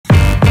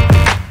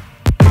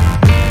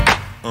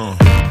Yeah.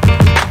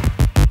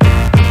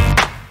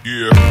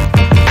 Yeah.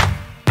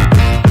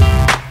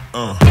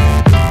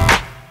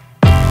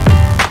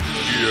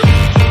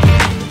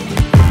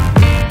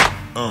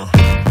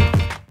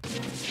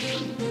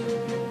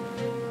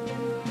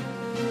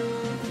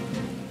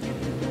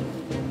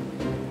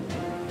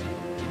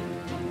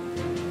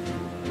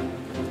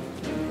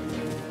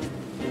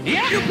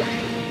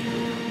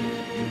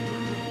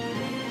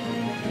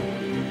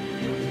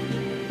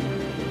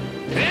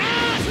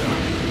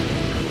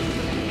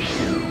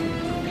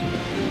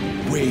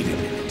 Wait a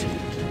minute.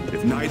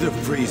 If neither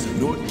Frieza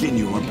nor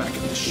Ginyu are back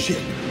at the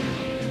ship,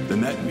 then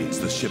that means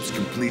the ship's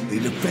completely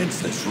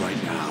defenseless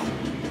right now.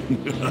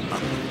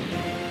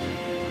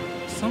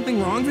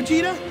 Something wrong,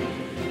 Vegeta?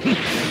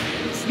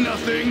 It's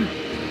nothing.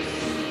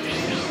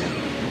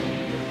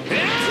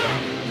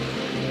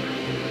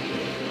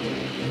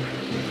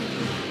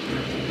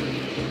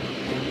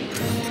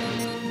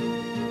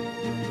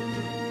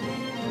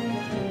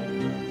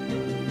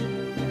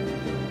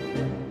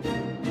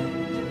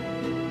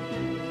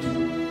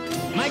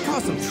 Might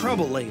cause some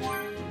trouble later.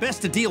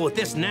 Best to deal with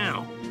this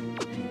now.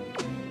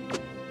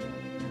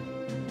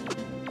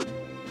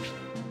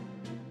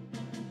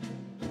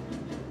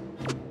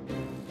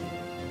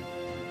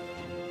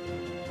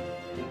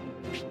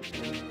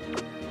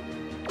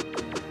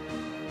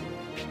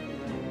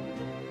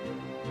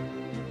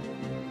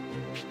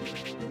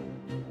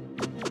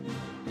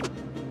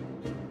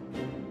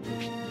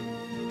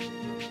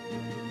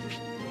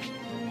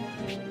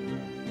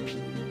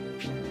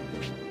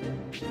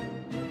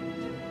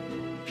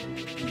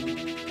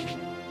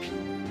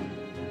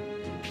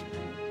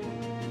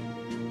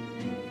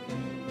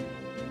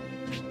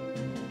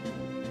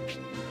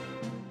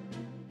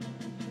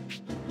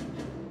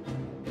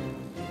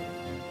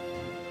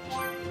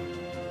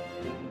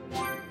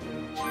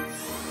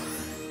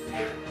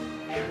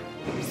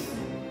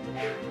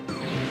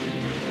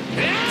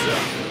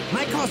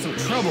 Might cause some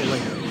trouble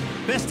later.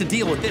 Best to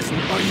deal with this.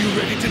 Are you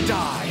ready to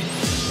die?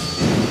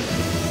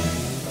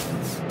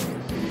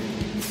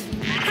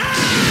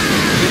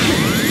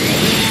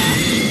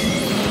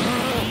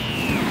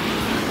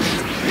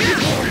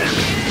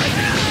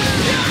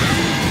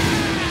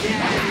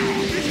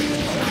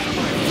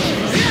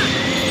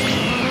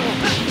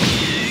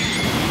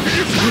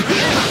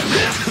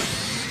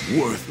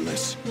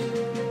 Worthless.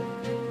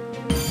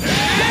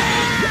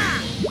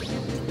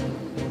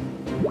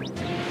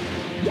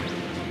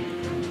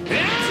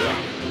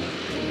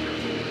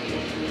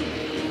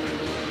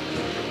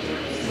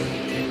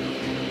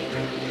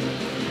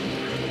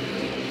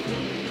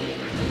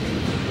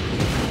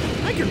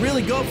 I could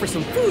really go for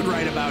some food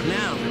right about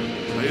now.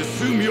 I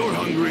assume you're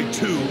hungry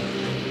too.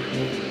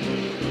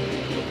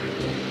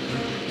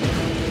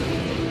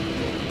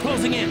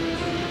 Closing in.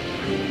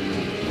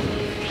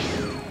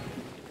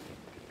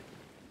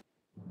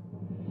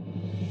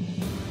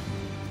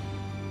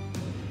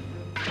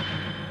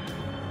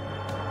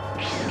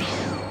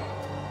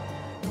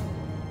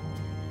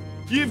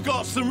 You've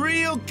got some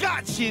real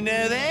guts, you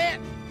know that?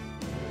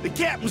 The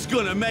captain's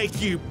gonna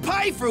make you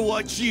pay for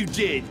what you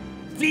did.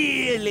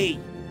 Really.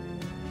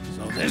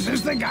 So this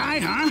is the guy,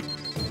 huh?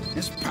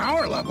 His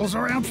power level's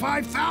around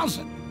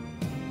 5,000.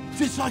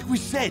 Just like we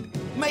said.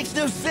 Makes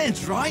no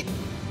sense, right?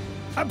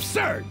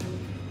 Absurd!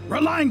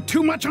 Relying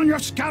too much on your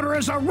scouter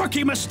is a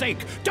rookie mistake.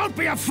 Don't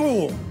be a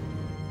fool!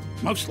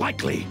 Most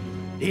likely,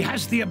 he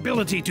has the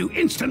ability to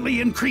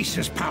instantly increase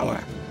his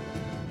power.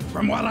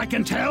 From what I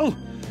can tell,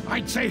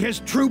 I'd say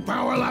his true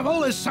power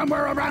level is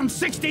somewhere around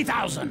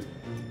 60,000.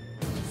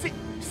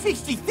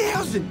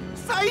 60,000?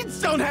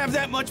 Saiyans don't have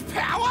that much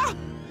power?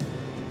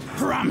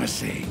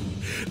 Promising.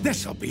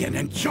 This'll be an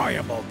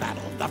enjoyable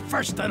battle, the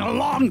first in a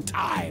long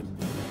time.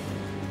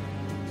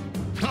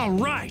 All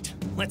right,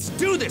 let's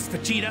do this,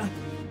 Vegeta.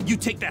 You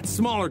take that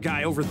smaller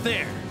guy over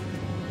there.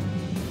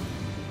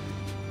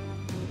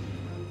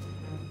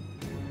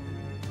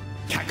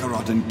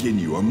 Kakarot and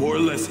Ginyu are more or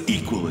less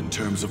equal in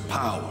terms of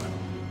power.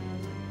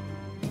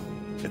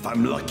 If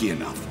I'm lucky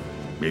enough,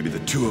 maybe the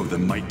two of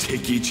them might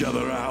take each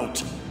other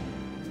out.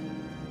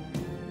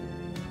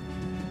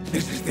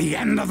 This is the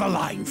end of the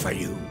line for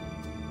you.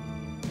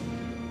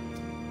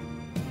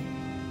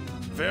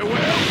 Farewell,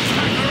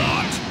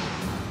 Kakarot!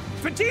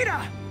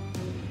 Vegeta!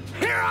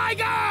 Here I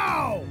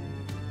go!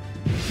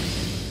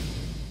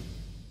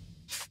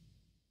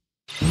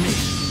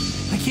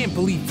 I can't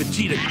believe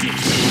Vegeta did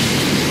this.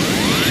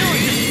 I know I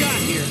just got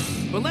here,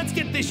 but let's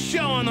get this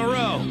show on the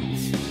road.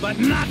 But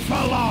not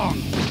for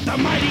long. The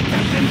mighty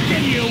Captain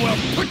Ginyu will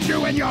put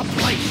you in your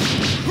place.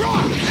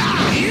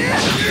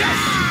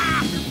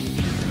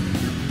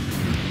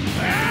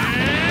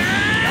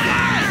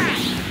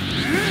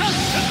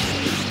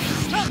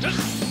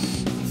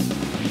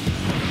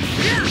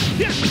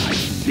 I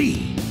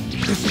see.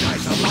 This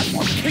guy's a lot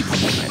more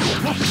capable than he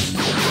looks.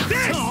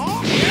 This!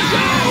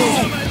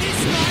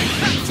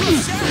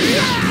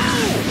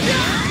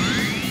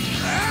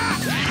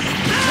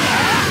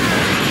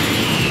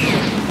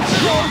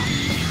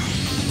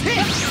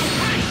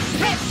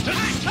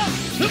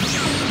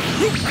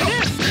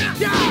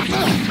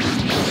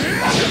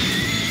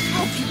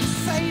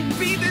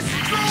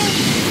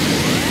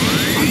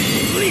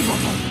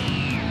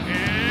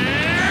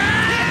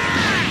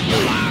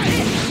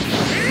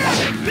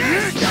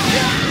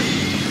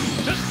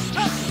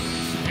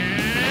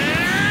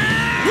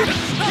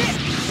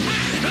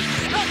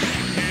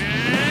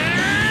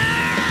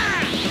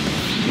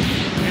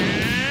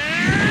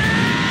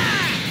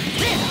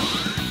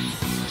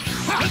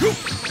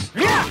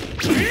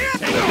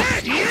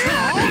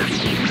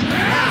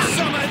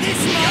 Some of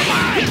this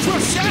might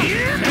crusher!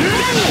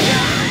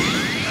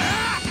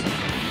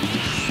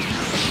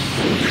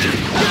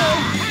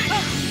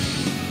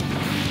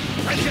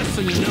 Just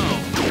so you know,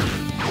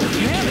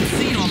 you haven't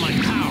seen all my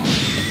power.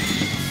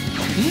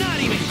 Not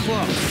even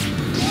close.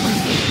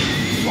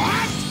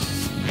 What?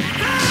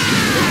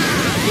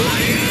 Who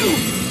are you?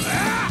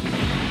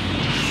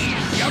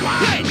 You're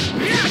mine!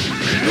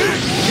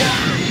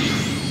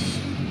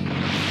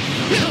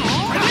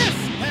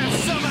 Have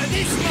some of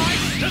this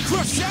might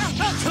crusher!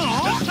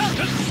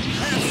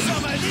 Have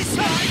some of this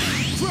might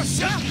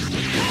crusher!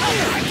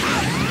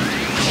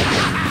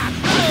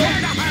 Prepare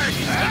to hurt!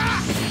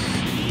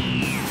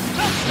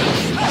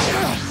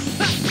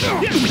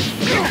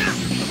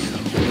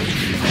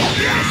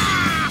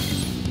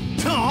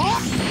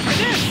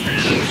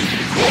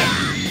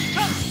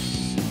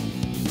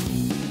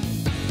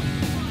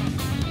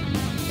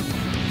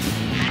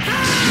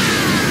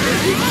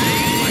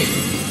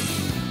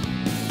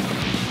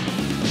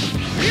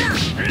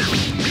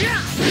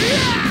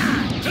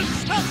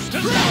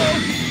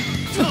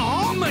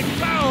 Oh, my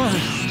power!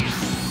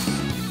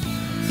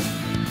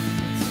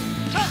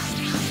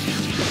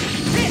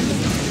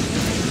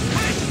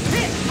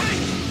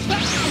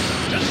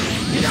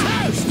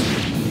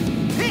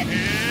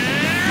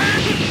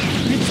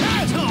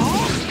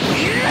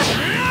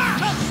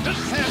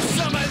 Have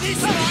some of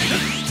this might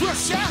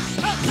crusher!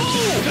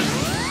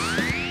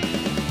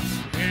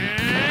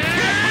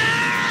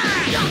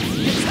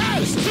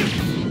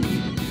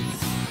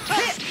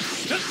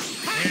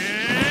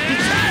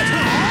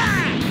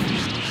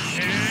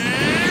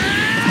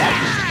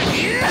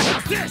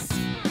 This!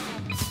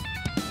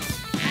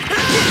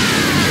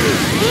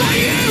 Who are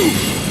you?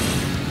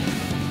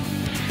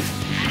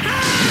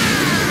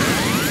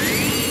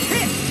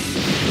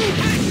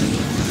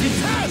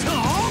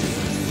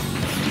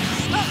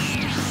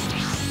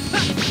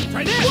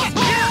 Right there!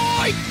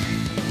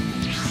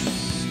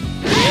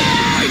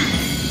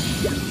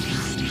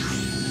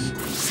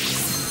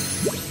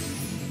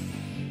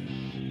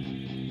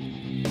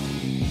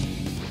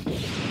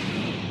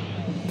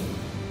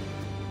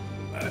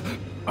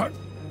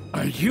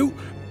 Are you?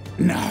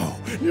 No,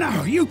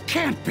 you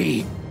can't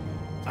be.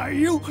 Are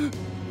you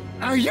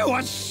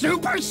a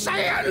Super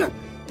Saiyan?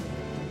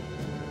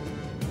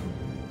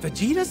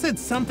 Vegeta said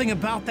something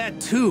about that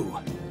too.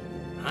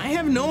 I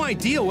have no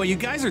idea what you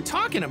guys are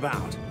talking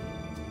about.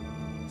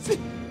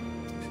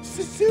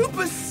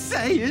 Super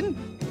Saiyan?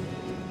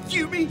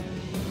 You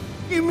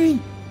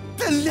mean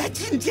the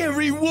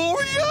legendary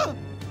warrior?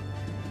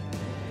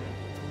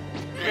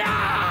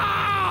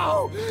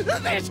 No!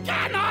 This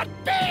cannot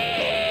be!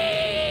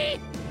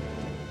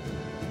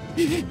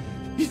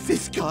 Is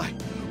this guy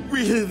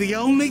really the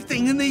only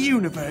thing in the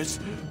universe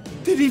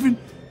that even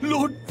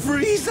Lord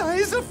Frieza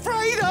is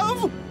afraid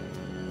of?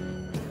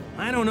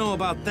 I don't know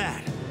about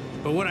that,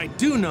 but what I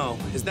do know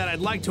is that I'd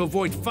like to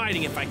avoid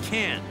fighting if I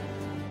can.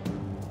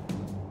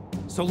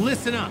 So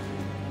listen up.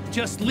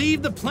 Just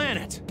leave the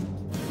planet.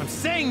 I'm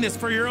saying this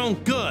for your own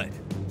good.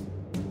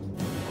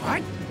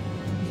 What?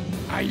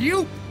 Are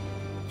you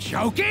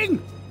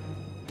joking?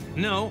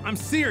 No, I'm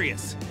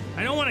serious.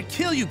 I don't want to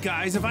kill you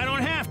guys if I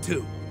don't have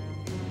to.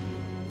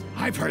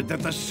 I've heard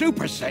that the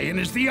Super Saiyan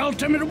is the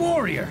ultimate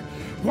warrior,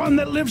 one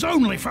that lives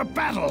only for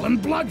battle and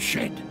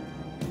bloodshed.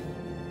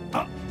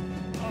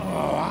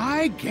 Oh,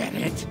 I get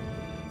it.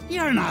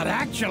 You're not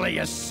actually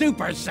a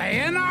Super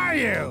Saiyan, are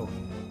you?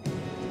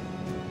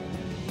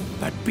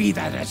 But be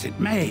that as it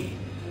may,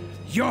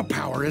 your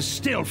power is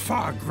still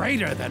far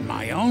greater than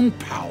my own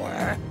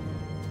power.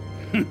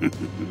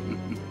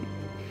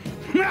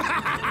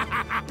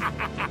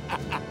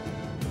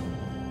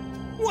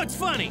 What's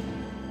funny?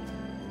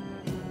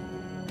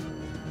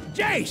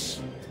 Jace!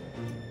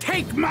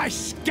 Take my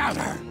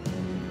scouter!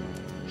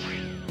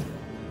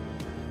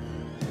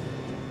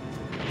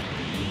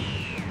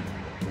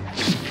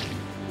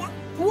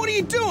 What are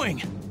you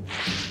doing?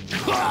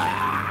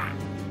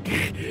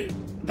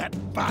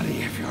 That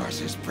body of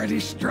yours is pretty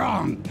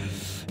strong.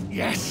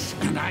 Yes,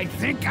 and I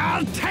think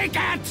I'll take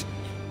it!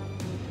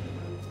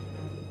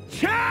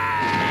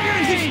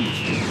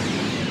 Change!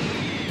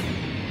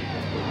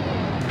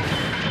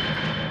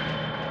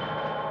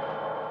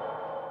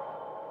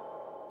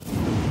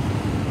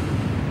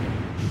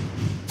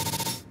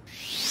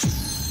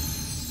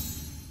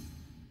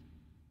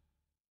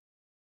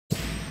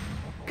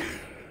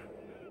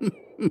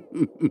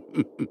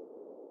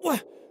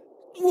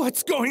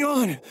 What's going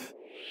on?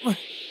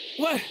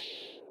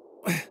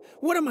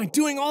 What am I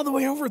doing all the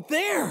way over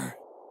there?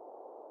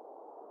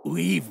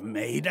 We've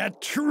made a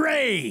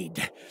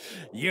trade.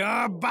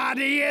 Your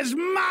body is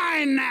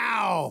mine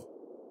now.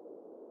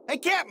 Hey,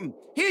 Captain,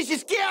 here's your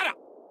scouter.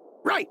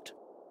 Right.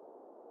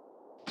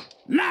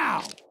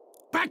 Now,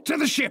 back to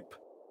the ship.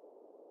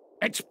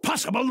 It's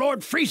possible Lord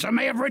Frieza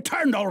may have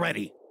returned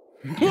already.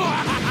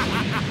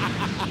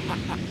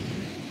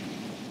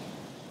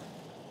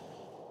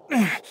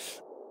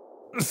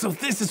 So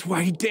this is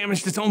why he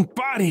damaged his own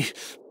body.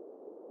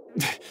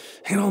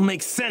 It all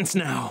makes sense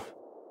now.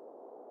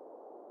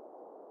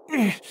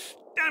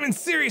 I'm in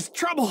serious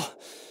trouble.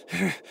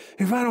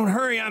 If I don't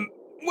hurry,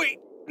 Wait,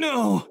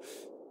 no.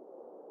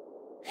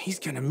 He's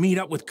gonna meet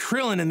up with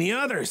Krillin and the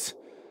others.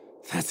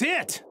 That's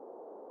it.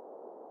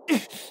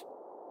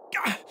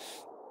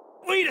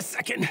 Wait a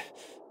second.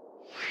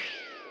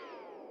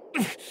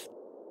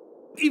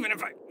 Even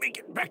if I make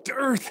it back to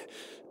Earth,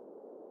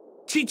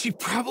 Chi-Chi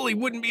probably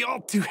wouldn't be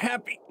all too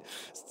happy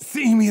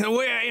seeing me the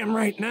way I am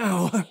right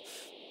now.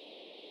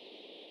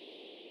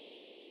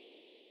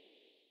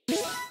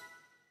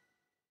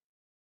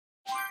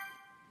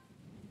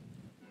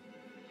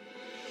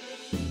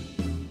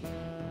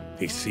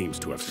 He seems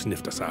to have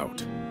sniffed us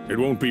out. It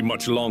won't be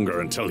much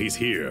longer until he's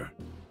here.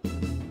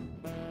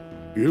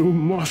 You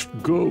must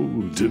go,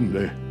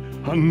 Dinley,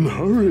 and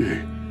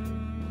hurry.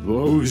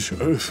 Those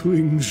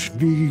Earthlings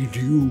need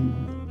you.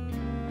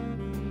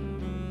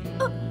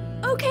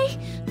 Okay,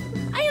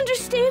 I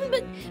understand,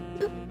 but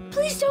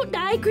please don't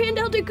die, Grand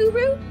Elder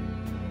Guru.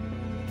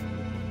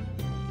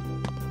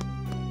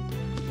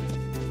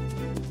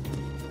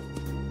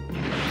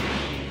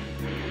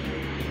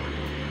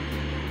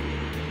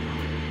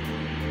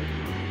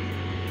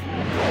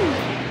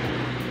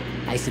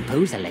 I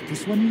suppose I'll let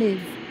this one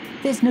live.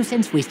 There's no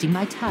sense wasting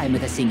my time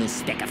with a single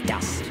speck of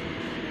dust.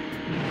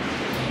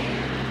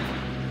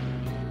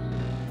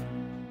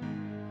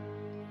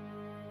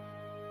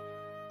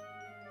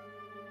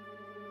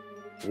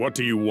 What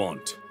do you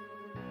want?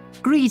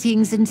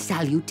 Greetings and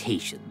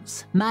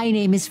salutations. My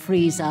name is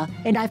Frieza,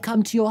 and I've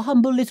come to your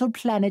humble little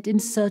planet in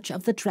search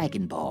of the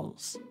Dragon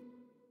Balls.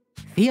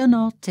 Fear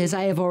not, as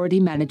I have already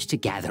managed to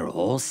gather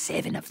all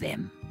 7 of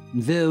them,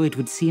 though it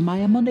would seem I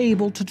am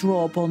unable to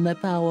draw upon their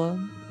power.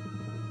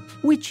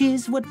 Which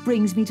is what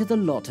brings me to the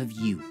lot of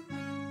you.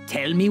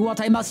 Tell me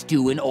what I must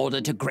do in order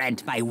to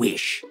grant my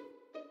wish.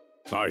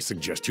 I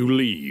suggest you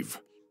leave.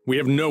 We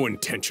have no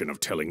intention of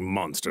telling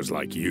monsters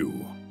like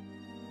you.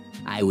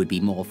 I would be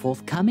more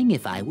forthcoming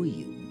if I were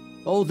you.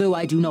 Although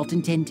I do not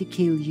intend to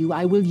kill you,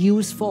 I will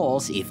use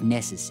force if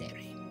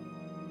necessary.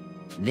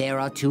 There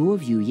are 2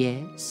 of you,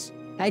 yes?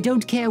 I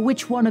don't care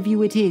which one of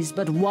you it is,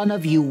 but one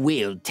of you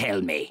will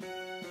tell me.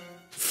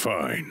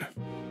 Fine.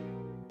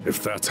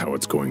 If that's how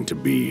it's going to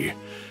be,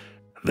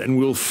 then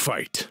we'll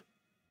fight.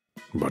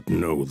 But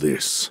know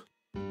this.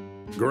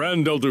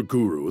 Grand Elder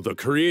Guru, the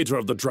creator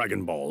of the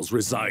Dragon Balls,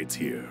 resides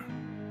here.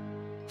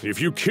 If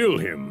you kill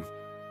him,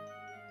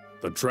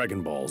 the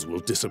Dragon Balls will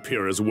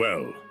disappear as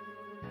well.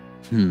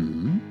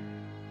 Nail,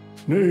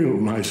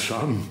 my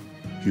son.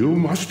 You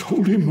must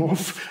hold him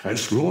off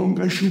as long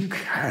as you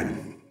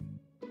can.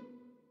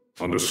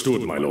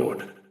 Understood, my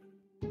lord.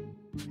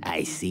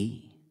 I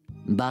see.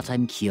 But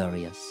I'm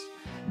curious.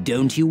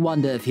 Don't you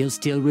wonder if he'll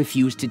still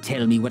refuse to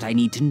tell me what I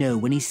need to know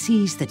when he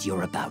sees that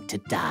you're about to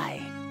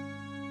die?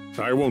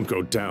 I won't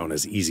go down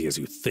as easy as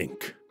you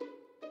think.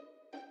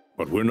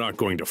 But we're not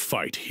going to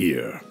fight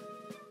here.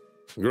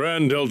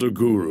 Grand Elder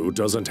Guru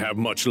doesn't have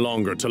much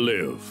longer to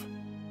live.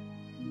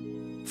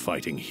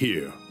 Fighting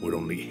here would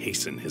only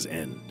hasten his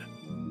end.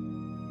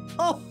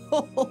 Oh,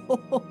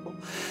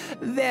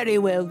 very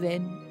well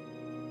then.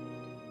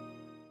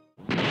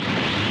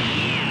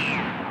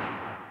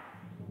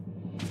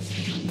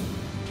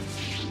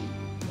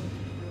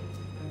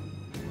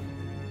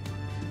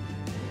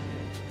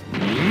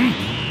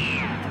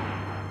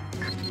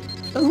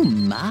 Oh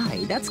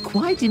my, that's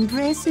quite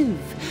impressive.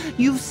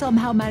 You've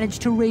somehow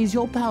managed to raise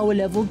your power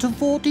level to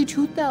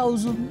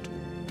 42,000.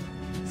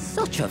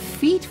 Such a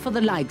feat for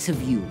the likes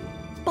of you.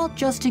 But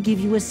just to give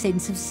you a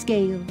sense of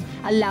scale,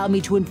 allow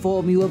me to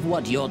inform you of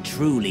what you're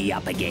truly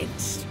up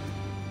against.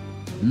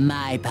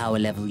 My power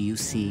level, you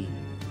see,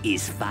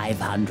 is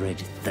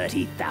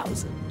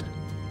 530,000.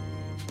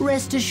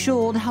 Rest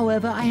assured,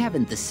 however, I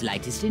haven't the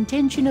slightest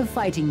intention of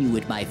fighting you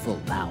at my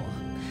full power.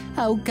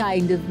 How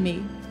kind of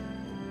me.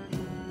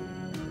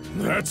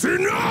 That's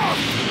enough!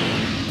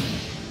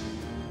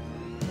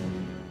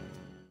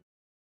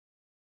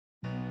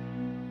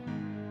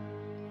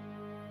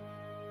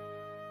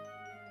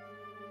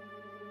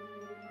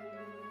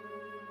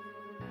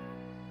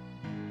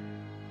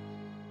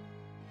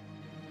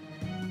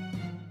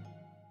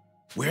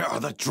 Where are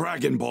the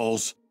Dragon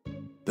Balls?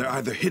 They're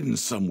either hidden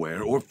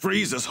somewhere or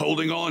Frieza's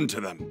holding on to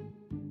them.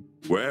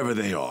 Wherever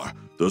they are,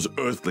 those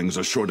Earthlings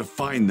are sure to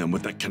find them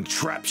with that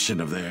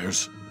contraption of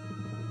theirs.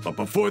 But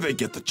before they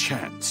get the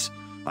chance,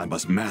 I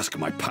must mask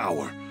my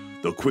power.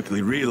 They'll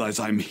quickly realize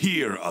I'm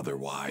here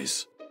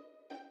otherwise.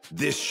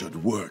 This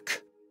should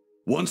work.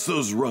 Once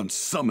those runts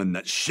summon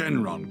that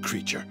Shenron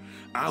creature,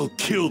 I'll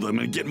kill them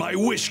and get my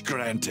wish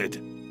granted.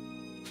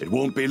 It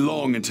won't be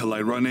long until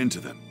I run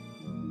into them.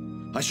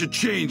 I should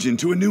change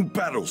into a new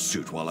battle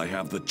suit while I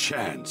have the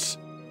chance.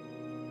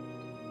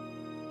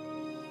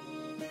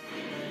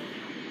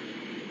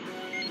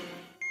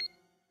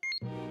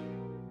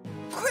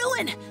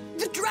 Krillin!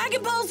 The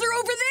Dragon Balls are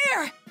over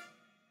there!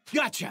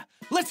 Gotcha!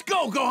 Let's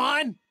go,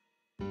 Gohan!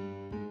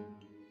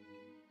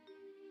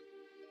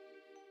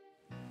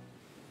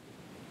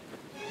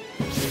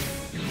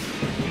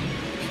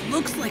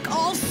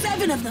 All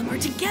 7 of them are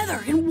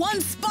together in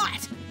one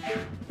spot.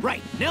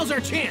 Right, now's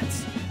our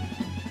chance.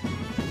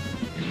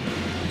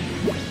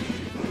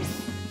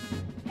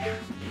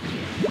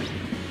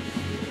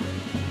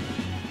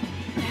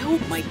 I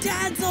hope my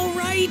dad's all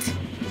right.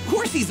 Of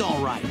course he's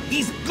all right.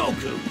 He's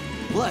Goku.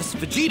 Plus,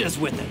 Vegeta's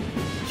with him.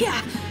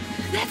 Yeah,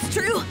 that's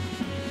true.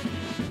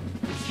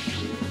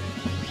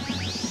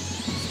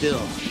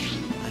 Still,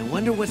 I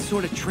wonder what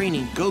sort of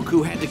training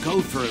Goku had to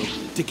go through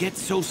to get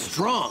so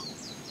strong.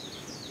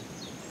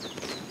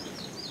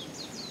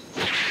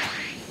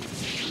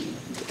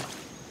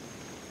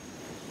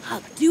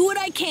 I'll do what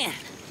I can.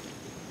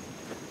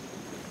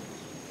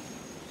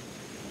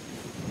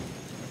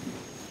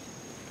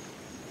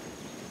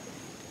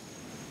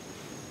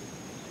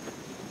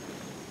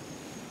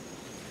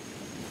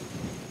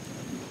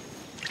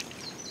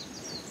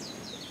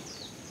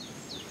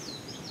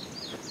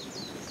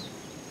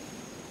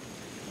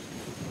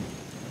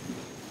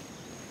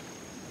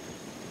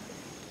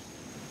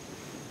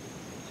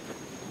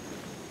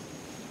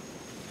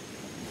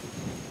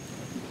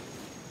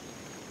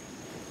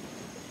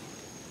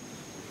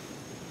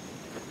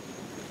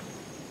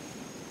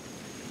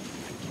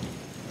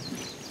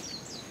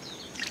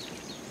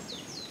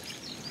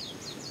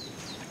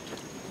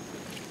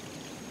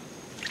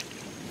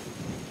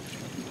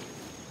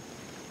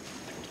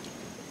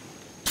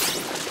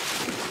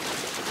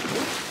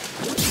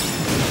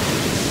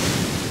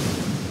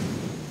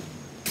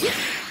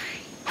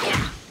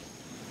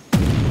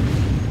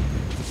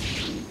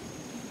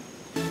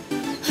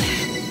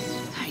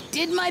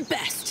 Did my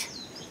best.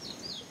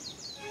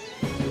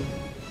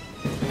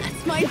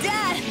 That's my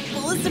dad,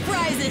 full of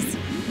surprises.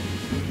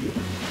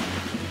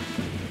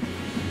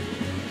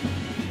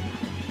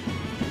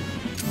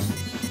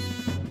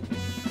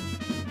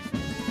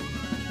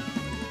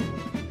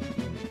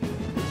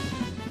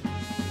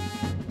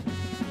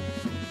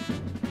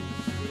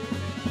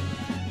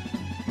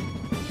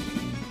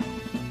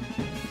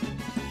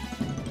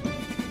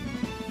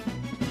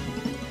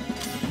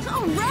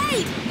 All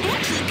right! I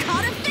actually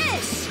caught a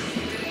fish!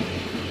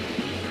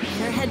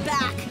 Better head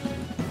back.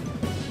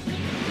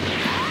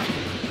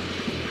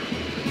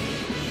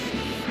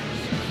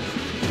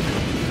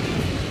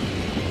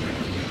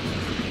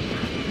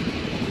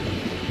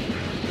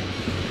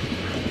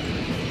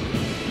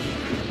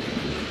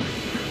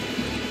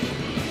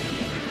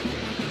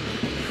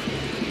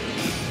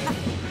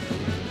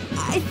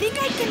 I think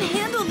I can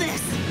handle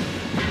this.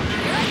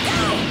 Here I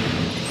go!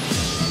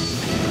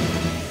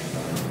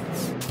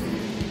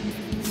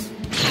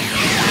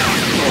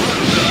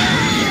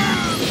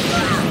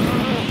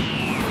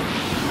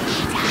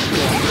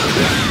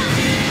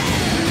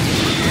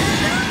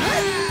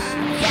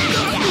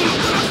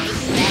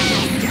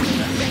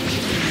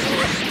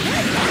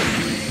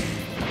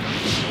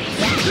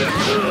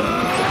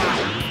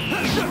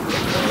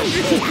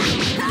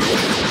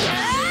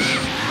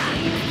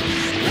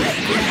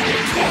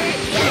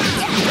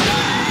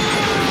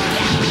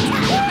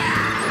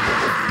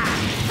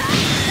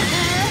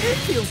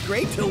 Feels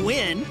great to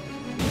win.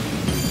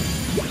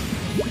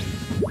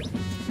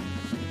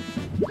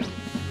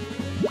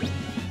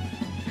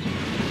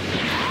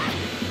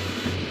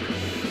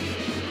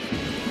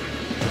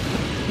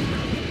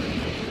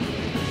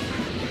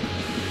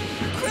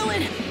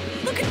 Krillin,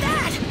 look at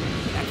that!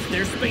 That's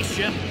their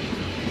spaceship.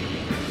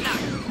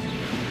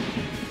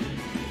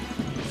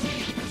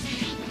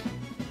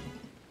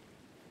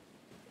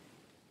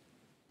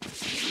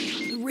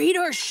 The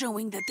radar's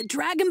showing that the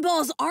Dragon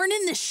Balls aren't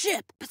in the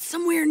ship, but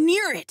somewhere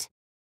near it.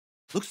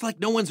 Looks like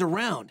no one's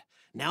around.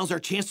 Now's our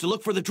chance to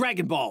look for the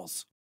Dragon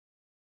Balls.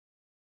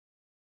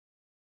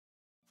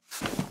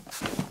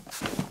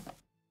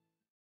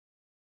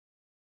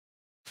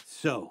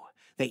 So,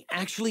 they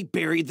actually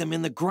buried them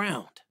in the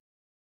ground.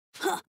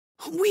 Huh,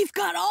 we've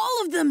got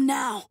all of them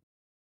now.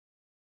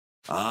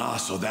 Ah,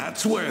 so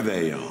that's where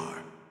they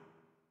are.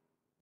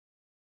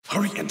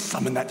 Hurry and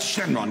summon that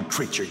Shenron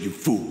creature, you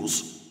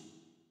fools.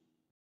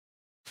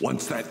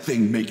 Once that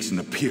thing makes an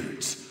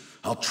appearance,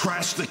 I'll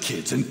trash the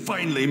kids and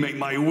finally make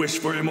my wish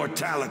for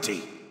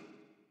immortality.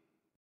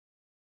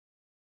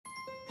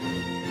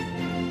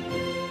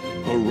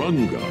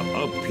 Harunga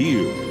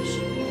appears.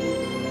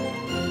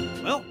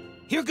 Well,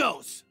 here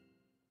goes.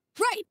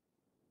 Right.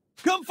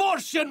 Come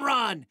forth,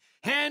 Shenron,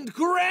 and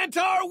grant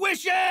our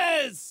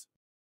wishes!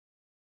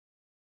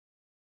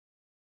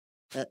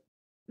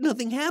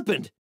 Nothing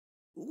happened.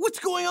 What's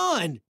going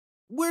on?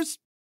 Where's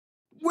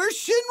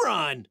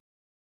Shenron?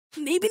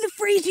 Maybe the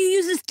phrase you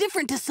use is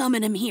different to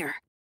summon him here.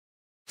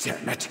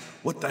 Damn it!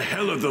 What the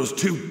hell are those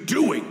two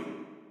doing?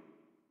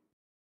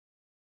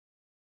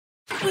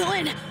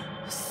 Krillin,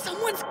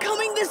 someone's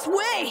coming this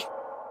way!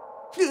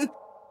 Yeah,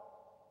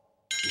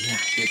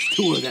 there's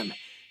 2 of them,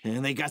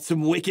 and they got some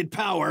wicked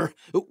power.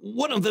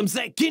 One of them's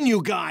that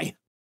Ginyu guy.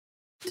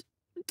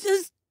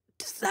 Does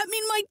that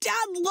mean my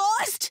dad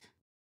lost?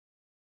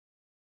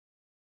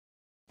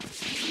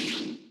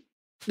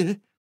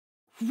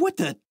 What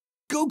the?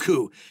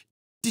 Goku,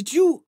 did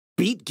you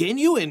beat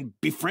Ginyu and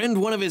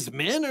befriend one of his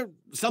men or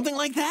something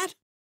like that?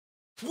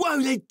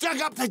 Whoa, they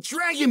dug up the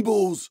Dragon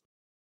Balls!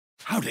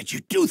 How did you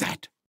do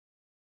that?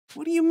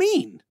 What do you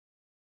mean?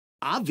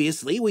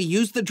 Obviously, we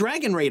used the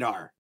Dragon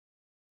Radar.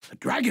 The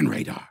Dragon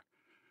Radar?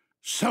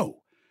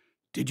 So,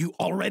 did you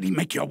already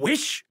make your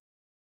wish?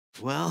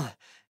 Well,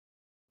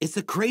 it's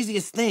the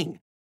craziest thing.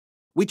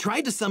 We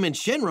tried to summon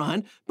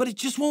Shinron, but it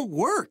just won't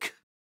work.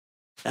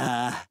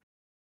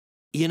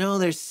 You know,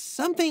 there's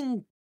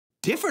something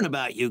different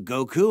about you,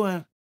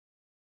 Goku.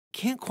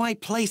 Can't quite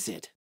place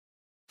it.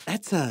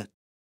 That's a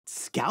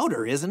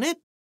scouter, isn't it?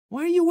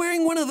 Why are you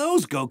wearing one of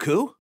those,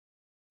 Goku?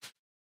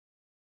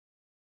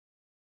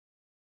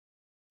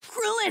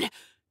 Krillin!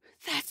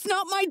 That's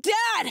not my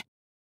dad!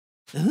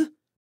 Huh?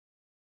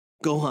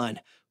 Gohan,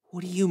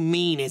 what do you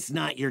mean it's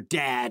not your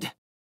dad?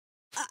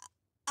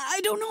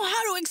 I don't know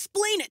how to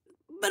explain it,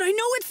 but I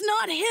know it's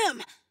not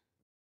him.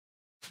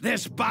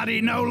 This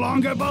body no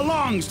longer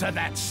belongs to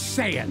that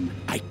Saiyan.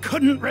 I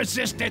couldn't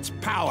resist its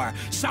power,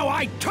 so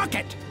I took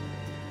it!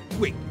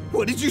 Wait,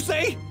 what did you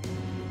say?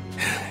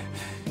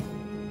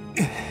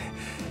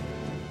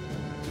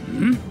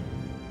 Hmm?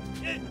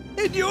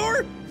 And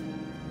you're...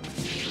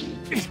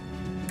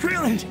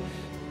 Krillin!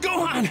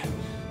 Gohan!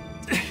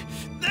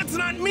 That's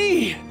not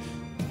me!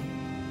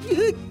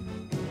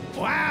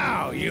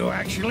 Wow, you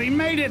actually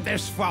made it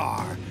this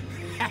far.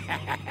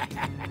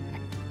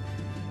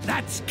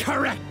 That's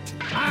correct.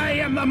 I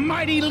am the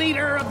mighty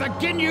leader of the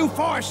Ginyu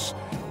Force,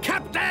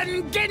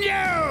 Captain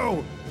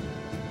Ginyu!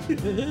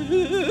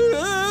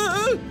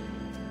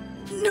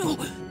 No,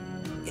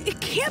 it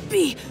can't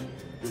be.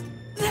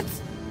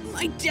 That's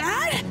my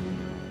dad?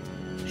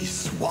 He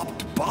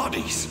swapped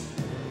bodies.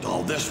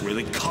 All this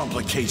really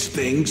complicates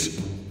things.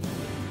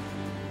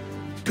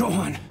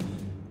 Gohan,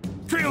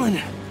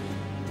 Krillin,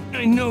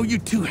 I know you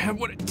two have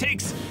what it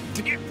takes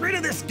to get rid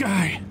of this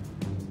guy.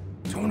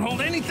 Don't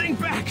hold anything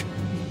back.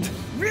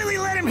 Really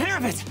let him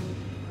have it.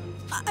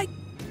 I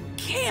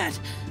can't.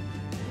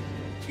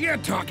 You're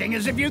talking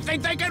as if you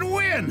think they can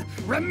win.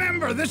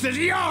 Remember, this is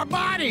your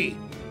body.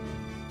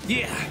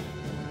 Yeah,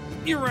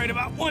 you're right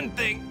about one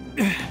thing.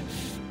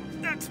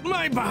 That's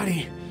my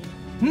body,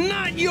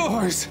 not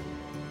yours.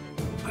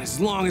 But as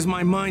long as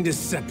my mind is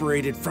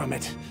separated from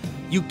it,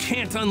 you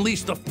can't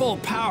unleash the full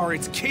power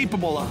it's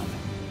capable of.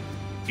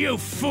 You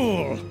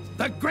fool!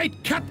 The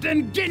great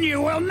Captain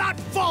Ginyu will not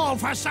fall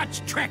for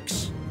such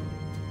tricks!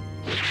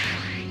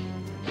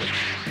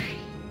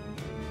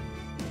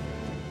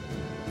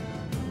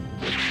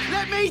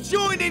 Let me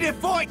join in the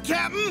fight,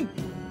 Captain!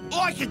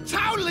 I can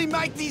totally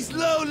make these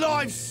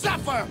lowlifes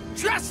suffer!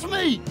 Trust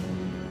me!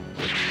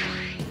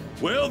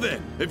 Well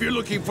then, if you're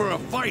looking for a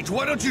fight,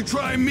 why don't you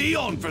try me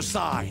on for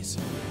size?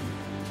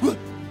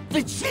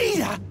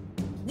 Vegeta?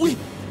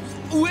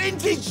 When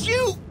did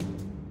you...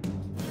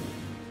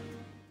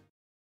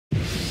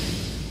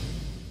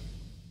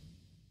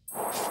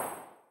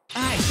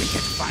 I think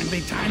it's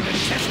finally time to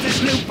test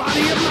this new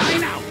body of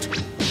mine out!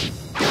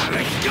 Got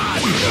it,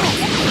 got it!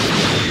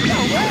 No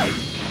way!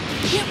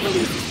 I can't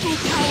release his full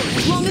power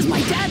as long as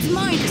my dad's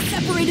mind is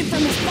separated from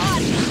his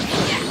body.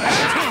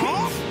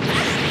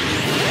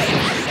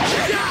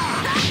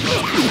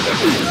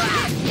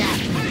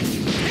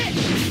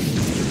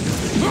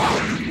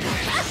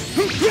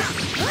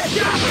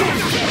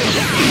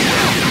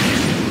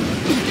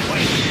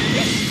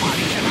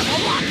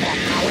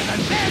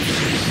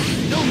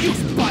 No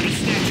use, Body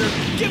Snatcher!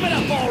 Give it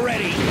up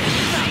already!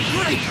 The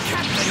great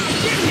Captain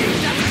Ginyu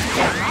doesn't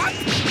care up!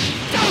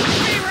 Don't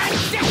be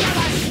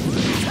ridiculous!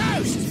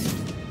 Toast!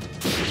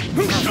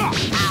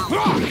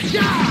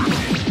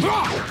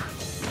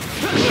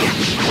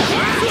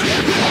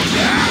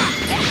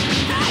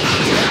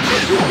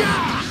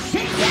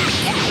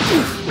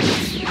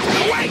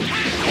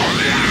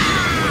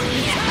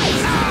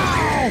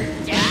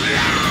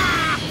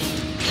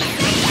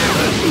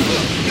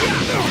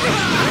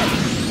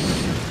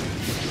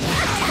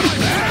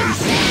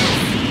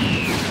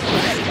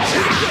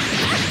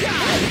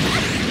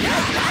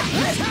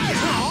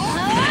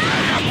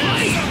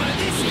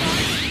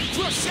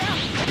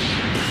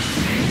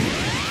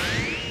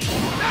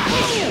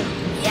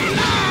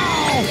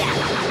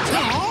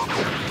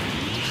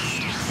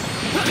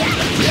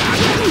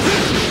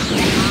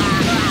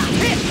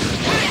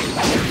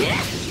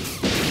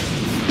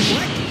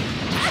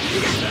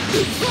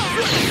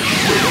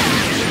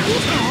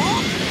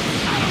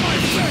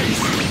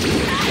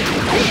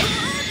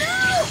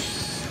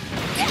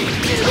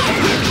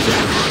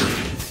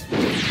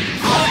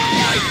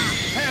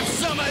 Have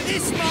some of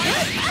this,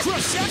 mate!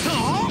 Crush it!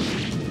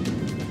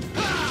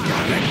 Have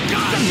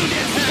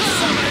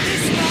some of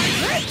this,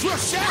 mate!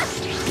 Crush it!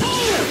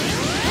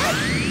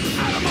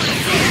 Out of my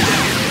toast!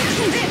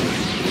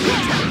 Out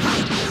of my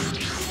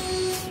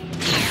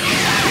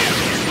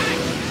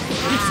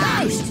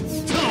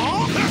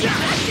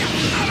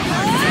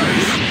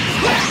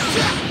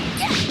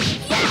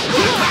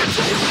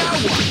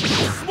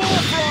small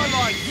fry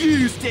like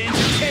you stands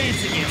a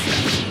chance against us.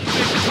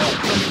 Big talk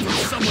coming from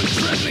someone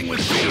trembling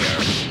with fear.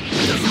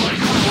 Does my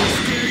power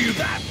scare you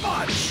that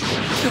much?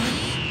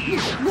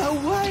 No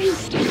way!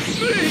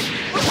 Me?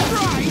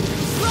 Right!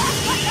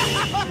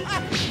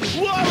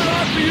 Why would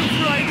I be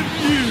afraid of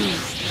you?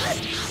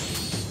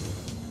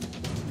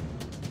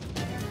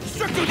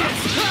 Circle this!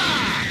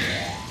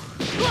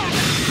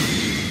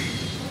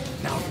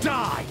 Now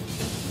die!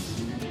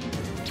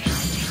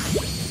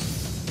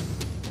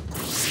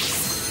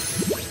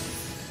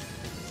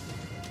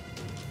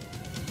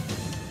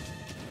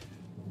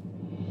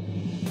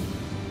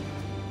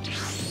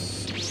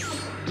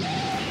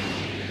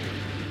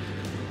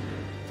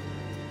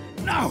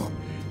 No!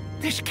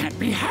 This can't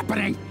be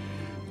happening!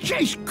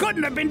 Jace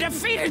couldn't have been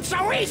defeated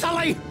so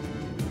easily!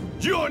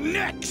 You're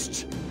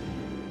next!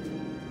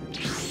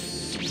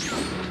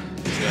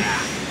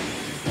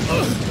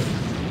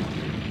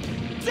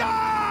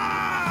 Die!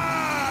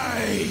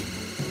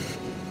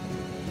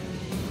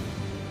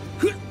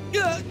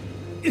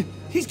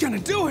 He's gonna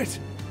do it!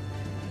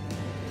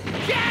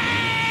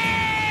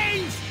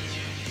 Change!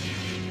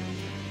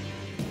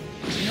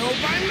 I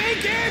hope I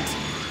make it!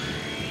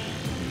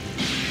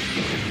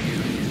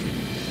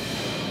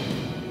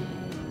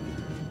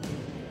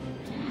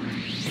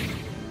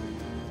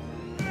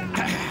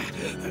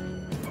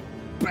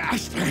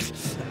 Bastard!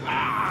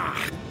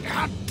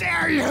 How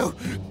dare you!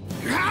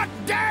 How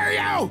dare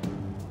you!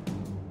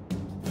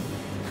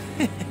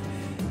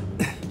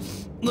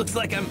 Looks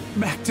like I'm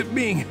back to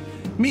being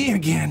me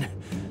again.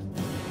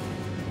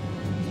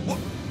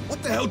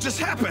 What the hell just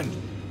happened?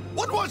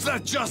 What was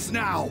that just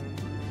now?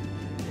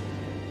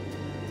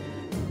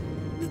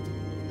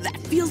 That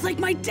feels like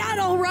my dad,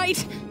 all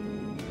right.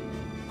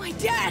 My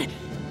dad!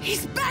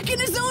 He's back in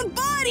his own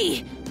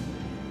body!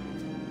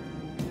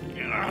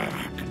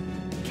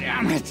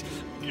 Damn it!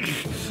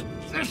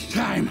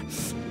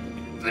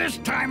 This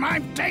time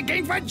I'm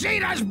taking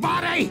Vegeta's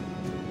body!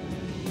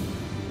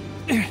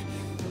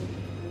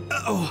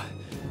 Uh-oh.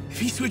 If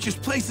he switches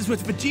places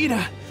with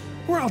Vegeta,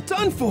 we're all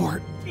done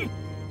for.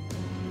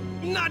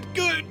 Not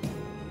good.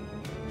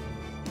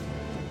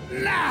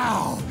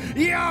 Now!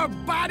 Your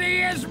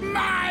body is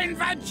mine,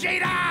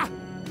 Vegeta!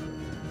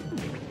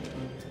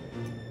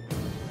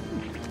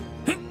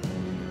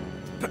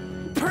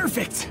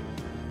 Perfect!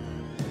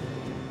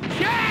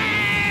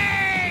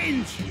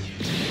 Change!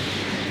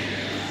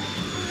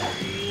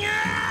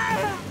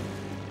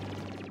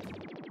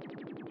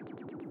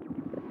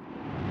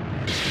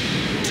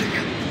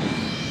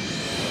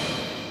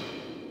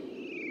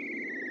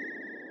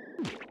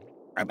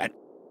 Rabbit.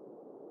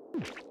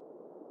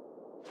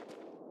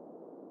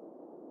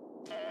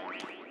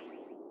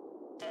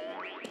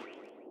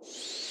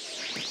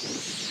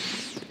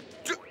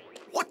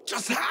 What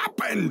just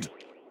happened?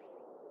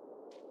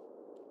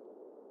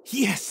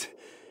 Yes,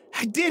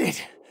 I did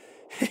it!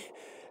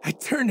 I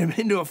turned him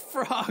into a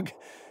frog.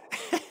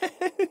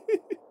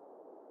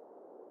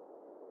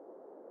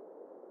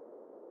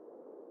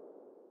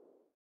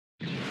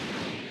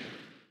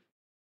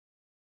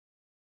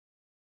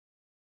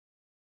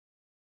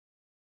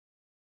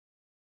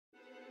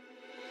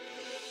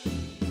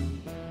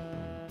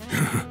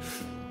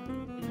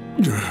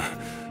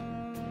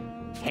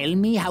 Tell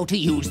me how to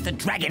use the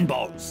Dragon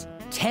Balls.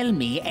 Tell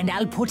me, and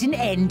I'll put an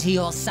end to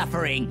your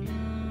suffering.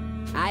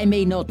 I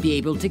may not be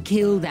able to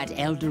kill that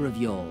elder of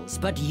yours,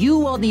 but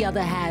you, on the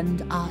other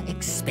hand, are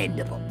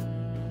expendable.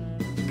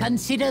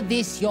 Consider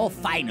this your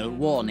final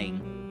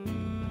warning.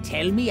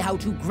 Tell me how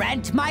to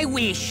grant my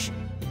wish,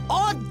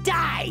 or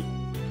die!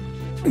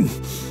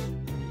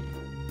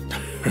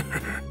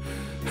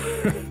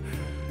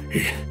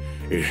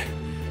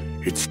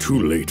 It's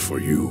too late for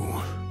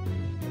you.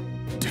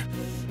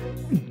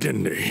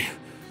 Dende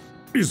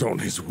is on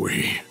his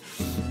way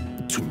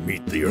to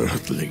meet the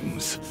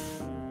Earthlings.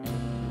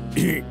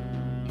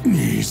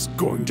 He's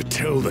going to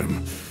tell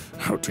them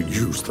how to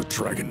use the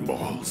Dragon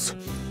Balls.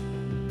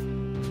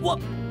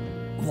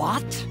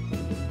 What?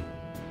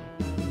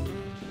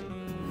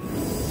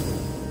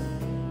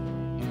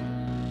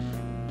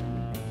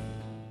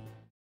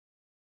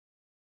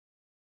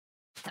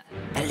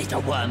 The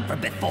little worm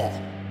from before.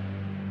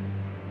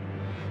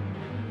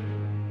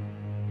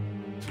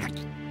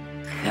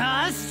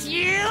 Curse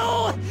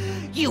you!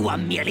 You were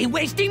merely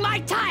wasting my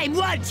time,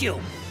 weren't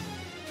you?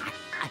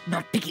 I'm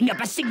not picking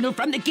up a signal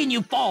from the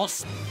Ginyu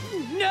Force.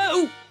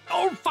 No!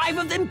 All 5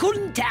 of them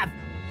couldn't have.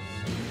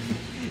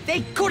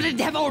 They couldn't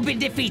have all been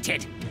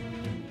defeated.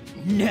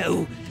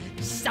 No.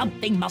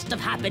 Something must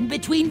have happened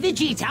between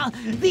Vegeta,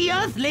 the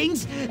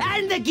Earthlings,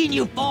 and the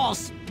Ginyu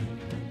Force.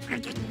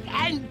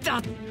 And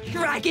the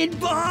Dragon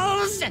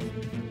Balls!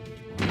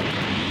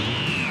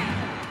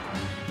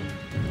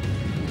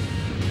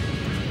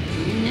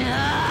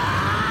 No!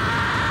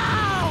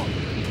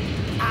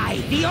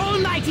 I, the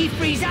almighty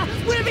Frieza,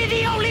 will be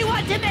the only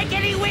one to make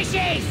any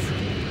wishes!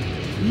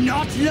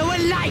 Not lower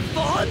life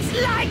forms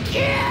like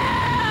you!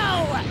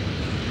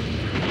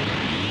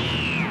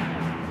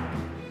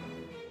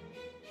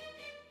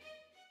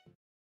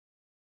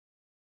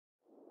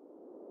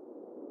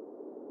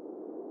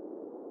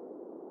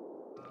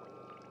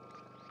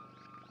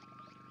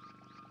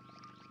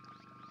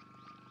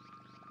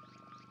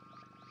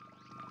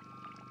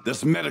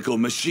 This medical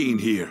machine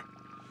here.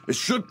 It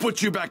should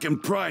put you back in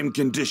prime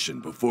condition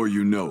before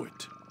you know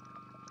it.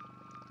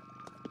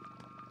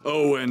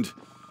 Oh, and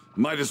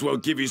might as well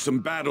give you some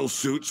battle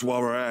suits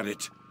while we're at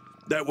it.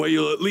 That way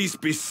you'll at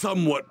least be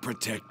somewhat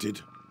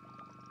protected.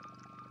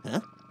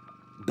 Huh?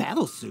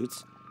 Battle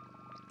suits?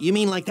 You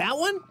mean like that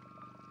one?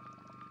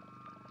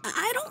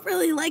 I don't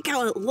really like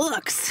how it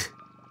looks.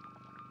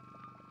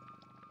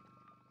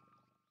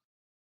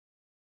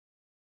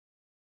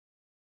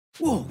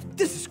 Whoa,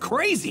 this is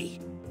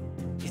crazy!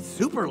 It's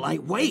super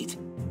lightweight.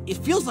 It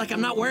feels like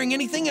I'm not wearing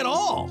anything at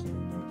all.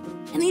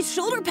 And these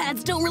shoulder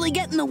pads don't really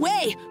get in the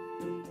way.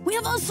 We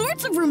have all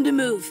sorts of room to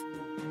move.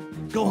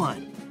 Go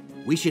on.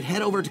 We should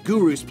head over to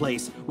Guru's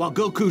place while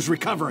Goku's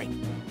recovering.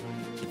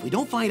 If we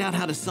don't find out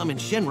how to summon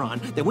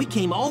Shenron, then we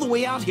came all the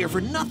way out here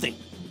for nothing.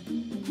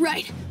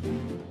 Right.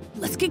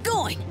 Let's get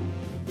going.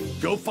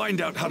 Go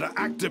find out how to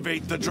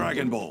activate the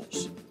Dragon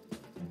Balls.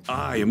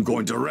 I am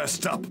going to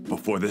rest up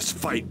before this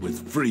fight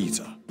with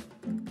Frieza.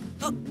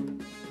 Oh,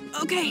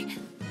 okay.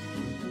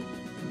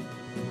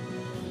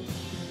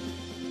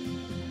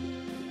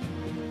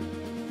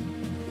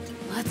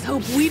 Let's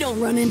hope we don't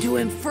run into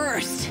him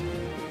first.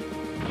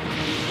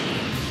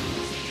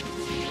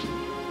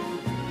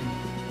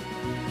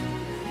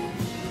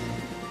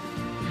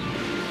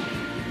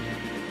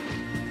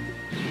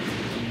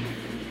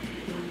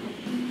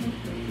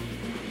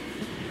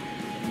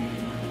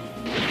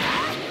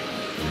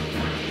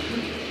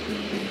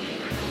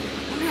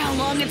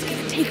 It's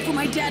gonna take for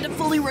my dad to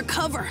fully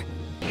recover.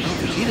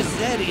 Vegeta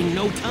said in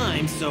no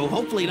time, so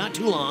hopefully not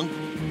too long.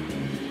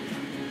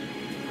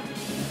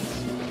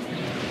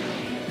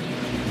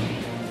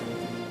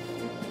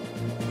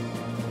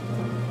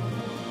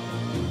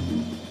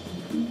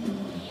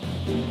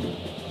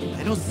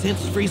 I don't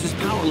sense Frieza's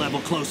power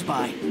level close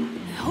by.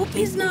 I hope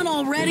he's not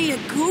already at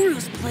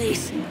Guru's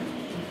place.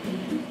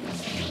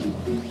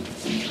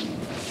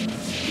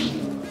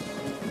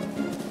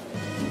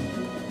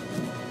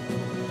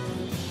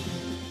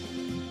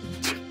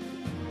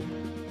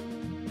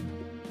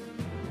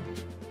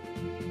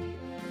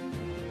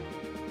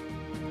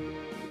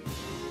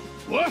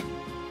 What?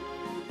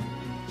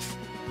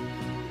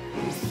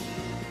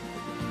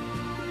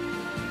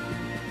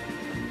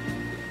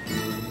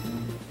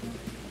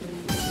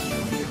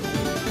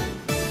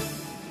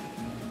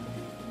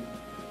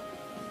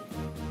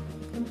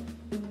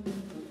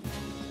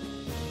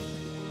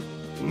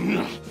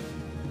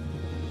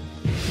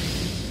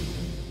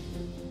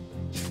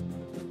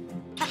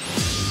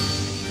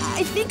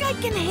 I think I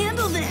can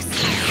handle this.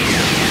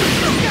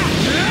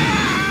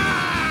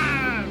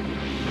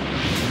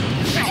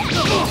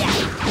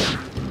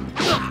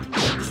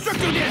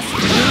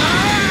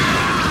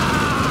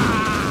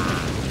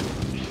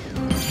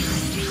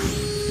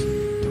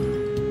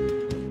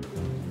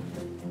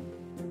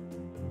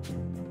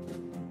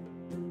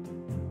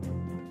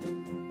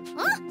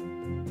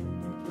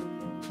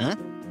 Huh?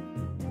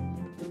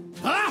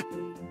 Huh?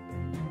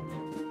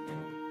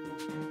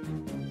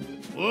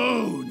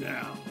 Whoa,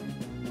 now.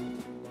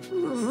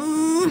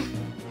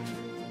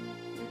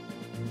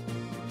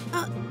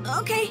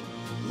 Okay.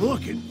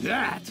 Look at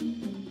that.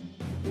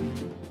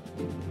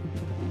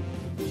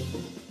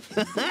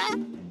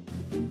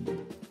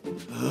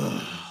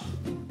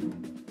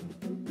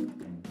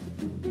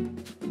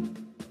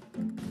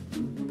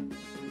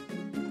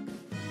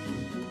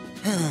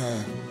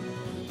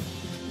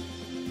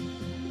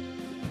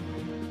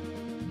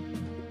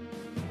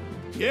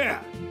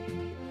 Yeah.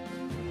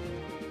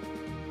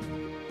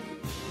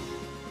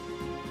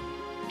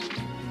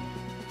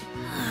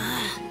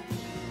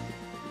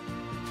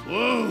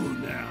 Whoa,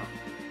 now.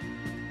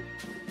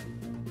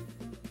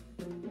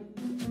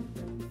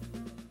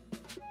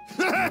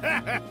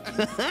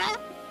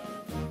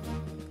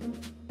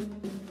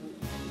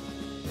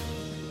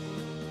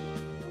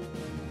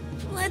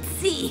 Let's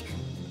see.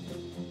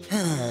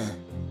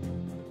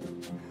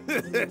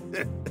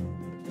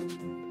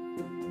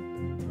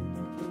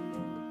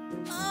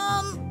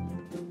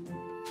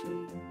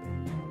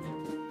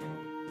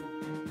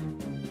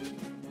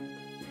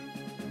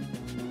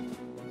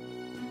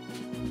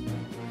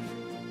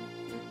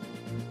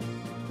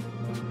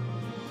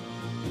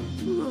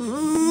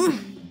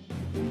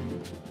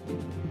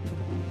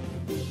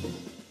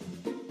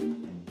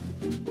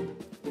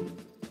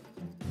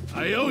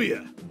 I owe ya.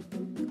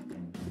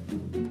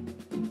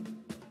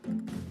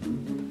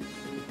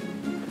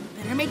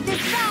 Better make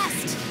this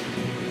fast.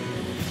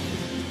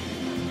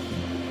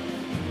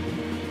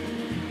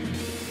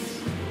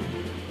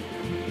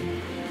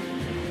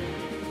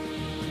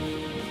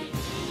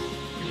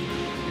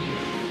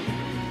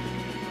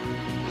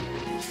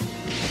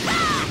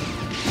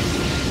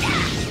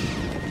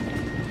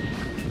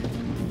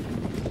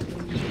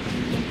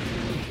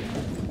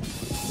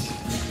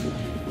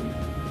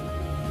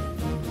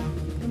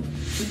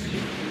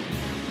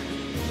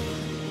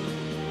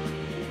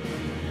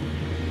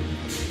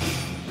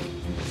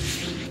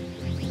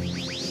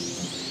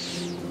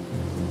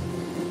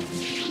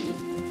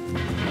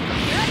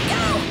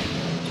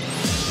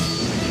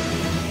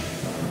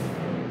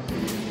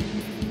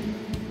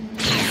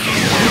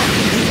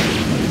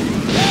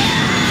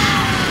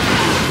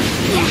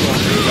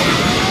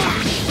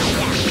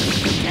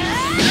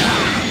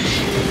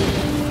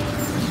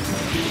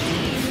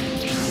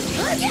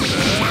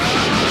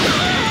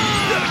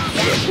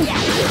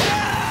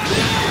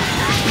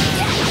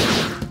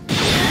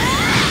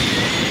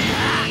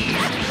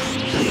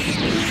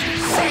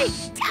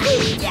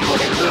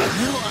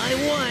 Well, I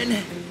won.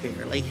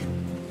 Barely.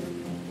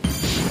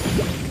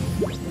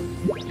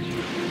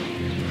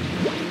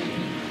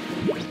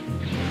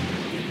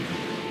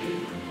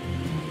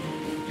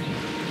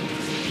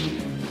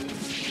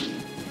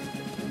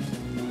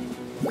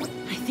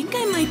 I think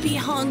I might be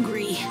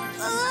hungry.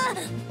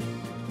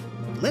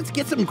 Let's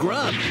get some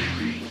grub.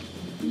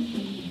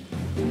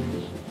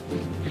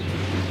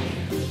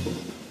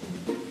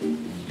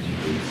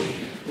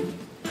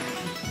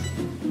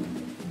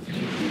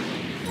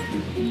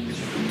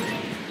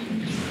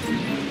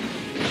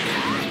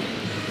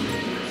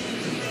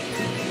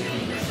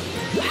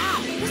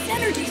 Wow, this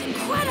energy's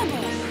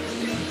incredible!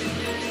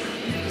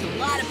 There's a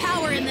lot of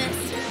power in this.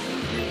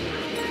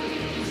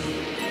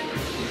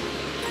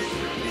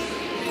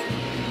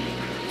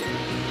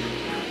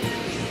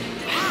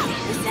 Wow,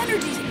 this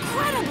energy's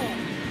incredible!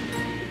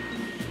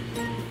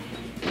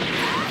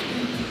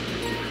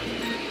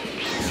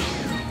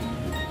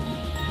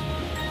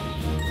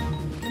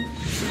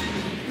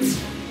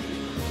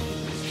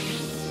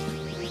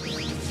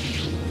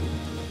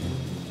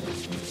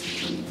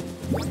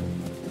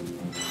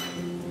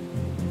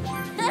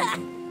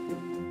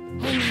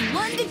 Only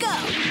one to go.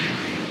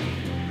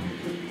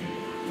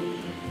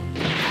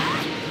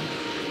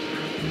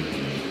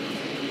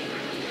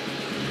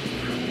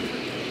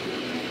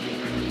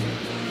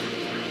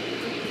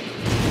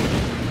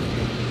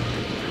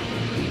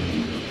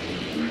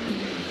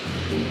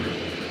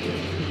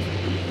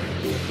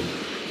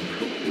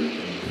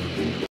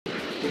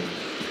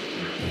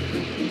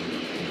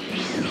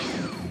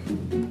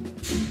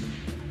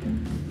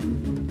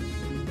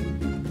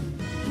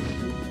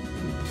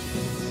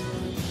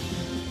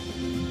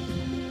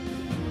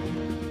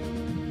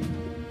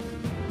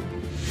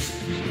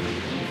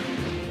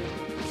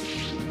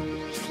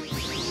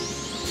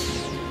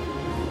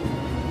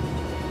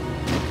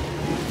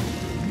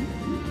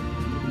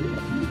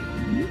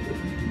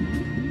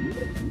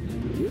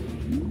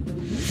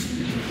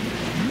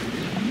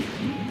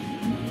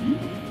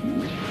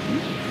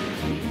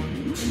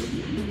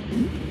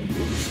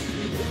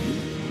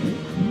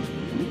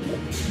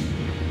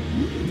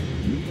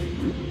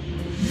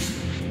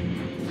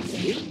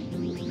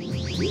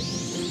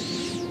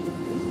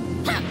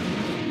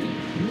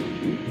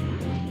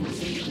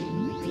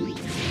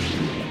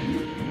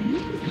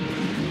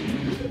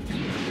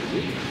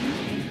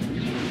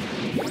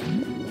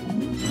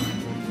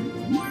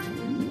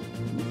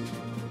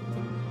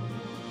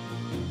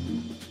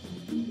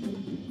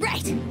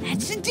 Right,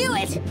 that should do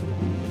it.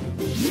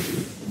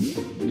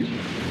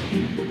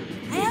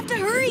 I have to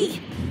hurry.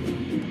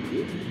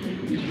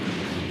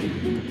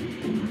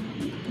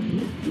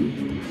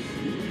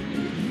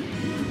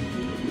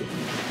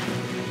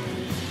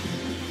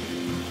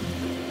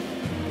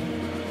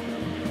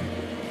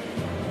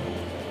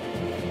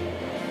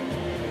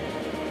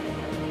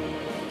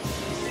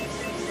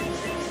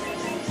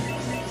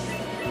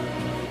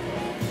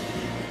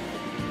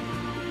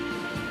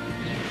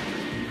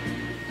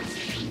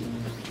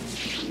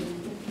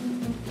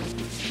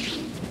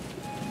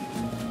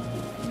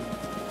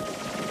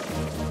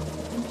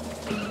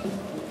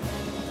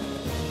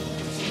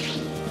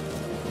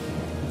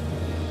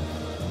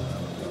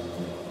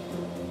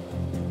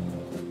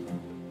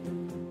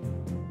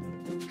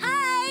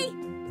 Hi!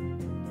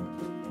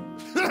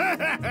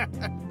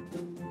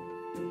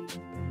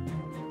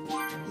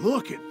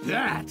 Look at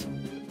that!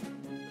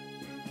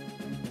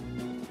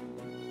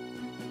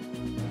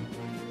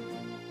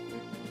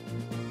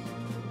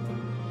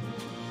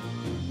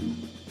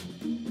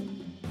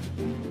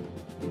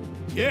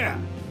 Yeah!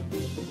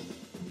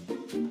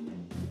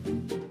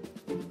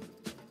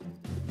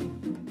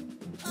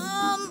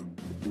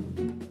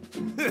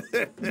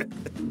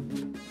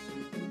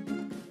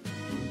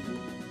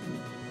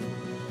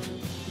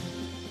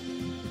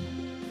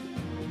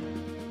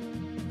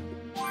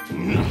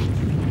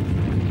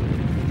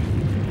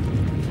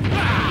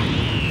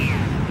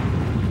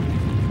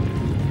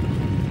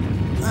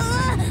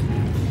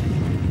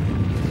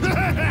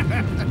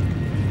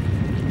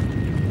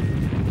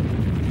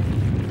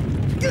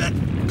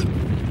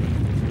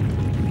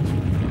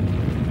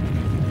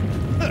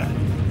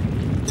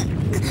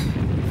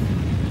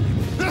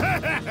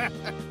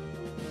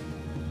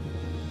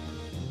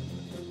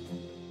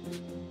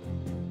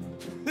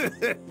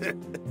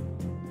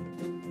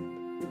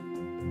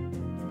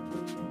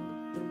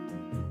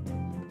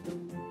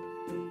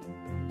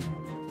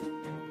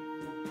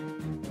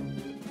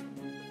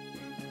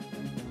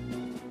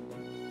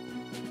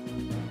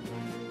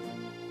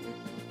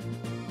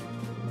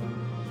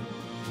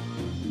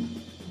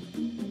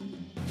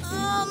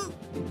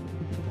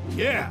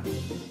 Yeah!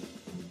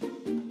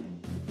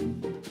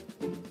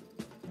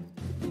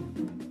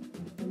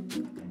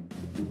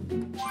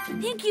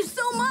 Thank you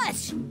so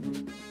much!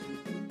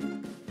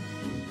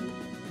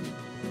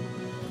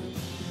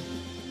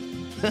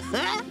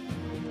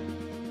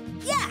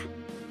 Yeah!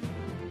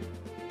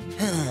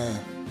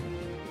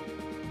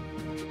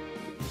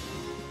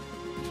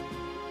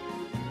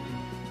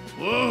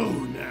 Whoa,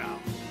 now!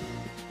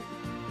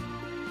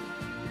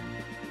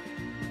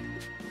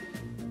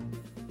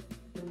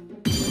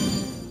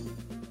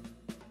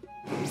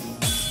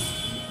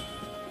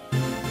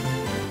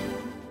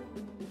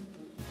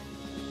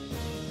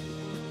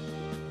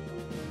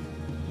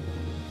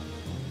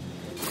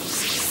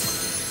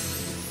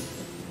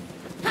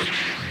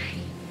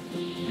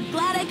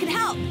 could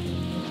help.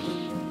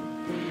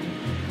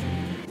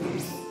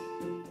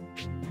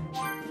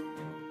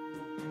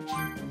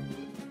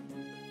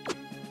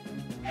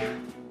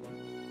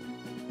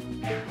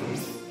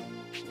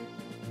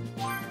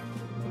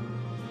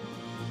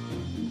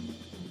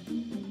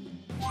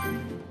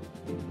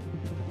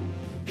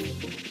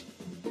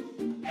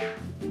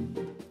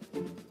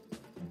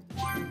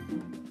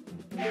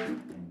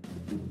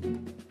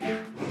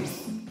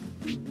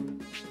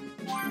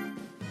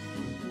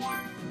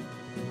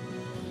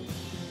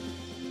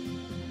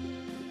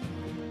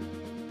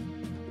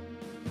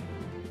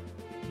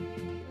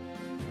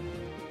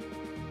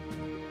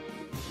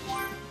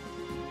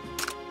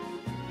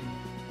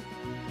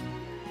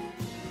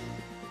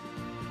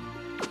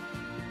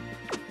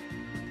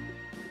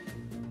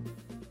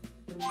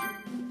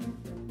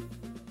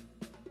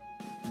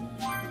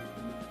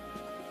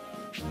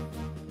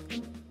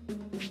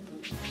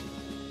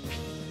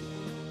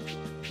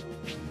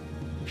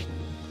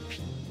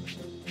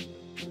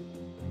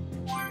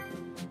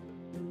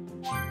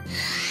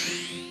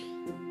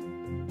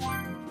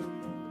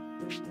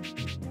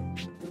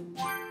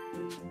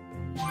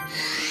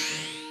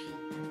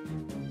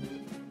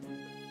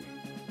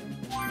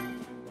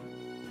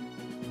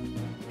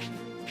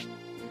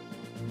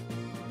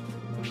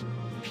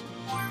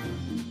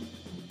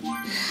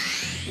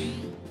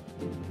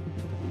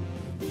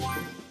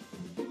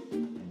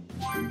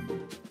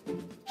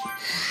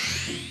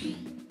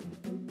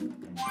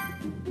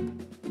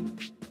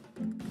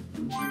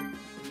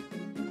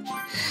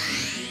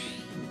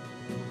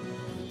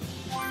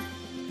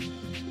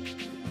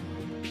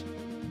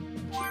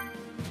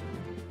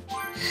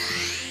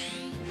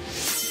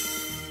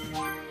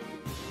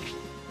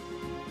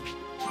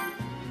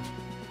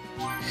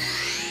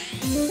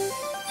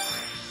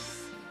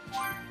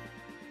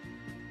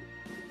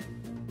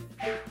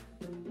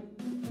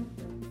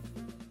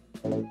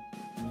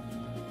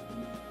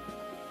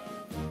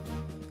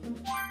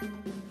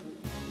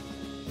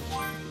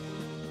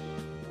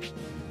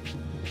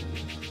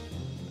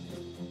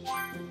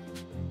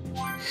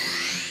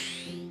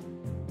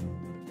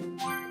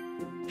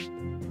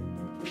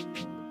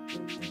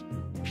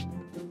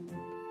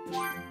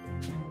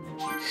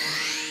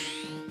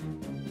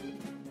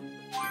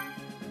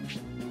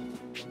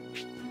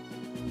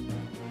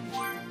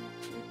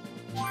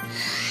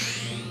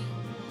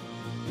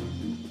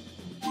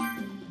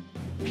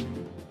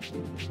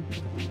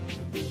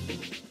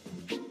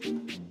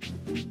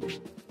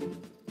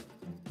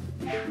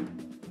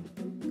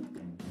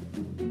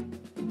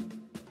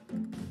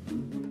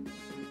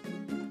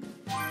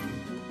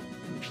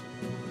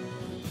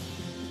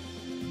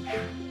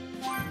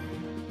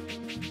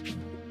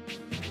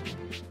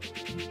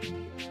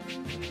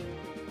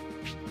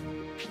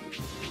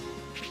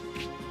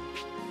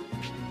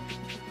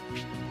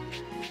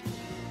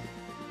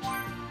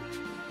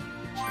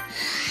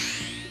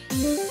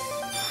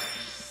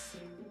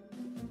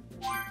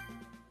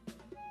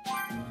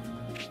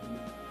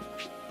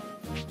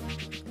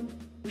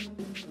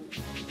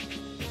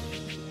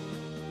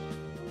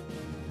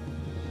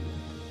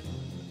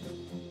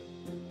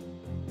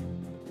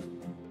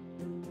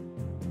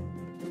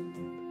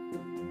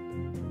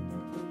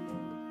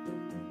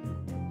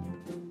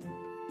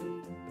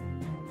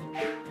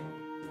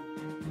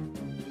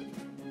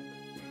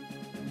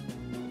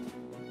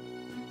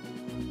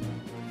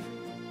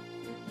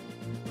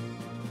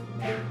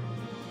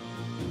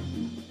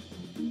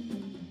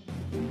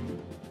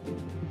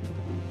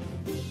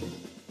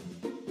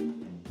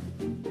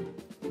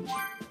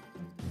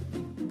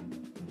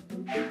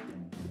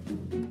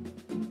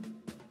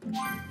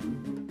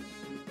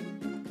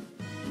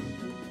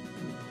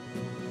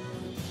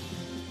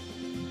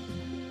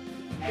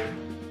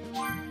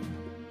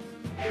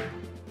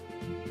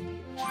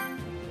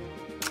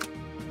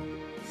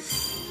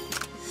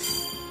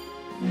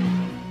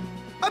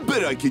 I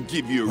bet I could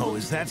give you a... Oh,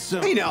 is that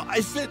so? Hey, now,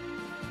 I said...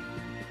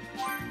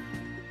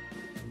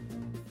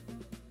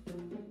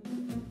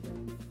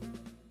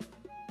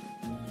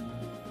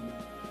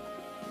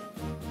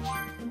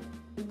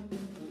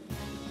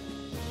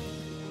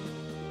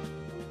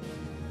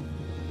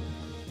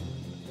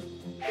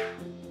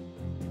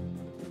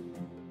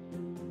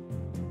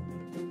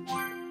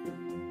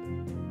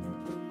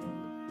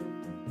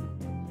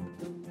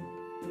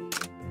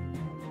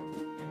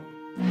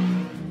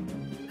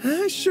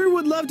 I sure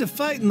would love to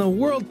fight in the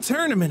World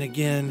Tournament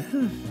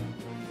again.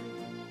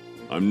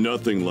 I'm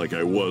nothing like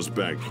I was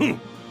back.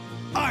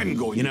 I'm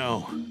going. You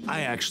know,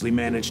 I actually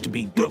managed to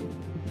beat...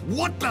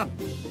 What the?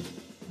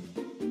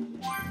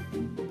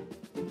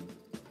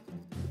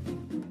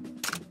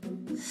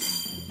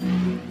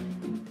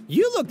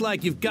 You look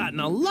like you've gotten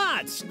a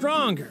lot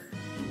stronger.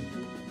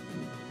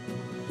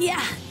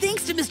 Yeah,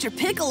 thanks to Mr.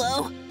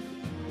 Piccolo.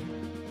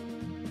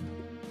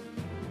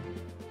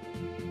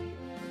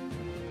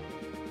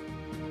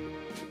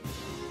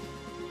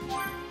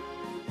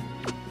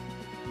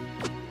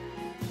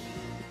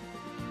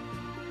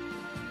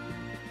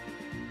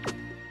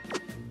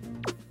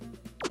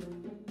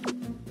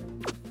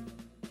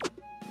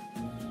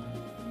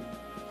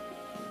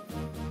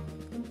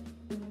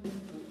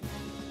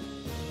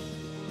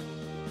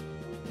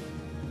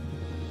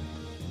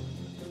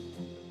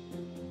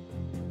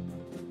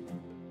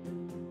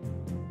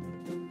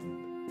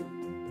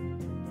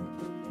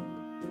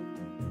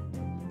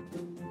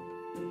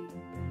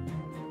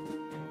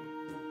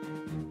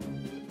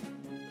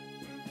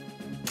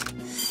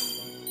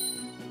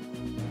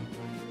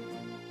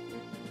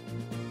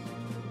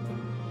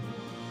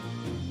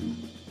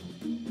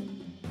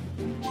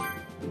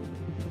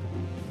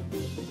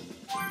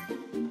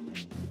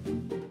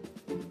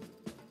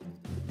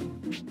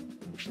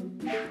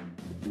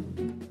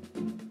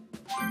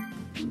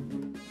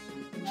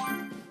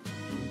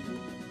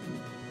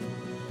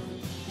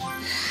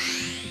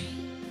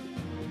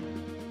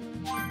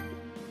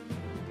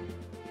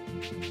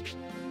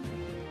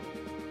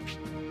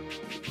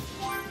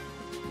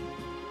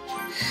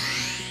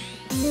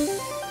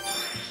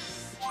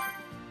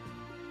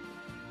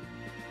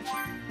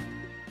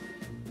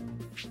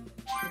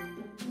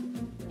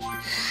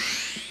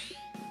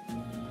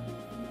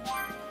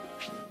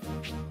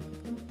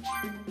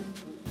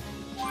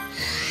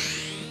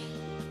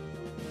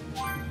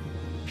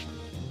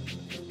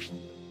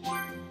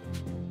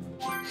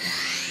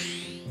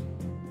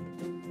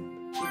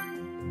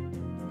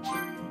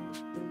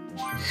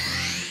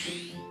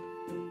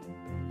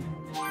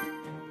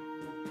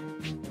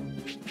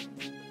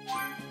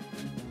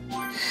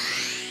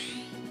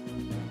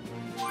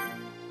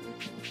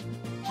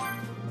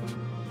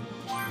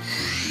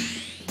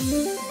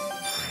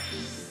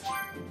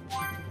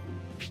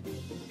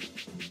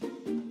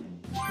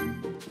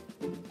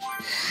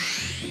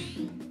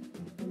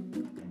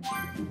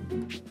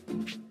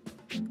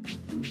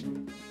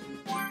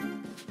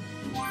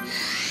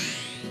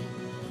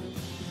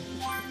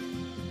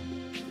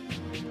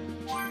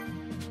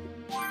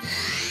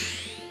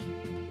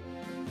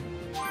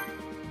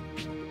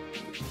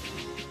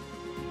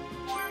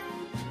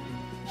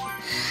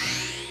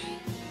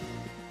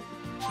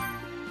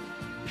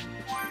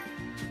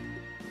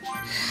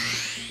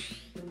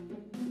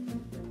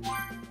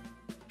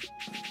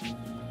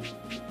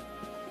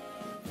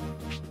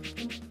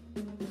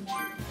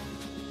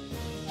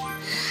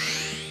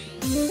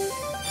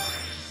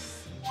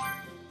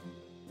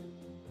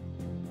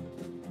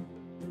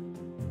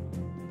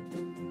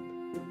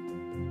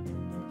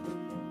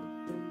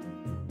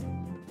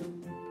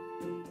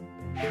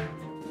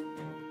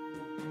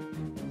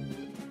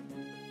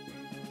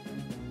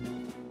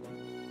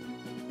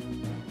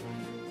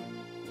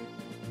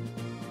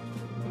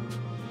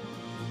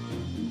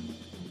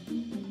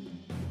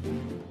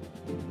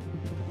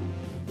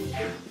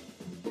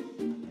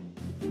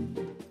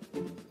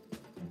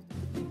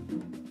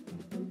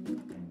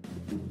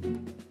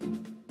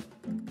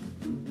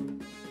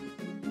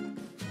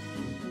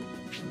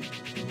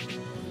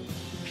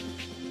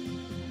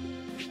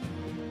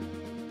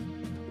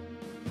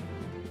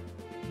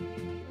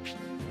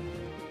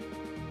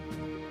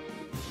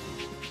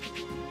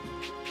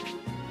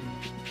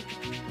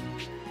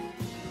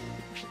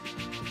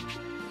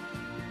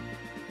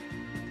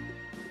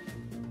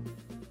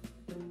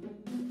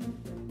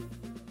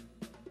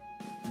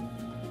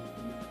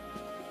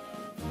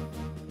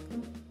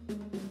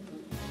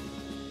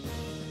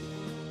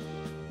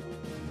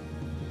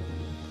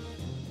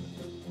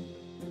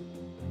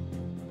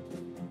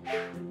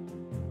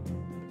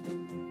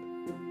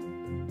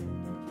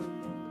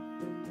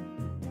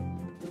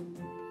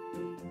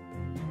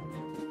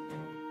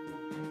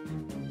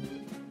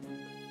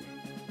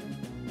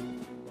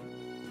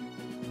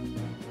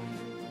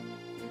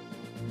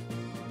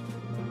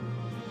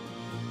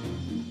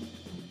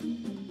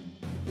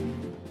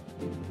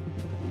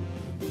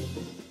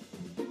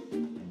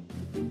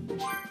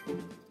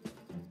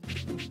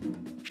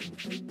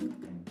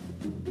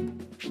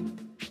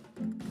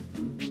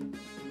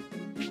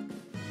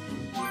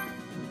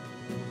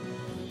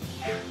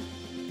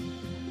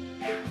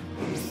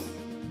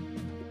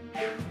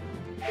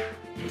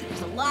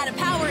 There's a lot of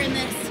power in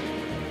this.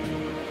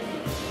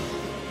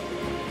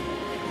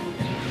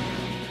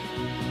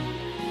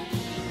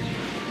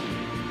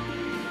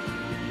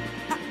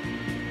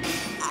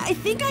 I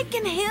think I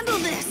can handle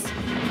this.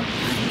 I'm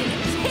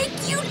gonna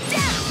take you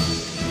down!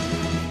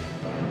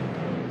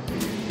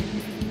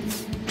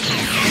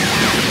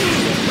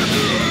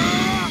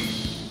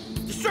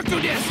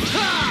 Destructo Disc!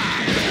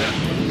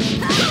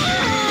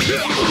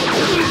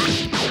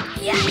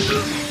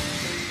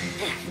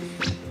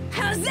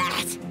 How's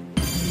that?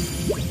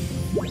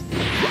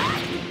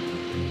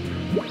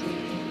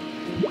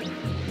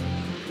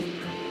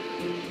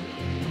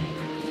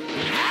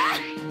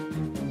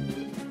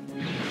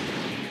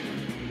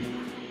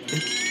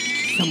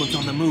 Someone's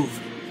on the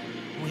move.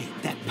 Wait,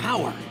 that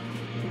power.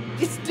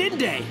 It's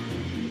Dinde!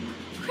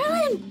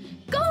 Krillin,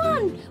 go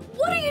on!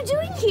 What are you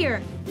doing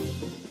here?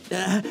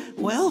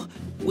 Well,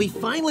 we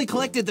finally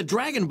collected the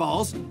Dragon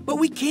Balls, but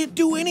we can't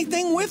do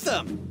anything with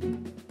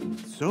them.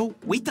 So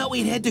we thought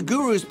we'd head to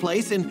Guru's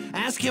place and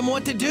ask him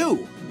what to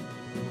do.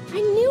 I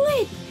knew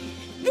it!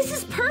 This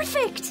is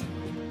perfect!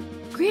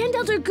 Grand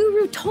Elder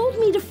Guru told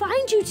me to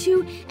find you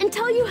two and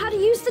tell you how to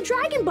use the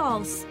Dragon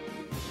Balls.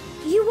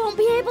 You won't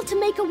be able to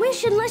make a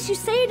wish unless you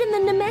say it in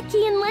the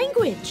Namekian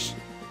language.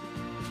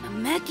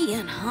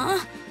 Namekian,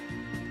 huh?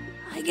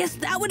 I guess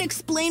that would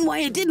explain why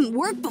it didn't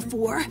work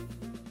before.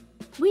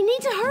 We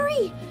need to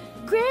hurry!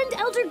 Grand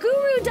Elder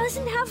Guru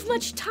doesn't have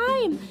much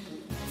time.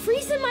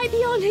 Frieza might be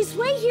on his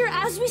way here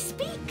as we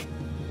speak.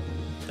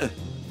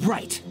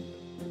 Right.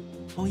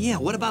 Oh yeah,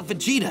 what about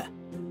Vegeta?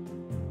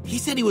 He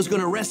said he was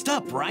gonna rest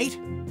up, right?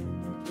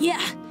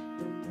 Yeah,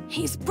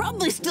 he's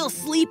probably still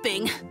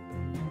sleeping.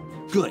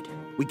 Good.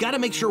 We gotta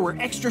make sure we're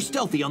extra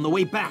stealthy on the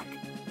way back.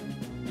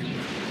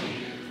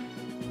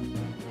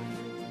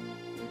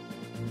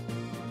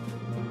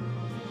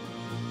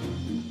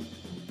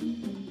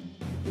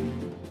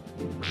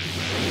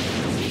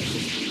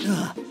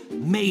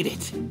 Made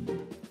it.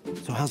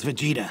 So how's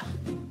Vegeta?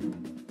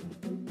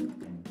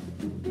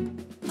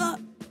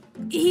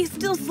 He's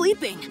still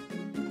sleeping.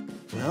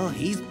 Well,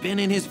 he's been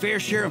in his fair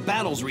share of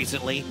battles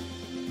recently.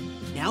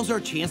 Now's our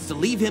chance to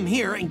leave him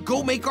here and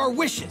go make our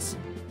wishes.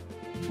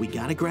 We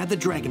gotta grab the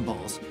Dragon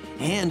Balls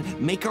and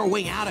make our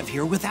way out of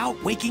here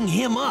without waking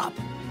him up.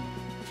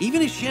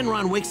 Even if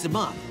Shenron wakes him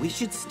up, we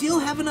should still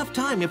have enough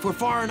time if we're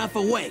far enough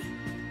away.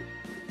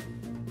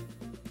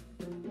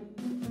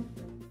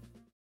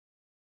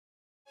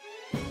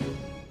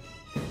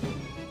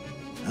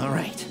 All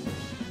right.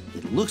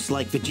 It looks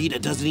like Vegeta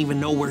doesn't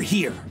even know we're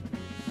here.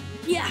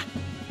 Yeah.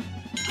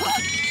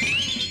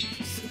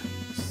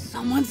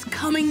 Someone's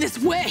coming this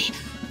way.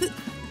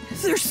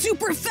 They're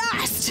super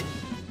fast.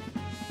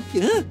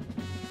 Huh?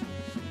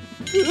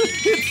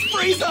 It's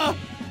Frieza!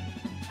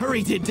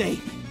 Hurry, Dende.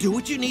 Do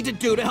what you need to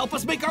do to help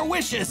us make our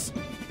wishes.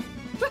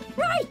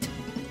 Right!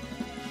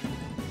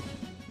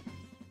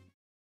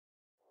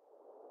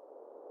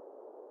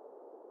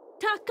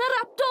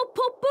 Takarapto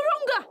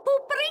Poporunga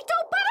Poperito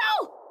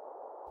Paro!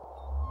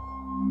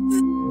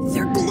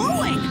 They're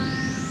glowing!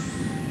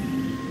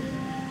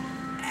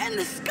 And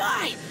the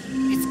sky!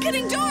 It's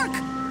getting dark!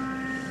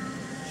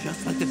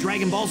 Just like the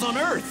Dragon Balls on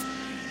Earth.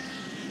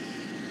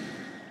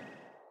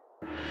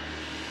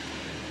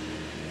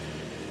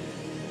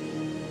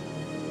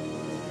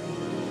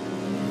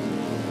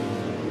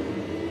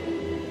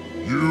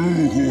 You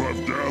who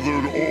have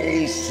gathered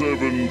all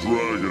 7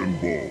 Dragon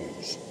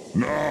Balls,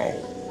 now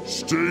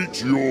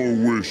state your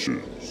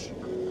wishes.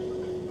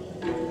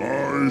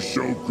 I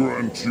shall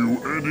grant you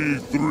any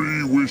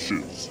 3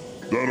 wishes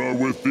that are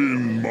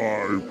within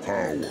my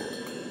power.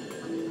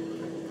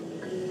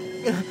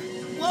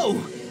 Whoa!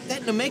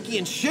 That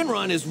Namekian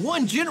Shenron is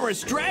one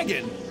generous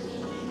dragon!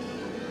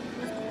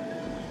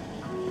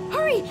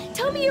 Hurry!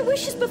 Tell me your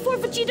wishes before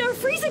Vegeta or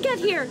Frieza get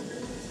here!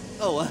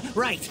 Oh,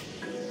 right.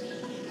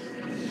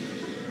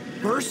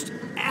 First,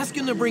 ask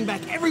him to bring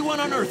back everyone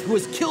on Earth who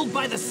was killed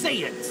by the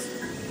Saiyans.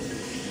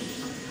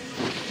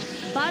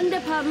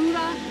 Bande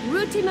Parura,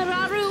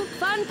 Rutimararu,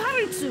 Van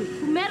Paritsu,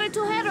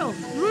 Humeritohero,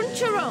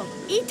 Runchuro,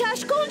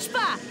 Itash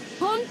Kunchpa,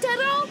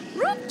 Pontero,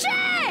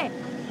 Rupche!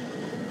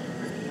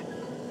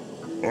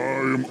 I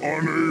am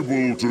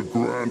unable to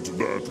grant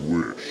that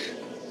wish.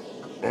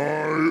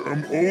 I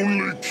am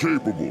only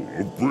capable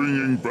of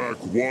bringing back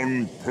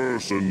one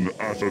person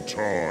at a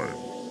time.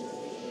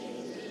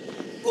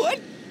 What?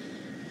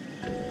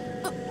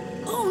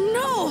 Oh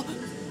no!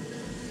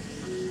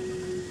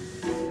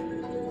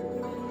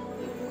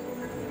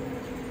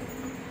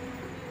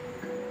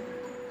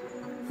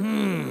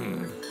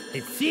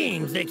 It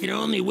seems they can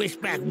only wish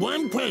back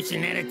one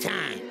person at a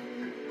time.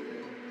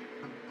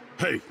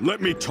 Hey,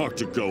 let me talk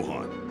to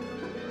Gohan.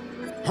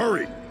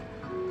 Hurry!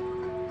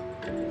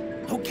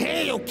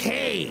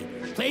 Okay.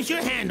 Place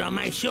your hand on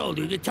my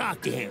shoulder to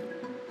talk to him.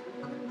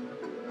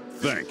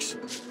 Thanks.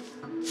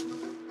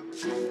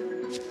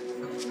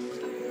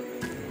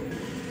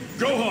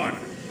 Gohan,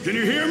 can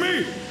you hear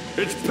me?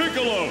 It's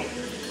Piccolo!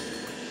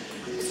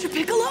 Mr.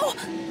 Piccolo?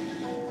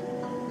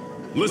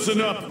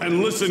 Listen up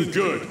and listen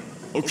good,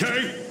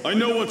 okay? I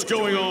know what's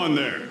going on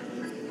there.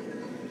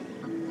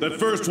 That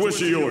first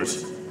wish of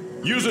yours,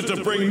 use it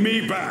to bring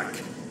me back.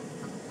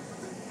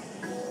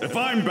 If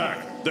I'm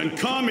back, then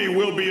Kami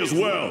will be as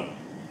well.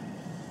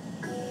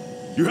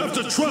 You have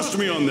to trust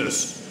me on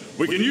this.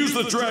 We can use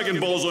the Dragon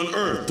Balls on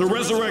Earth to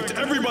resurrect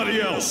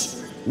everybody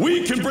else.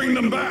 We can bring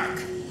them back.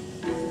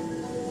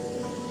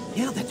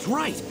 Yeah, that's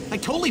right. I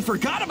totally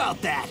forgot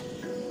about that.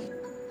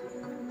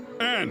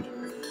 And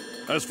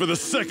as for the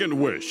second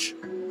wish,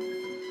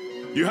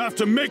 you have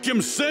to make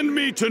him send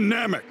me to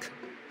Namek.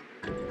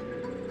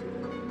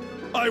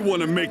 I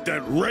want to make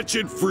that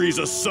wretched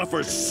Frieza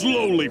suffer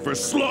slowly for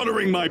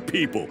slaughtering my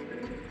people.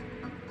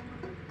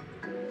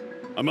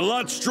 I'm a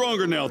lot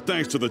stronger now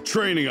thanks to the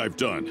training I've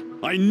done.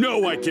 I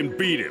know I can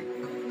beat him.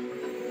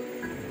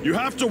 You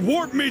have to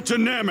warp me to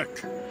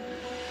Namek.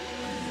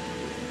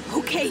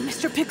 Okay,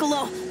 Mr.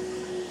 Piccolo.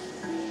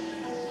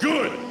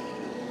 Good.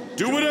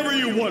 Do whatever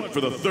you want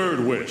for the third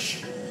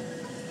wish.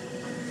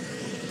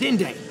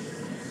 Dende,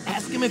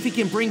 ask him if he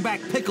can bring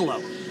back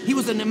Piccolo. He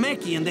was a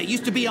Namekian that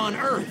used to be on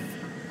Earth.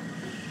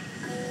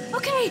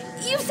 Okay,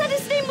 you said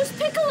his name was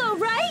Piccolo,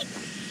 right?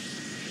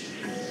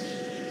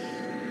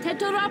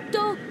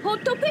 Tetorapto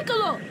Hoto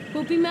Piccolo,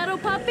 Pupimero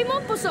Papi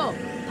Moposo,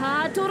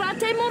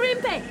 Patorate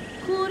Morimpe,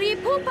 Kuri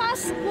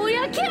Pupas,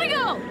 Puya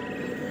Kirigo!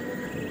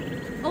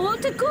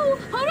 Otaku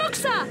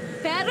Horoksa,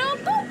 Pero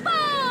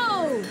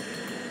Pupo!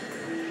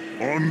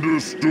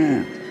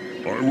 Understood.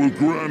 I will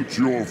grant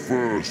your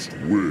first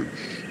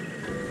wish.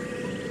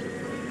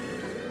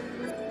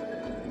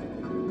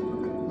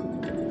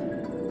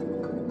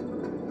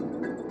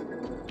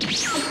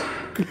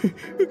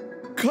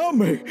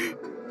 Kami!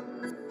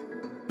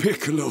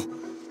 Piccolo,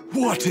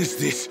 what is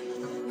this?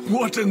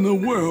 What in the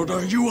world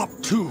are you up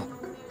to?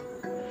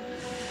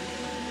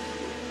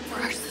 For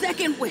our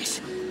second wish,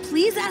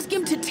 please ask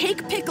him to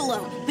take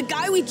Piccolo, the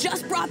guy we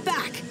just brought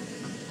back,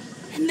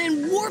 and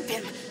then warp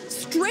him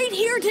straight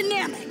here to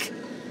Namek.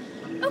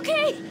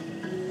 Okay.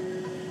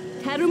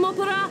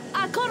 Tarumopora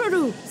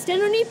Akororu,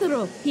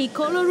 Stenonipero,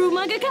 Hikoloru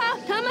Magaka,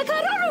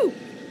 Tamakaroru!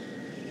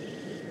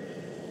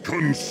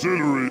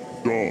 Consider it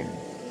done.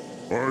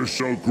 I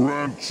shall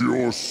grant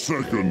your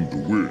second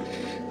wish.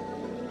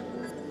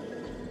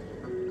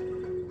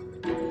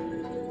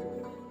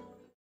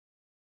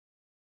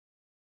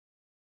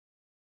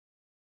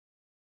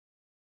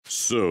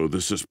 So,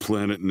 this is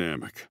Planet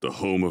Namek, the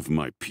home of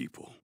my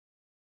people.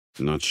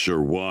 Not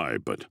sure why,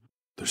 but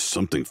there's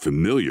something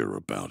familiar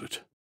about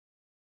it.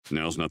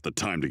 Now's not the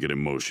time to get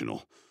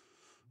emotional.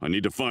 I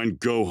need to find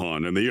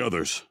Gohan and the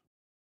others.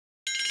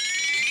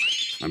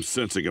 I'm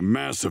sensing a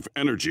massive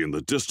energy in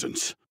the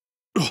distance.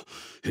 Ugh,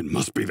 it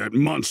must be that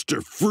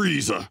monster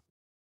Frieza!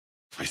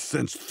 I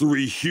sense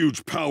 3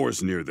 huge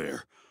powers near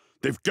there.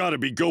 They've got to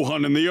be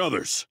Gohan and the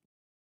others.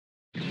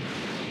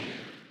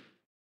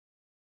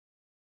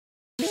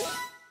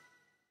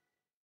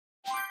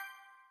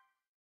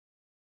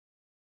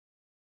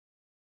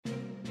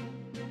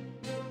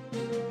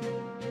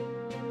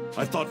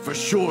 I thought for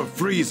sure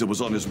Frieza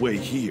was on his way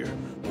here.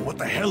 But what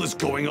the hell is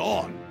going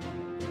on?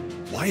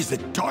 Why is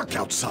it dark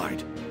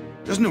outside?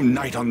 There's no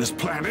night on this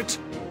planet.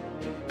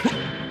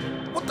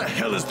 What the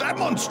hell is that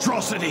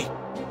monstrosity?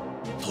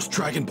 Those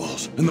Dragon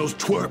Balls and those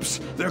twerps,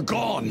 they're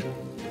gone.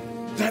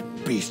 That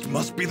beast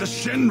must be the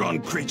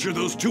Shenron creature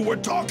those two were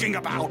talking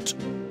about.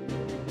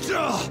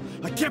 Ugh,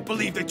 I can't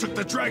believe they took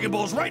the Dragon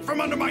Balls right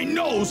from under my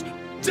nose.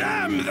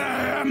 Damn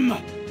them!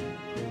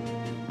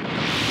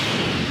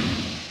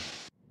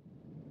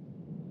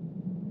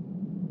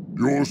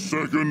 Your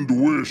second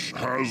wish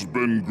has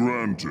been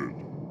granted.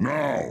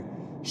 Now,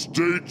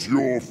 state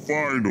your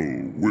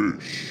final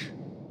wish.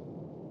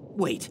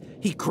 Wait,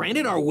 he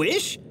granted our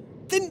wish?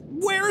 Then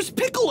where's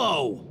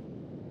Piccolo?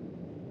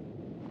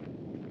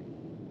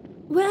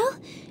 Well,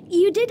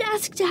 you did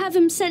ask to have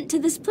him sent to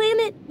this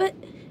planet, but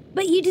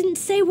you didn't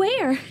say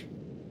where.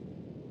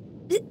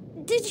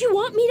 Did you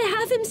want me to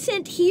have him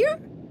sent here?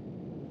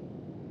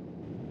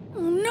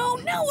 Oh no,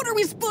 now what are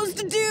we supposed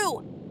to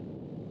do?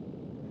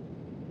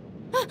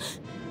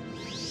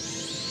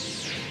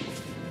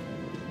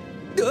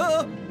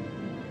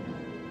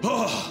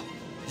 Oh,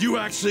 you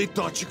actually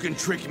thought you can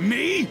trick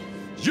me?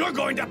 You're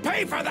going to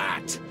pay for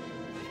that!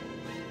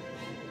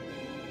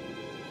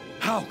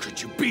 How could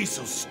you be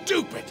so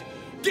stupid?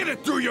 Get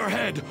it through your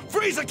head!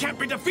 Frieza can't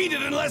be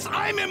defeated unless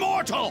I'm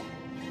immortal!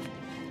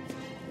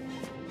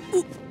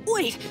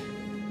 Wait,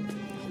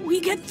 we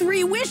get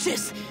 3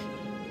 wishes.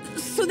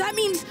 So that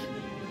means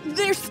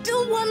there's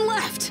still 1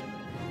 left.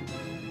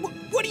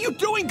 What are you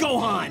doing,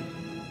 Gohan?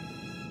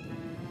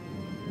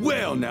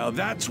 Well, now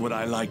that's what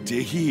I like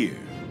to hear.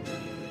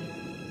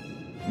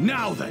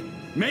 Now then,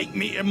 make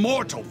me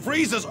immortal.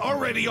 Frieza's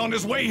already on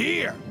his way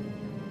here.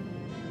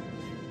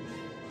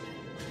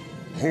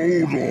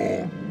 Hold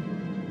on.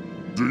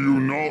 Do you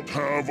not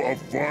have a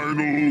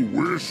final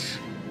wish?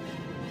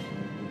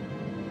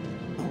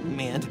 Oh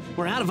man,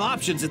 we're out of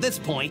options at this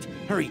point.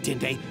 Hurry,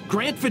 Dende,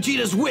 grant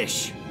Vegeta's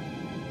wish.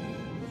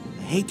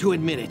 I hate to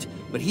admit it,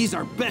 but he's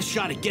our best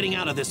shot at getting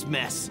out of this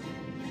mess.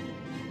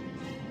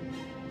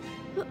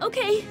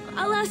 Okay,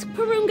 I'll ask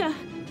Purunga.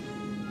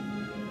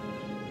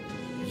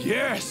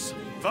 Yes,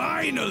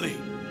 finally!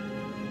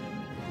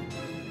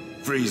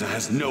 Frieza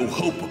has no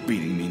hope of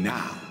beating me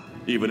now.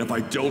 Even if I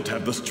don't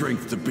have the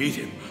strength to beat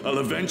him, I'll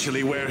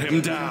eventually wear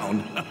him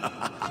down.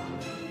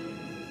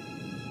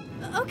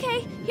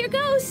 Okay, here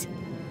goes.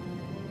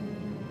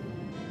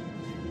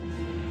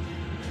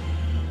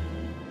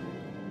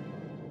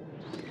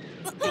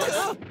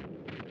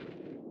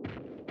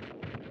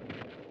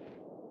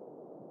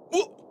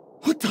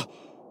 What the?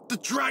 The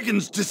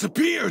dragons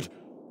disappeared!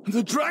 And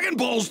the Dragon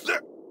Balls,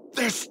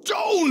 they're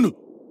stone!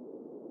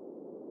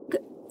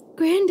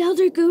 Grand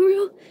Elder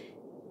Guru,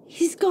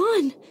 he's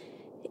gone.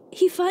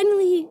 He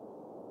finally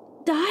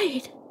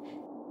died.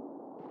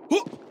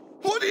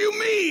 What do you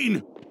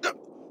mean?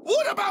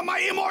 What about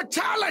my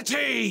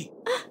immortality?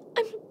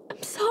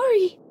 I'm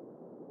sorry.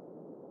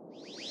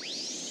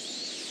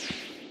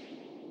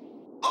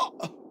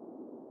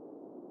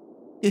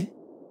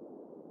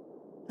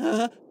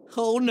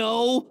 Oh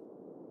no!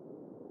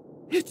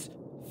 It's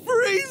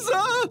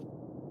Frieza!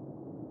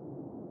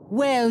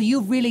 Well,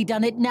 you've really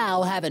done it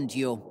now, haven't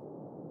you?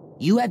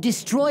 You have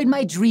destroyed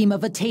my dream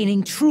of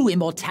attaining true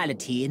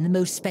immortality in the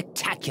most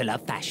spectacular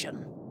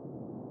fashion.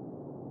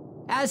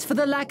 As for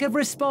the lack of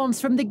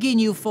response from the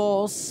Ginyu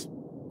Force,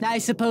 I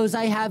suppose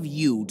I have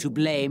you to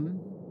blame.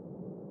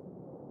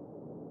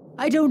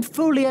 I don't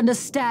fully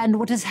understand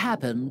what has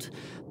happened,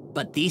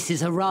 but this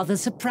is a rather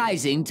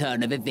surprising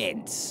turn of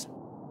events.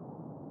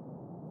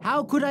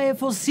 How could I have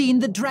foreseen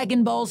the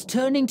Dragon Balls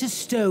turning to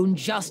stone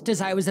just as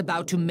I was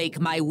about to make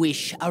my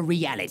wish a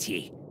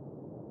reality?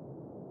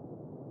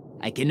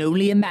 I can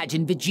only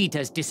imagine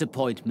Vegeta's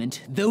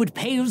disappointment, though it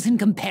pales in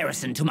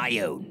comparison to my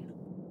own.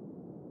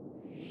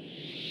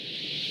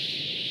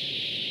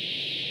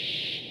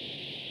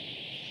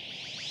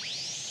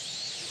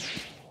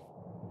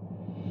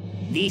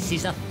 This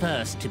is a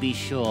first, to be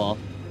sure.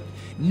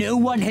 No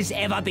one has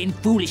ever been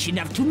foolish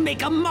enough to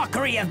make a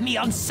mockery of me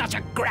on such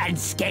a grand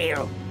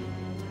scale.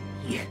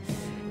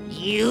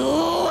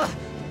 You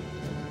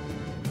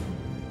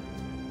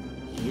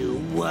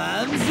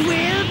worms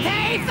will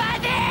pay for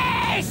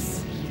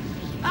this!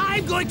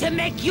 I'm going to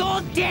make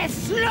your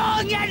deaths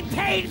long and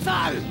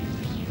painful!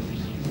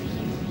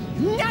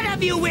 None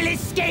of you will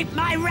escape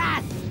my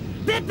wrath!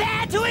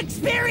 Prepare to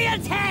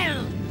experience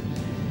hell!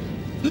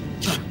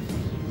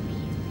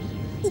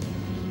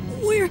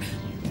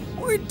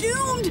 We're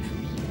doomed!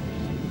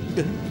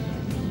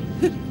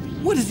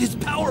 What is his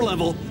power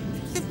level?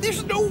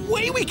 There's no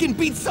way we can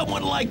beat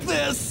someone like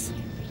this!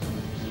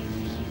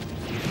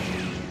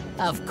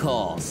 Of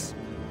course.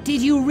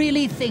 Did you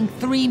really think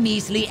 3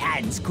 measly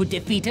ants could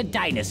defeat a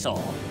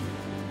dinosaur?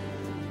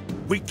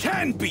 We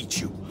can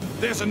beat you!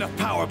 There's enough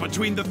power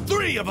between the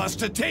 3 of us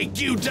to take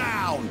you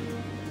down!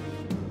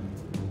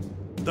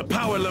 The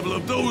power level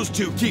of those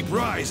 2 keep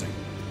rising,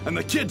 and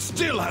the kid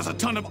still has a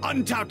ton of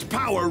untapped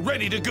power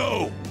ready to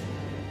go!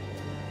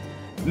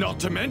 Not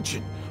to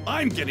mention,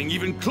 I'm getting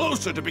even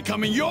closer to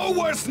becoming your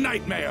worst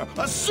nightmare,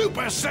 a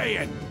Super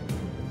Saiyan!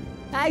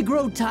 I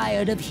grow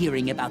tired of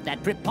hearing about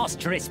that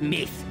preposterous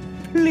myth.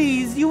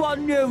 Please, you are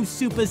no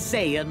Super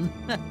Saiyan.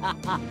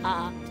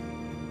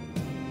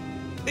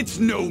 It's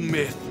no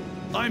myth.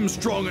 I'm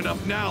strong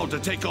enough now to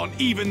take on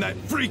even that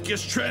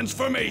freakish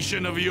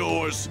transformation of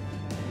yours.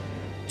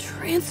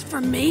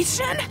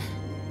 Transformation?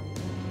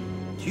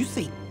 Did you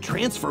say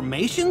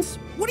transformations?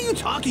 What are you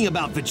talking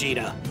about,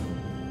 Vegeta?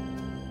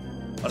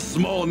 A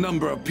small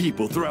number of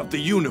people throughout the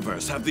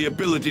universe have the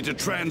ability to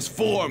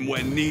transform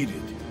when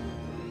needed.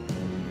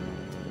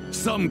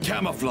 Some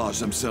camouflage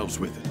themselves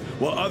with it,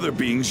 while other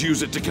beings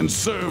use it to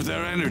conserve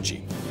their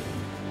energy.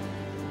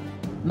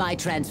 My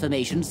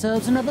transformation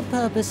serves another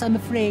purpose, I'm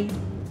afraid.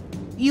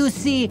 You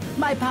see,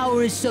 my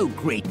power is so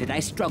great that I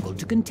struggle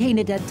to contain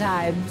it at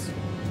times.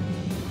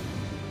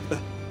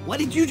 What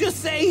did you just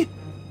say?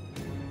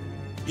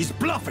 He's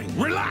bluffing!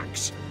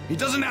 Relax! He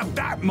doesn't have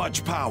that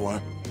much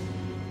power!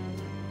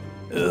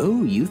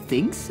 Oh, you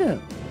think so?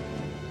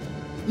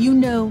 You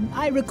know,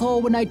 I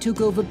recall when I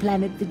took over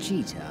planet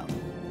Vegeta.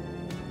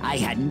 I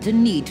hadn't a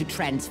need to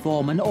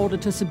transform in order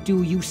to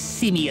subdue you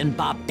simian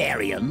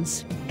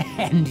barbarians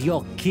and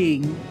your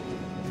king.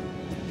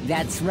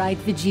 That's right,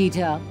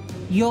 Vegeta.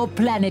 Your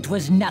planet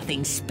was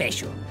nothing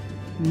special.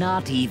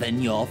 Not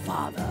even your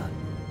father.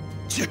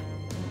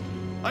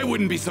 I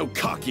wouldn't be so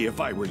cocky if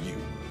I were you.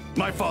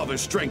 My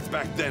father's strength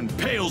back then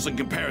pales in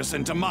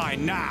comparison to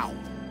mine now.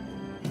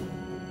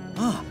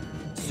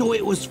 So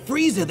it was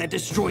Frieza that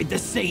destroyed the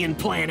Saiyan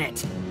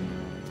planet.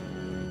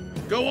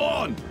 Go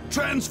on!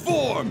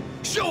 Transform!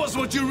 Show us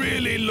what you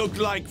really look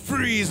like,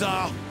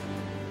 Frieza!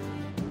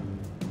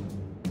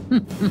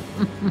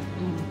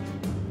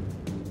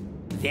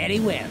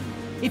 Very well.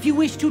 If you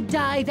wish to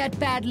die that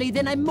badly,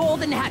 then I'm more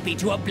than happy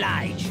to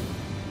oblige.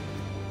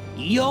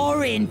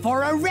 You're in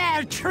for a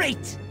rare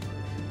treat!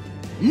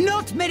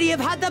 Not many have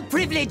had the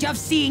privilege of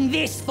seeing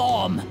this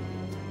form.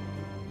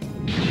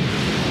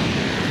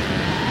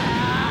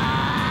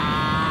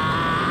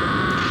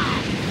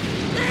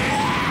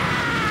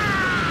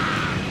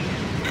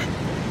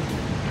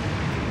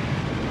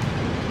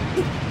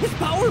 His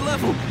power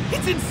level,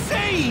 it's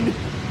insane!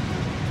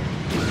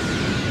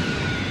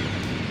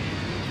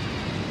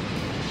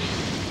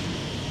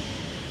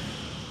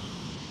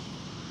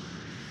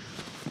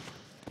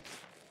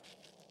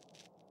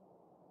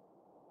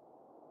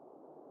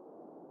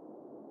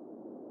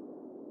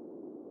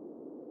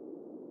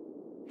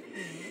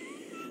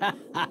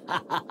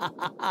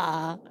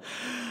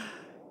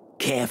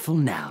 Careful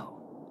now.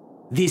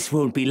 This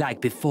won't be like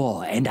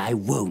before, and I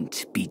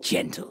won't be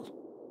gentle.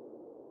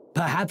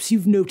 Perhaps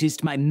you've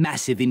noticed my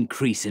massive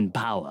increase in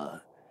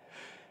power.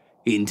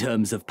 In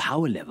terms of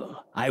power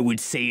level, I would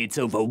say it's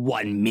over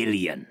 1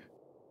 million.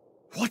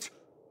 What?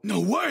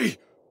 No way!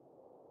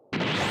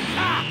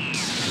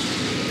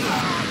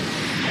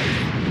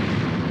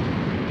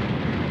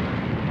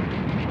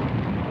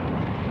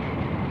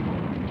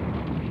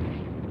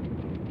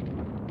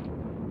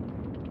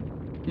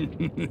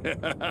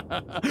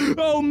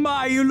 Oh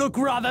my, you look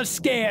rather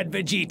scared,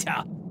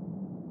 Vegeta.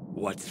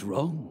 What's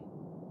wrong?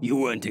 You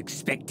weren't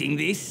expecting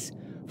this?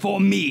 For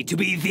me to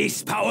be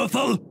this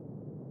powerful?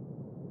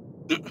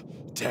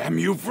 Damn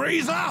you,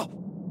 Frieza!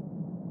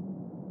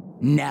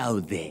 Now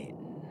then,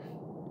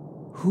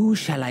 who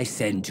shall I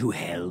send to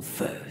hell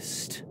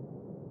first?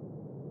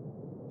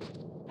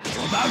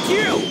 How about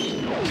you?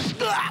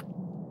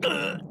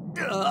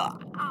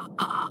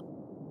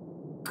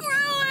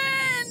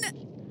 Krillin!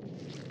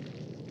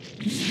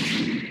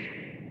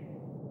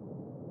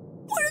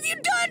 What have you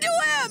done to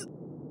him?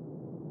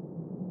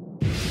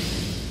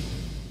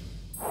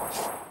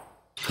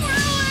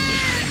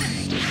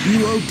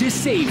 You ought to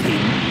save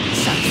him.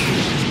 Such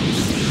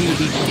things. He'll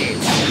be dead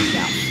soon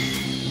now.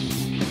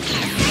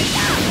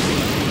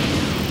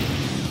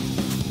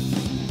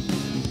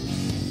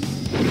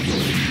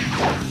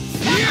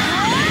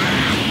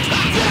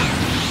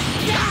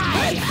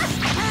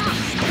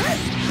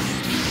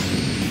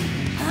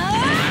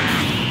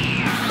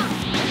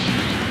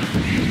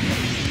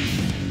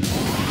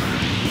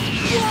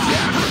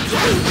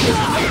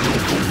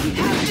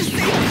 You have to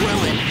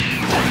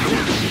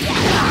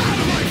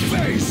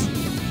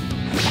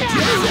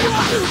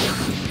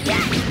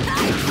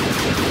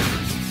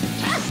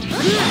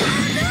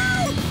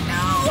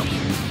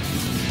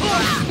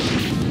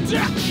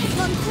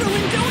Come through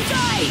and don't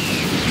die!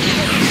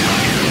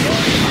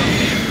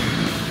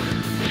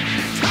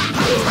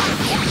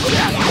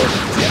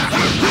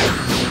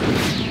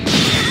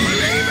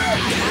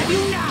 Have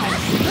you now?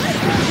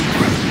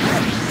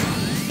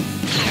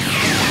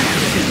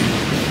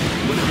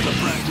 Whenever the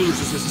brat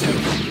loses his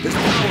temper, his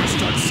power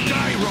starts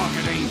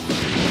skyrocketing.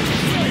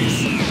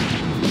 Face!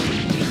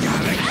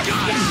 Got it!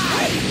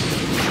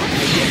 I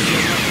guess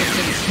you're not just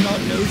some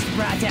snot-nosed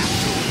brat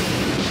after all.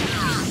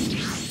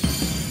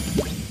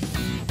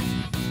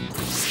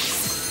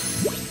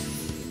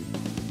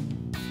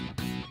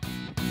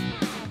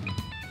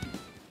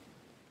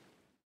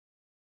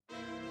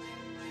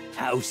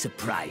 How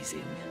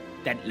surprising.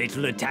 That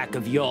little attack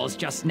of yours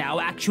just now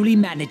actually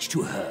managed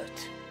to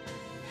hurt.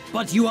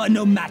 But you are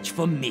no match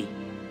for me.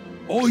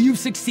 All you've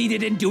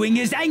succeeded in doing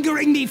is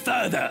angering me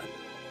further.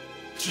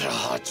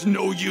 It's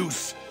no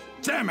use.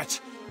 Damn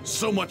it!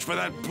 So much for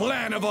that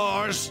plan of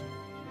ours!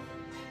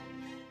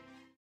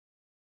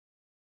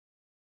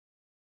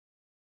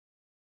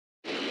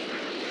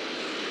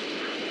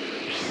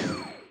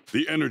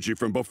 The energy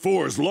from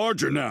before is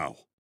larger now.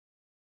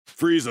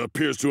 Frieza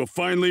appears to have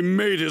finally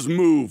made his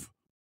move.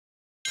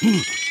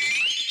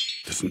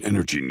 There's an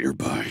energy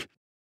nearby.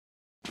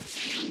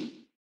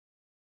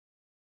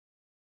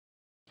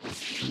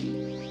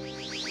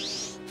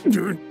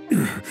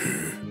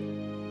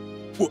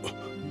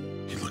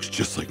 He looks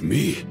just like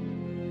me.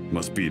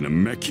 Must be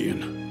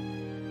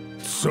Namekian.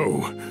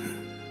 So,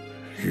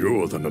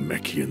 you're the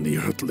Namekian the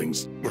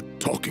Earthlings were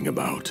talking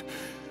about.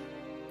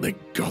 They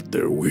got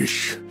their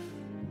wish.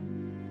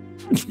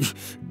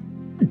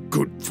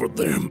 Good for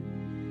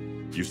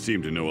them. You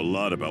seem to know a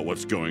lot about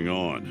what's going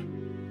on.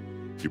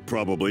 You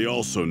probably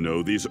also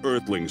know these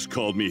Earthlings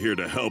called me here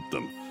to help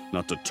them,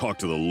 not to talk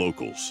to the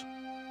locals.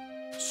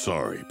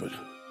 Sorry, but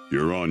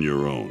you're on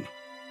your own.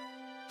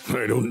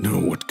 I don't know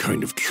what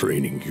kind of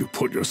training you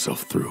put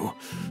yourself through,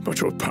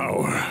 but your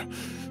power,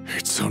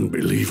 it's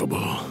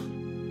unbelievable.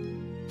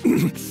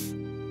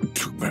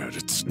 Too bad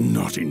it's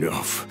not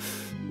enough.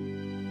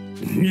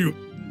 You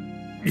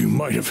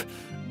might have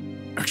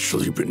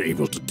actually been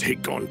able to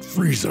take on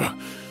Frieza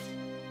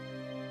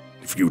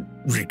if you'd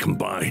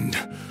recombined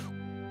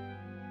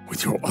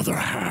with your other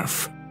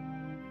half.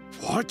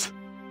 What?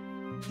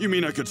 You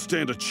mean I could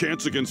stand a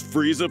chance against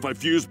Frieza if I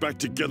fused back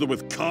together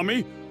with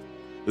Kami?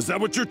 Is that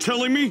what you're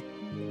telling me?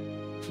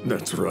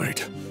 That's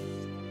right.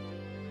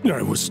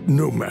 I was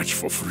no match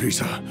for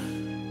Frieza.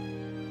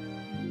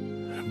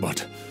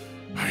 But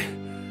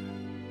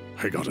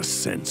I got a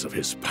sense of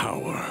his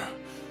power.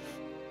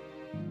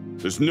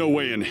 There's no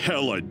way in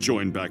hell I'd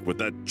join back with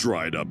that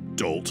dried-up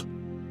dolt.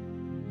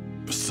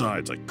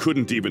 Besides, I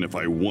couldn't even if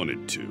I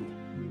wanted to.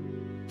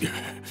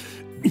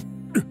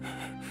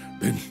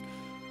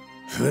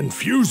 Then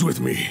fuse with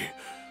me.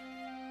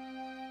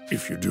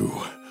 If you do,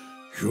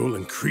 you'll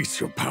increase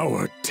your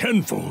power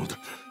tenfold,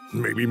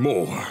 maybe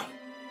more.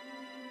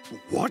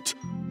 What?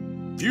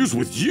 Fuse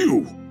with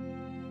you?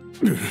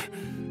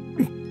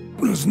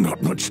 There's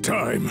not much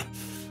time.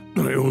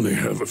 I only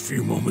have a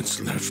few moments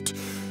left.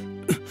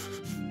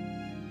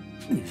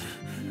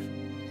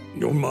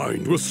 Your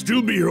mind will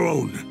still be your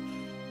own.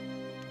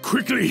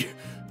 Quickly,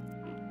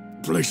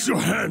 place your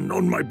hand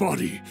on my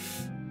body.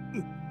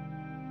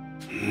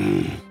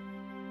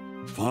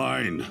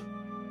 Fine.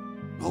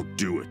 I'll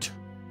do it.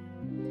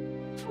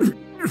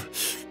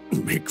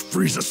 Make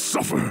Frieza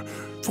suffer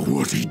for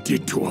what he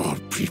did to our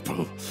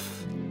people.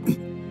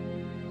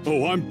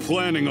 Oh, I'm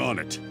planning on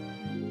it.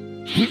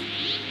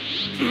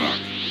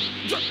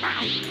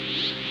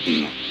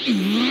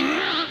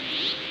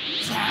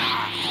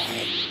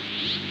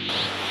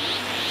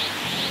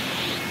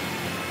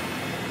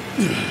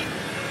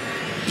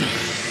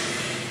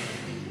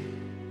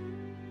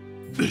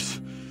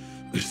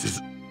 This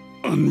is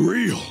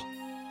unreal.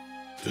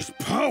 This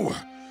power,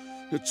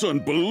 it's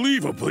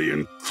unbelievably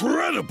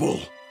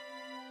incredible.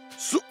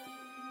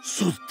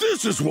 So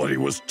this is what he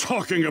was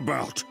talking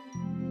about.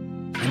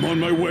 I'm on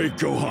my way,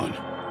 Gohan.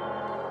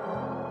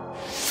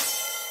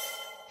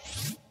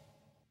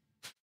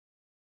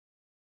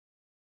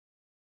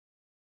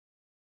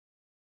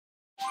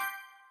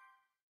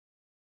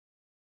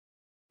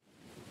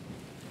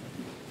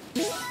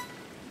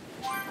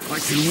 I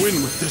can win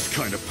with this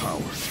kind of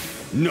power.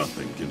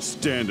 Nothing can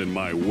stand in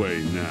my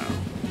way now.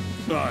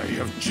 I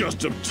have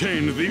just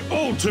obtained the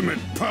ultimate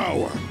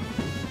power!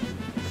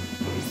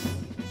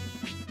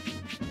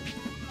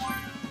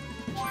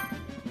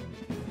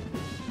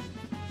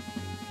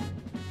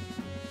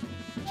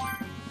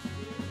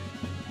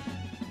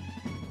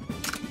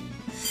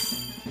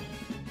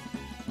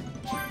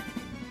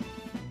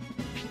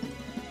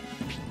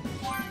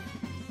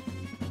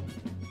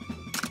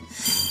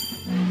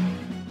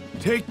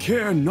 Take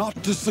care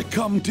not to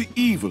succumb to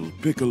evil,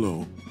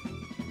 Piccolo.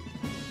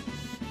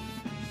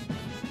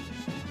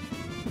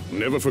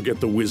 Never forget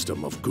the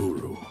wisdom of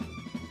Guru.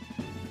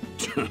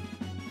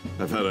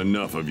 I've had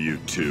enough of you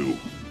two.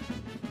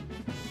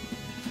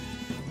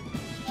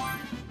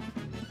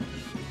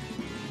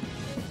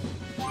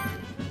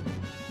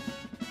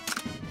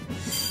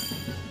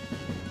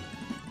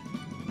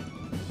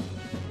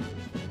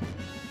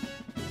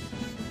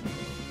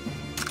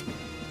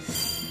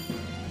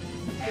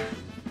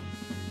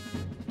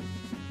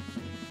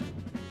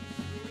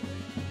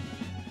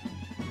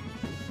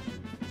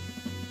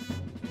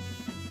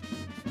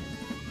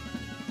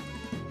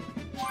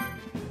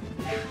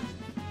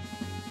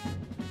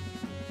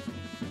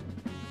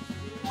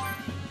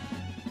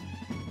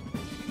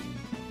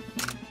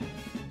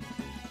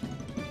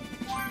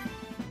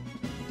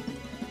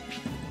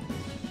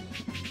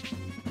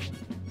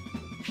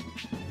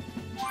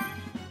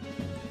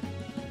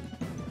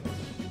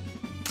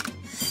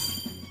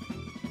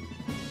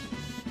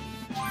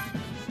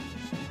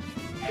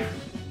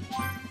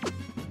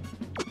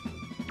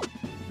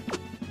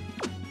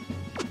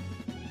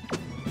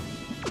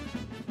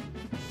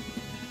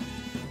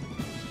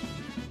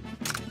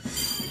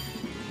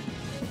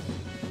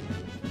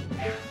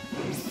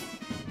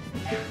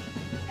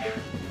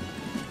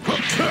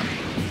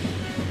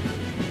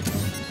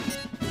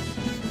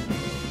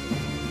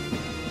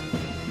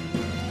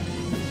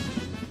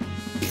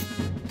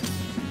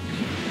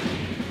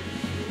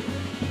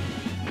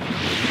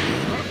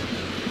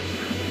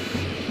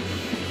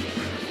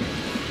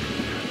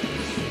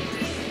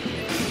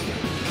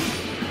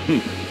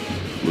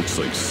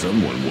 Looks like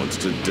someone wants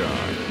to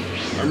die.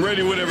 I'm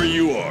ready whenever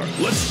you are.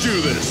 Let's do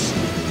this!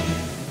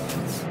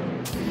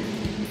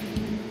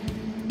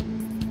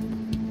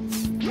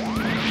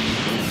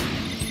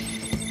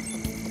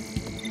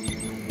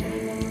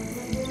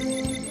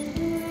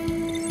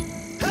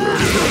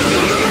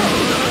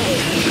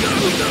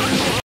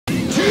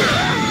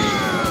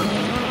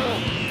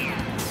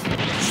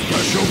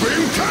 Special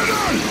beam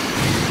cannon!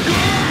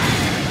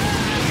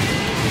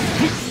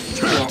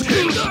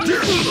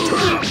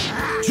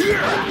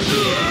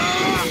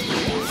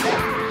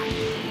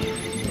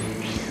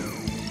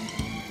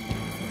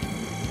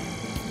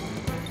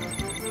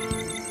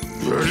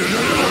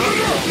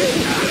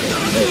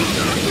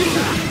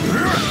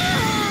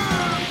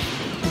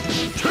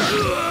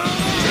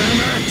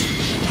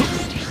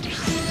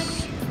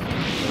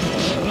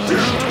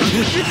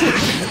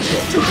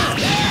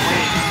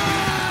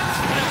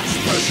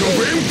 Special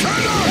beam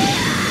cannon!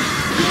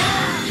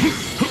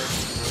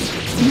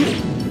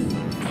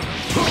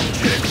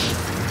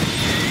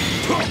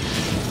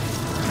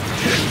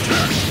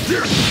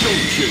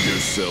 Don't kid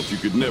yourself, you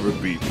could never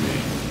beat me.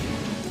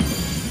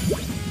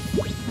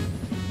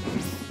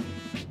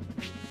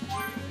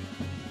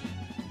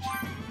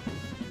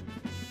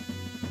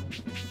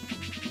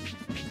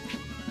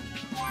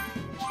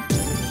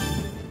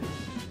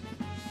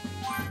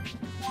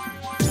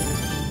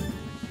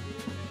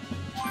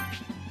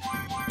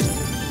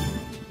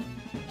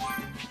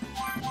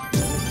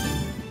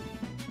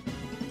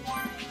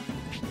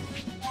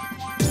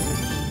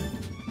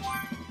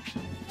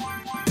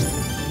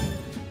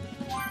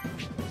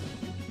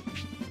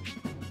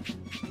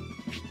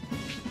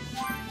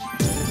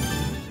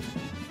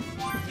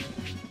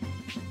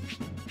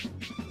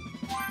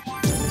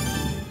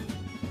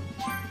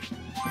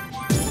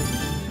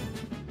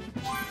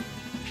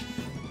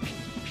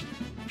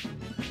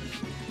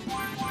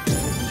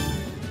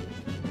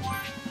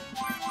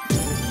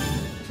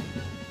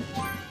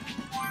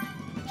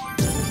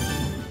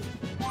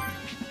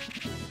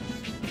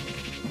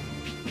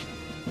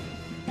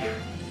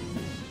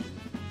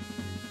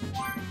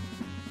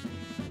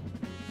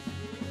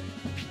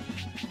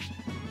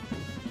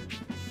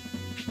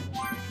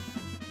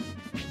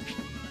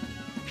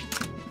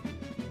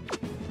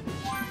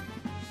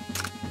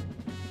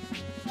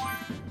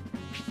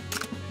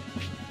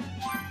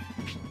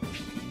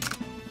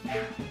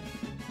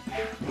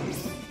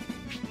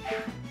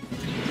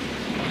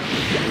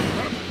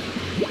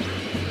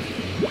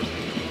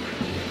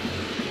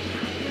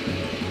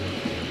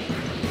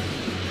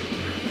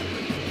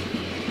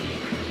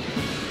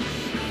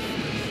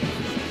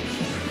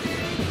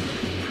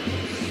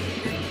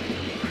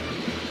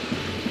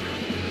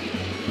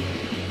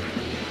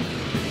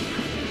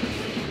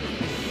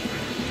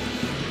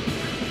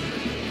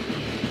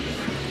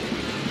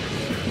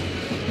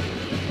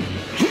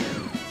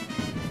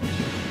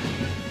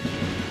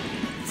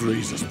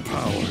 Frieza's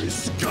power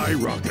is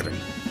skyrocketing.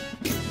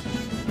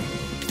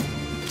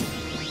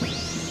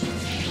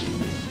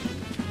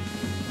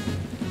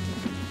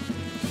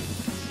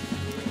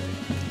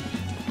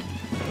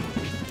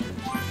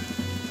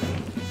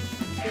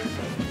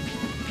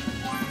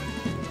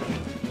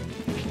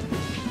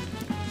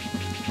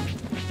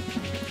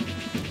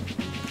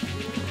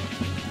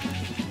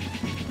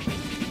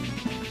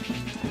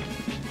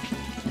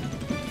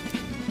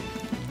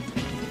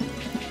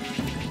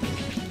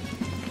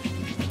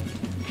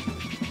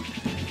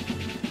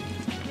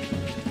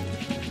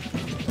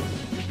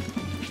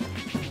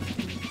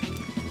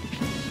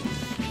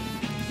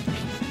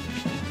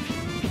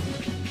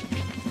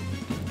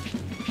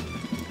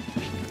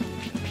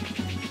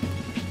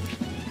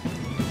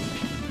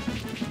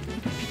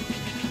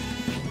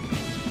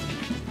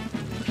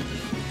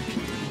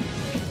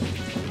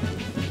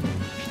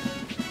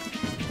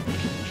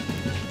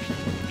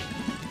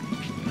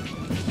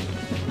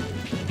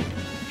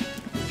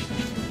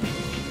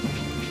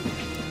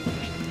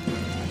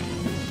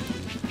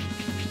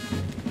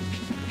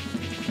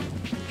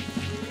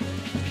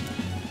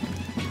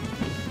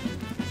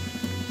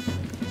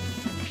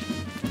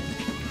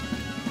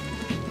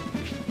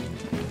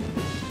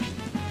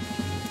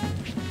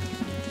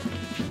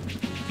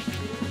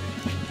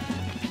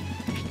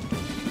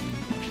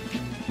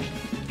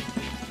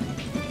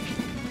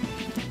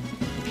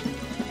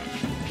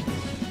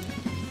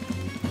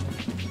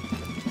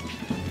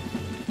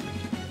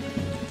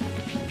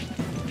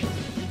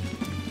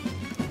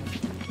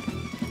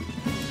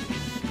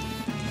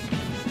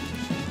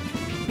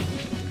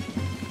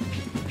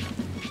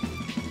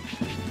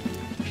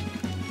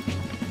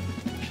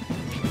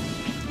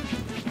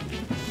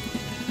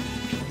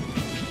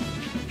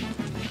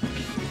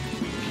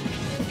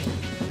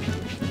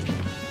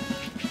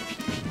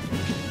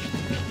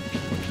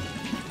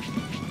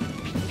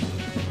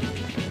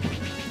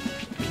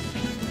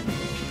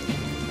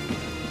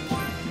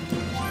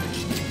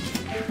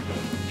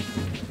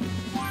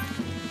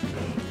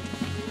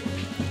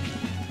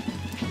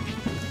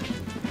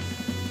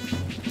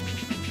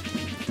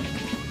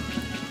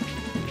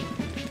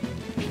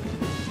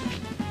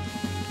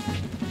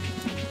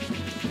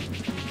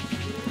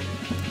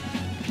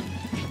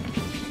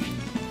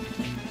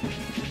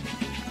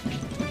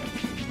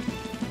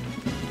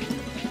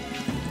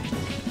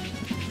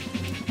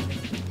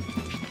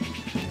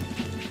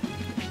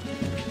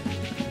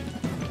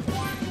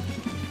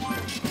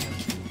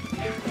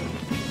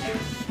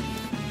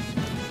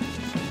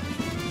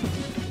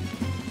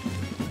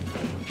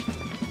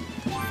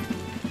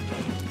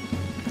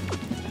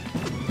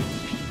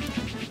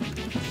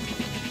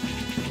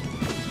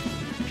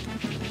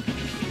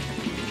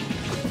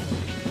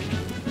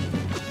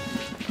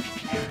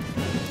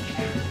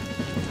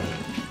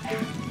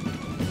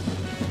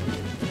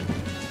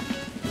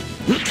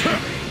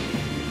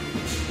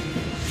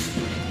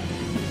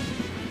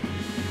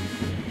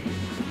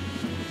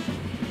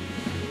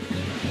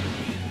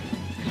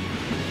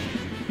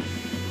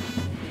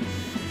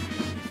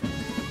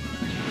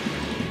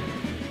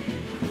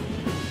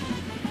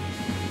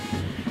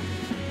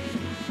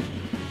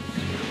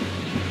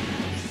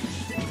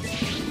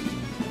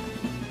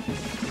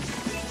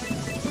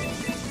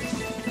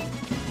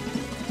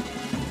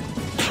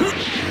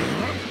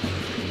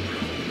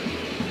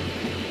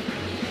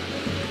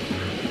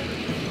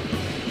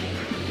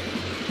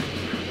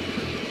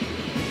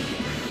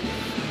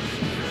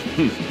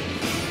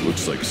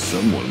 Looks like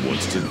someone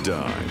wants to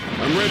die.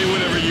 I'm ready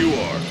whenever you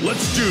are.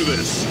 Let's do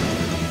this!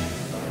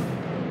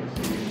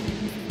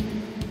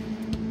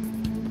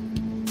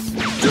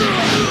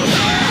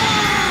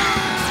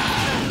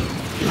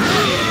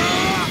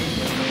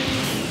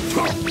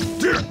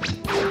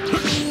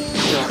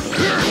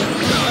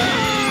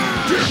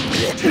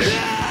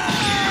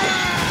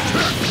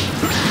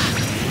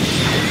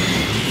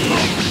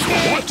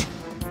 What?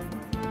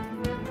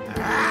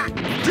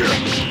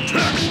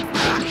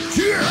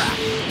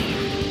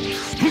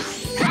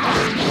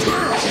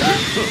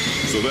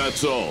 So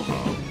that's all,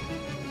 huh?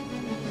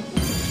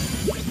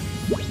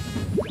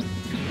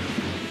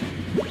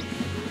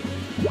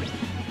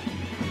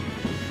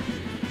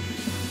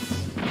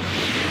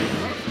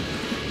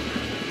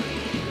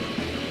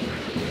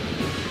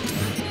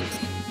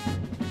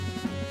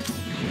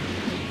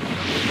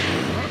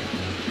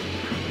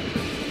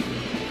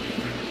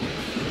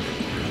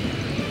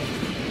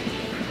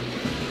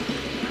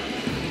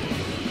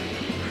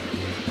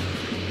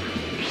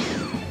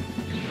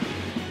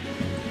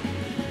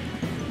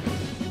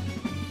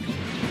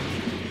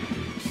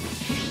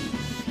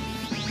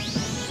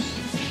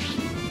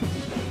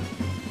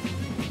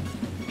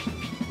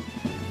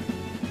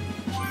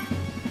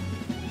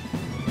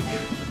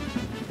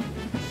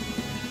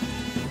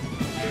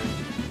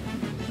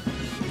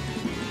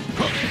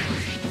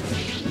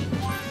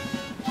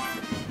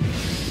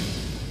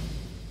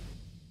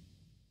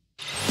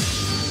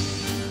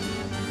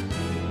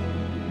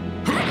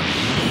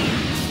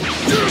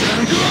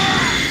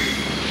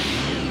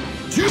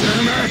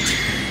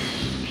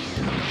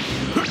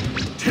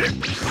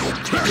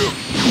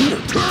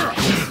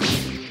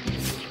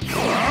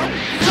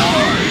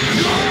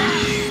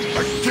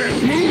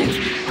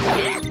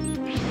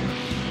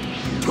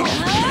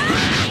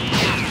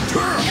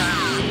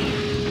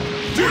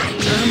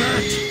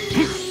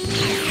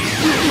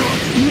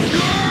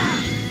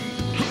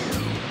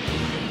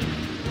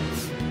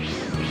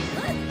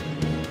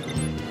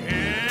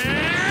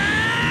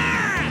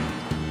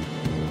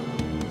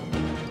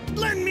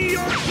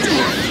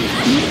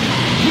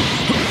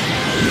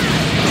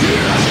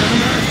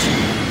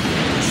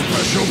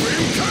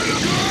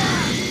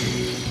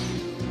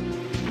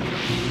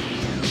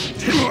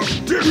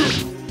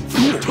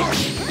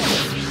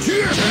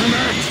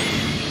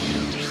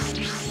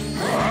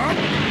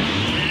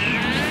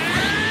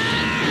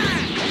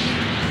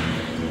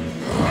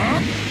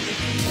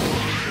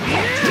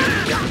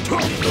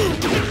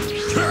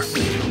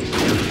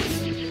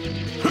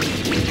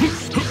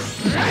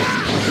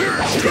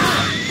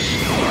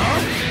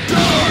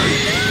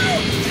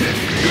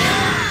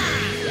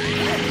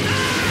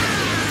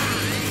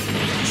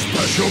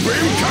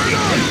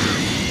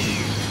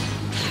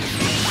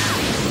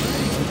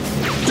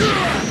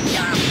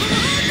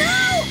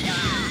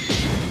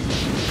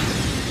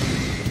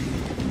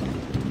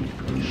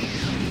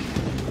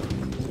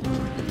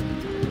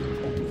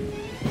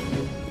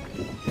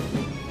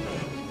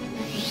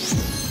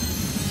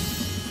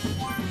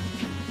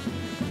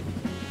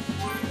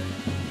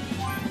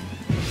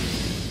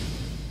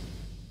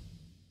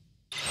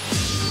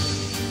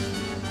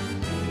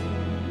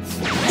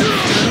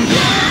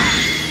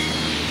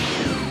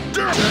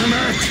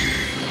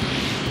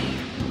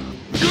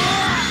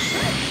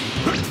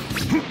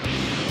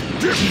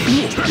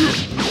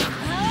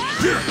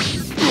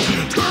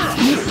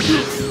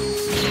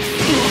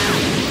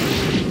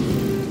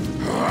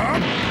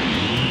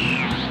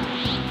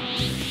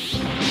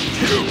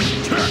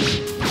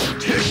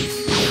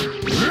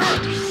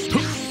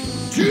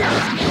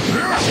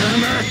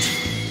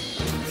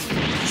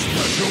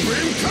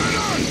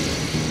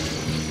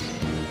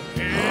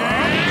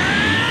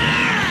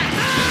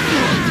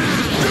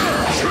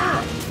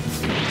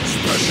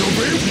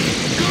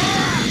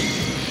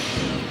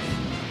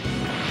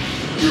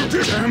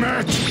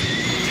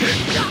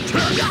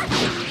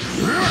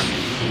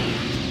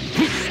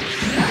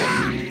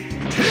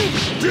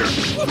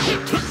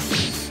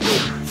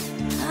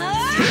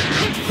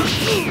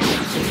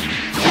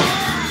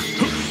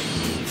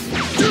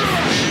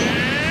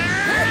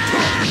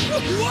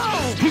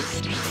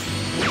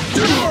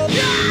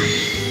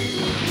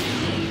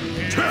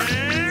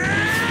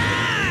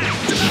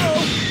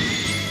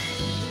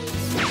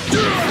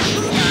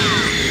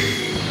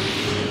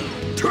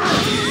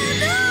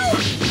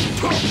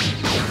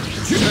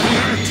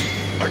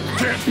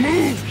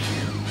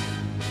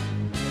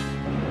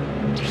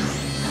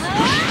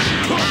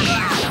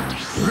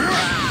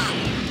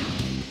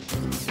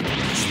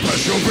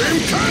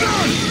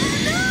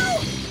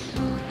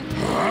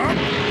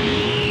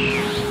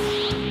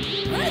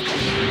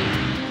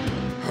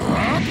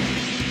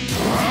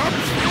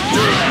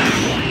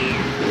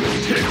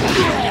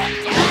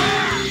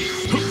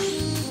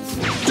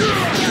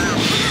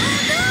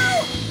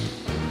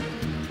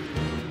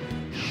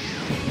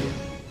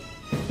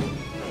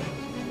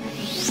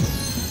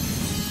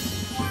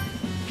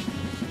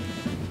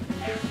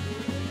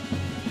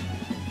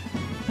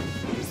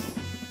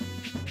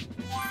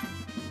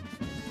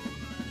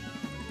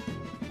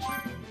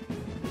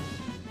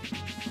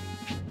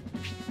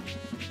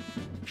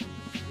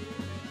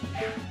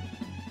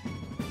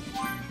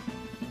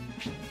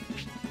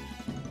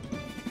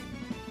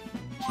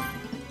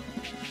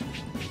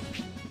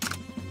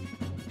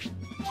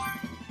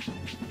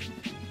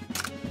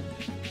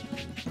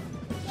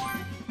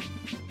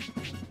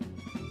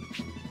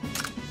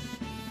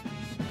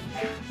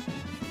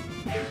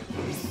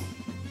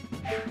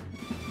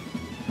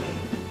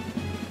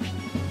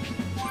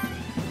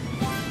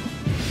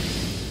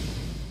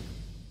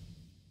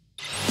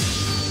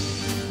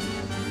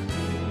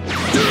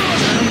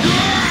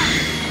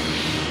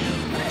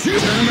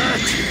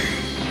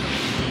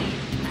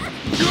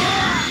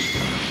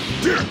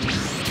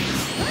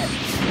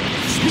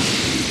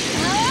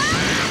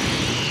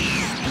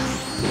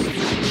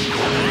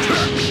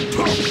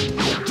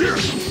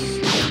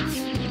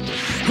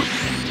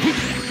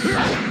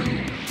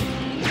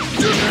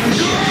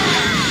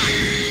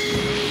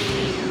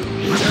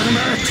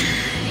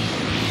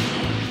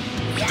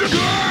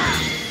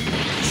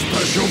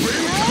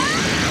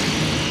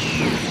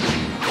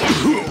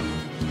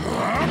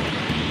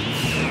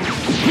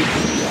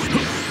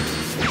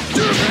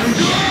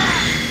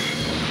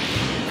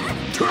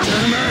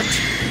 Damn it!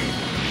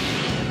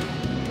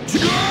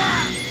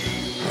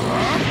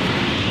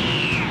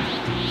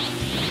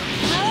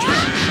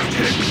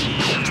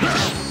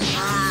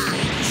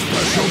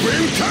 Special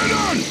beam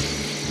cannon!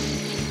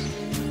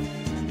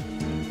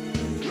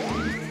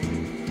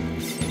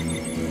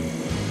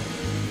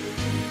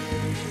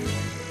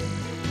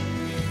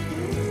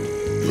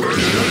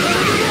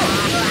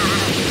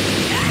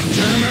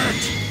 Damn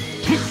it!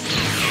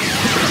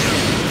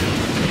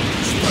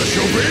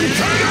 Special beam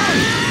cannon!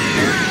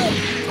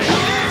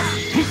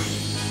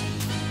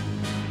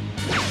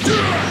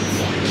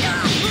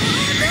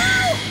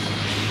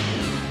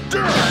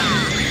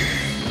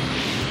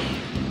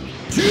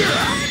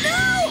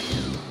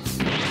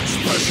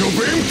 Special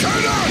beam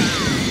cannon!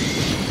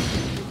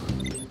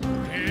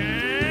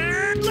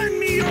 Let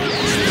me on!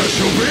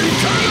 Special beam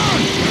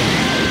cannon!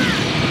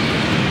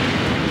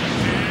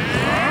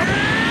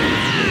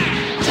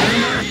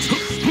 Damn it!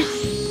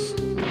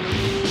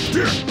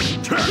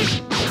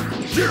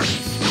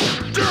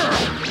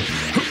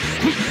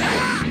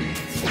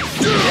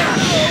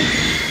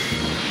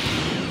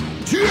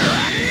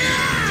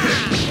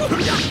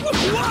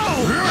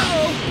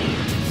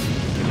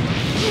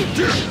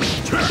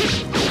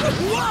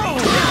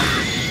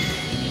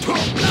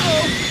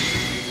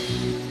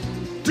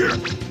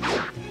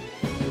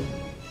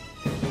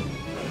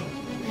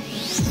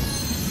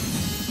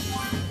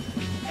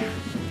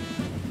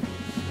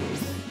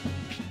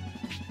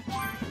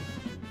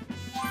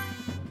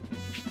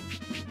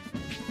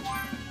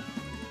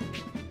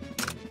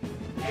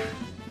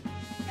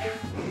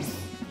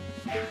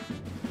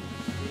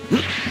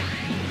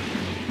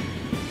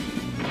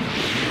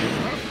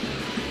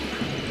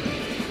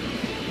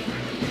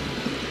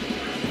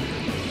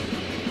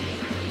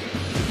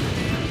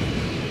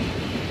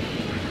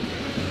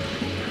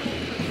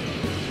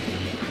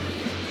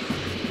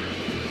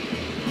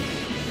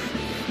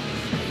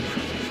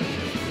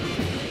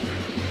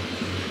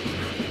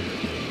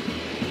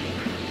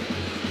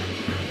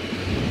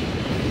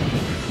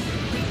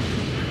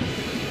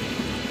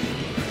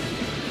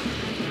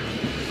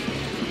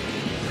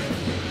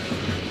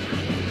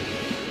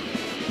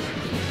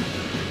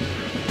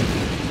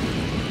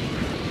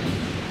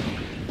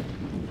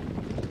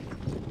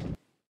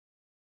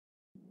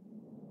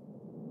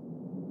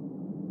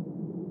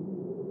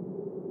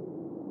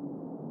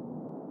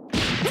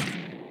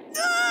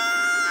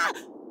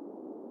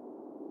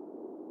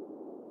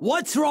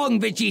 What's wrong,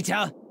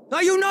 Vegeta?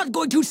 Are you not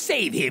going to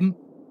save him?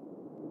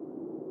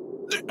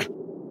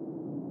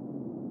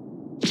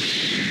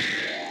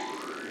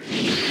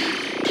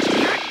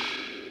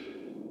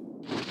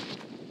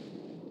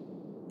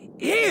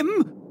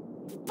 Him?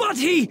 But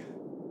he...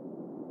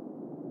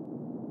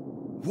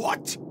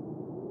 What?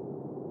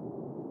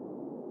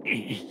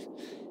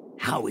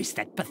 How is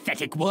that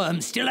pathetic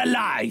worm still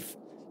alive?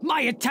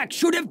 My attack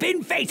should have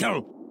been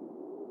fatal!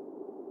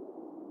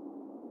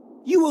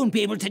 You won't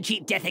be able to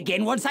cheat death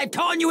again once I've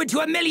torn you into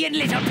a million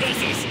little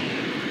pieces!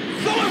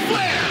 Solar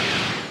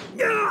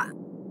flare!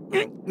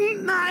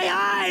 My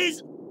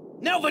eyes!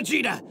 Now,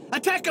 Vegeta,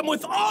 attack him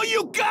with all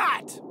you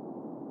got!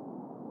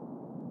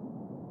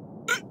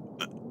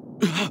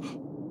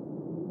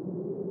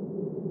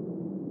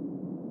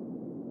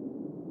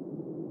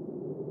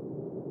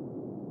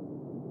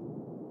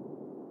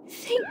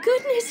 Thank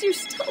goodness you're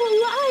still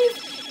alive.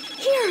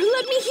 Here,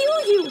 let me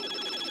heal you.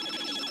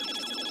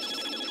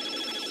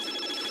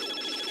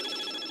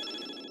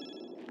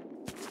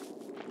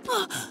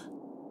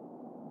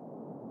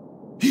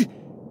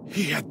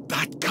 He had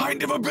that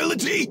kind of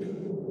ability?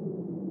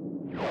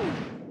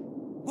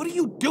 What are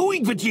you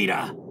doing,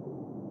 Vegeta?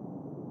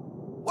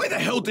 Why the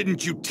hell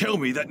didn't you tell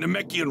me that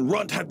Namekian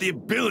Runt had the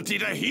ability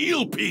to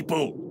heal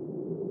people?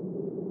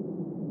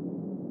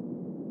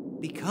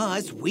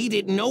 Because we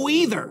didn't know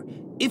either.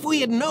 If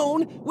we had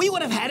known, we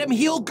would have had him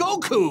heal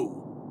Goku.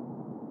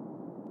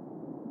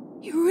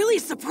 You really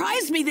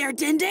surprised me there,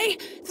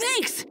 Dende.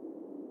 Thanks.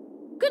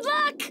 Good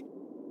luck.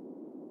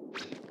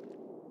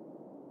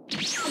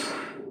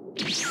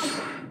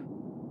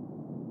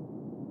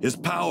 His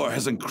power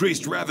has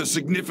increased rather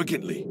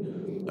significantly.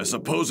 I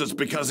suppose it's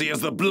because he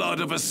has the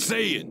blood of a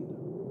Saiyan.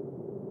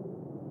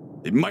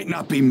 It might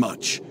not be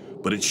much,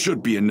 but it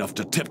should be enough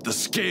to tip the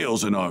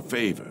scales in our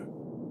favor.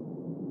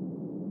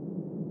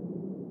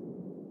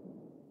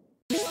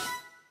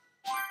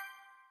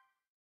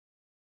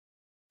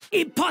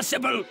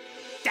 Impossible!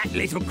 That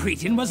little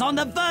cretin was on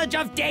the verge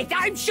of death,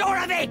 I'm sure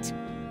of it!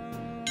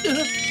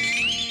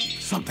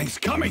 Something's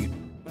coming!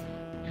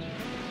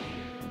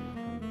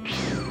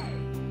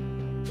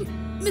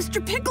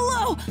 Mr.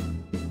 Piccolo!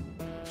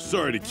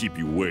 Sorry to keep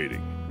you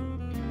waiting.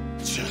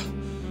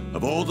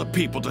 Of all the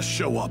people to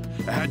show up,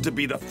 it had to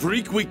be the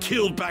freak we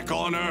killed back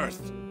on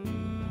Earth.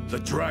 The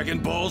Dragon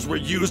Balls were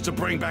used to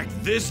bring back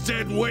this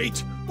dead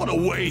weight? What a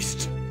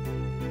waste!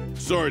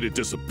 Sorry to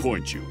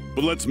disappoint you,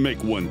 but let's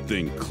make one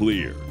thing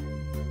clear.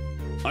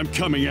 I'm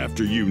coming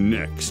after you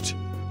next.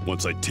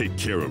 Once I take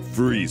care of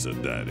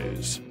Frieza, that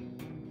is.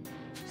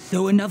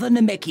 So another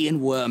Namekian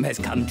worm has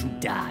come to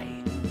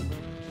die.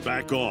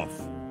 Back off.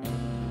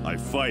 I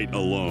fight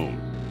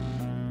alone.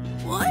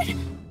 What?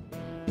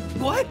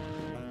 What?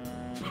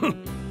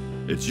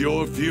 It's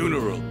your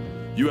funeral.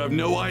 You have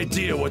no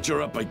idea what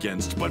you're up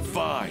against, but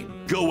fine.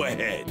 Go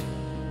ahead.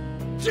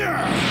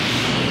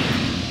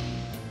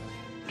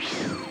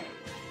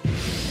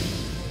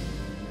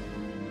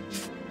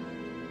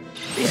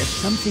 There's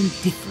something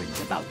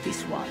different about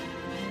this one.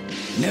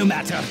 No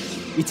matter,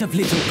 it's of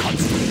little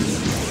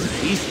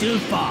consequence. He's still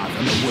far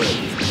from the world.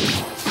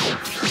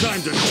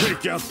 Time to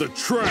take out the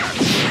trash!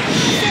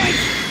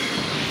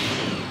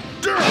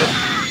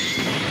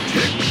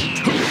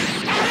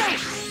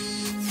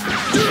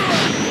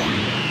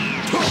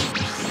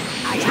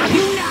 I have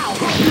you now!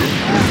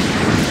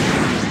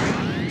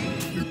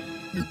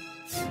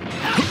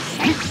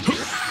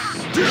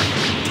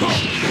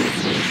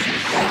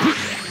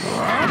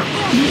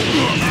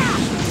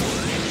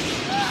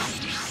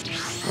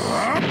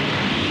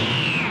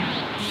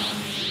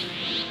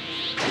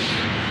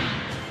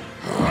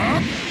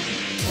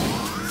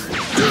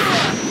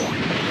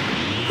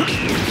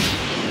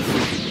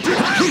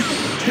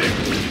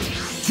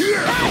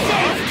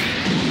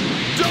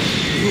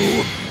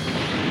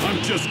 I'm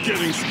just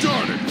getting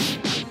started!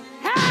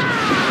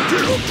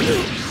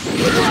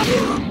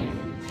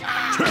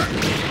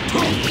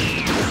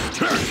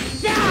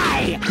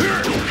 Die!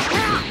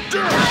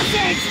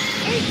 Sausage!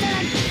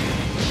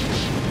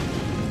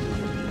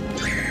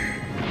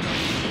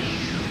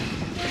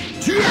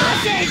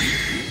 Sausage!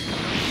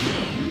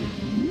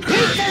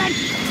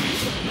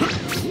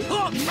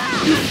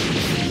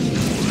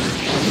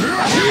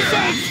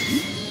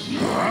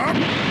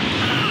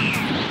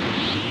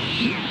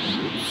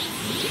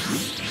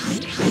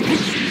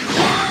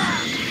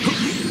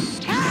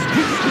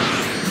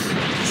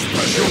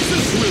 Is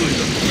this really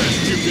the best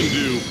you can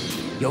do?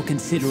 You're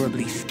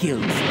considerably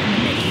skilled for a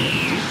minute.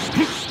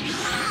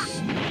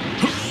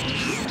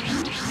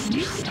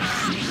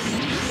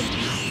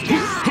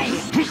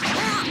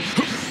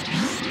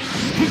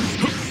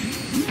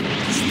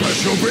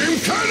 Special beam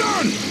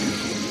cannon!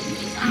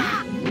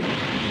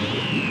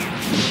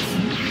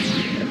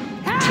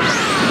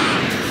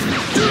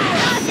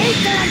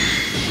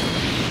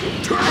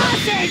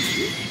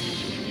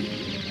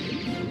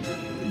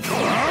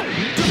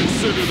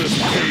 Consider this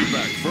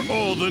payback for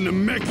all the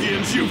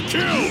Namekians you've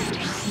killed!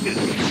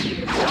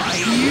 Why,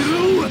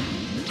 you?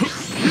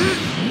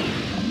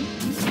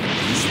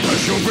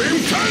 Special beam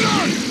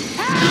cannon!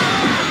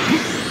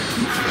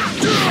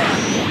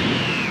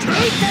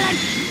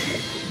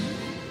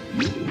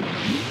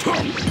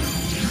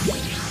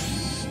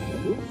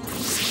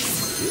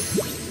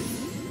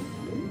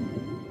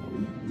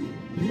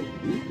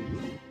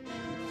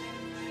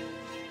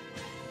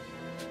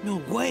 No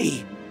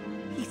way!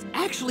 He's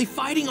actually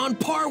fighting on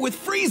par with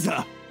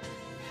Frieza!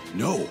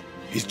 No,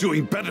 he's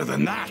doing better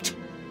than that.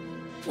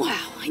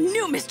 Wow, I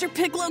knew Mr.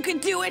 Piccolo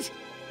could do it!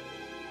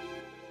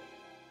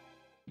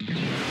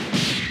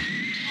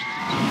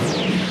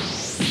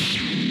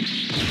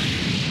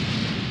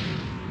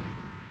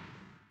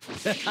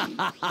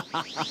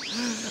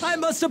 I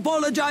must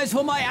apologize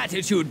for my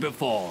attitude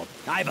before.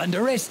 I've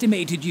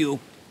underestimated you.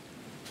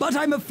 But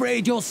I'm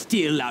afraid you're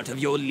still out of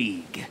your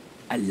league.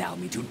 Allow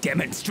me to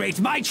demonstrate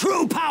my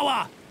true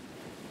power!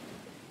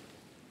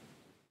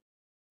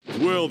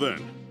 Well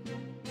then,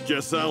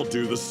 guess I'll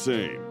do the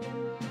same.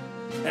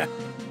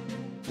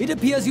 It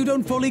appears you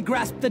don't fully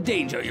grasp the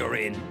danger you're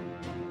in.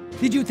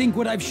 Did you think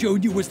what I've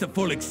shown you was the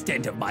full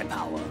extent of my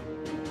power?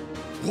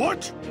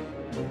 What?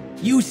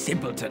 You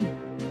simpleton.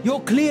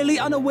 You're clearly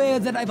unaware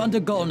that I've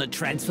undergone a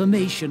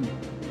transformation.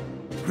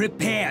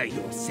 Prepare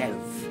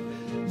yourself.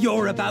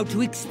 You're about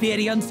to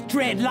experience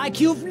dread like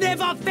you've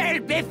never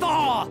felt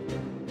before!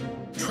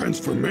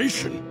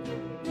 Transformation?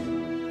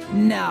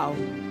 Now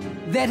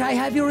that I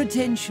have your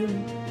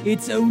attention,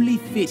 it's only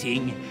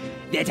fitting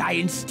that I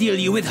instill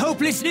you with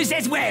hopelessness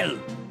as well!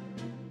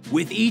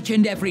 With each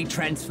and every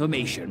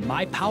transformation,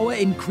 my power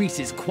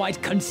increases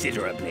quite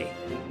considerably.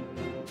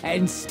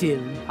 And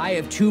still, I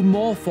have 2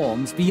 more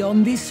forms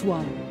beyond this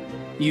one.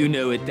 You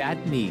know what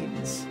that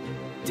means,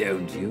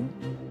 don't you?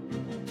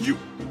 You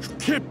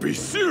can't be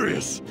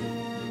serious!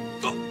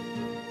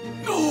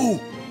 No!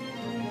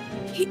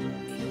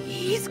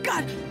 He's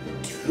got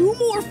 2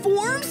 more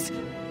forms?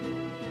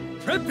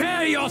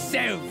 Prepare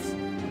yourselves!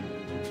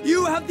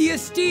 You have the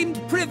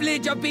esteemed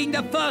privilege of being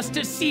the first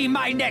to see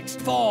my next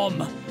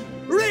form!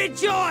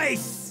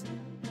 Rejoice!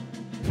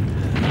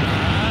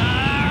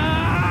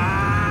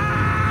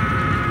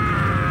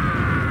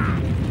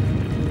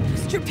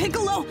 Mr.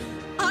 Piccolo,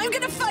 I'm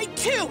gonna fight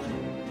too!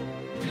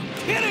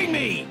 Kidding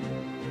me!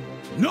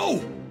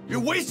 No!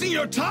 You're wasting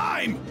your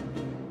time!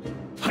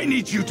 I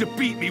need you to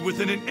beat me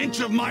within an inch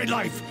of my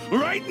life,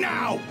 right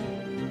now!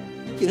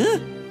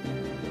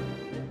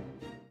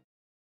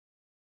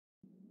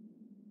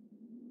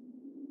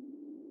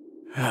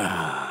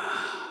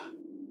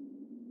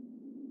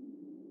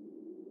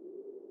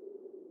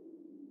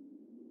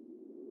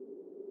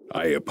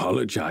 I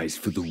apologize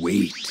for the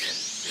wait.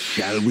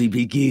 Shall we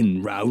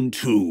begin round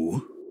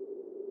 2?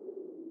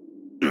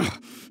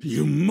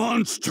 You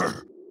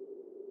monster!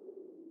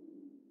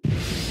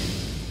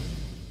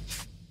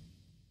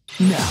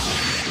 Now,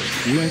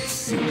 let's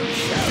see,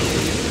 shall we?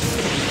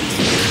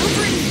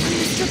 Covering from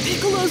Mr.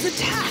 Piccolo's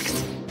attacks.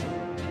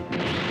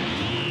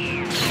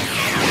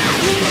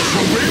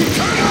 Special beam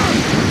cannon!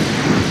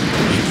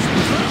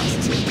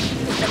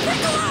 Mr.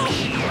 Piccolo!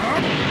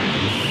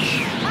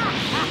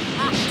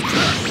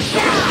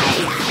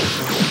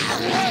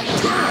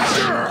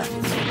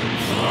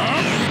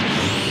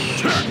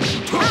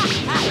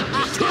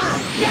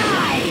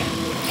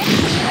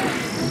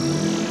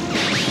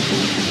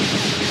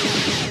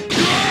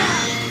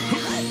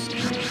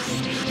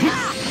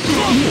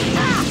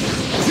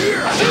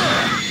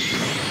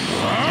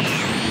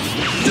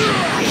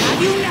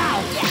 You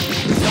now!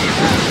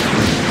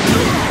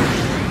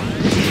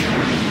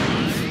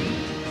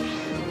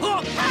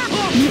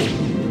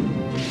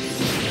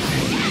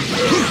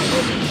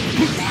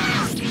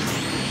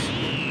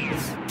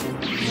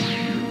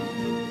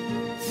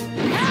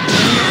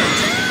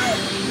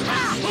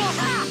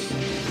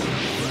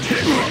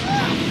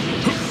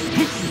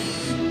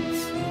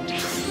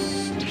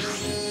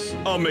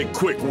 I'll make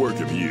quick work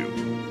of you.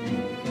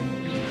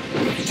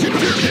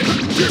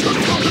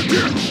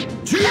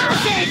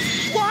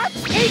 What?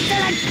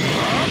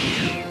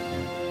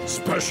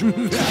 Special.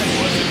 That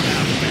wasn't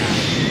half bad.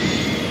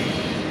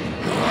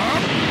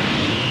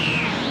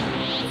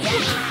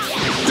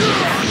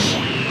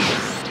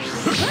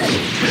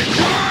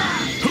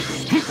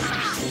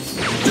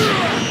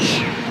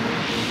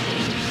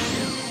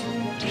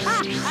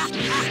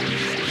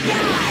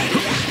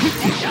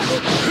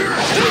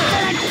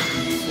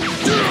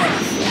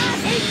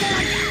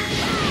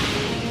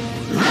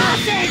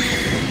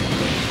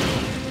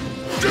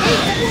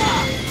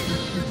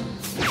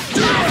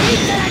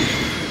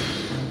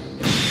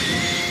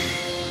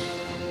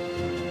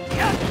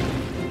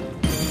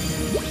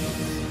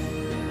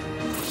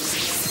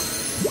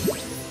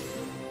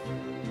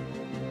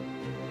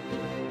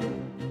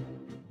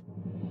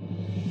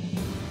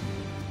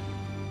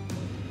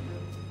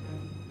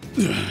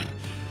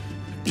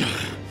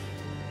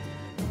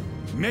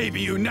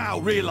 Maybe you now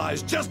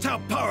realize just how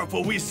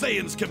powerful we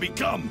Saiyans can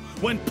become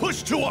when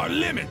pushed to our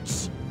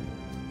limits.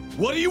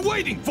 What are you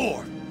waiting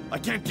for? I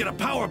can't get a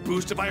power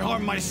boost if I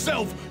harm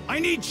myself. I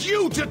need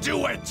you to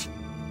do it!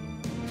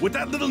 With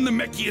that little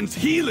Namekian's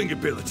healing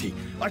ability,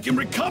 I can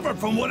recover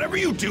from whatever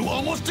you do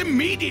almost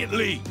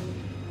immediately!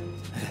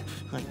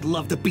 I'd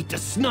love to beat the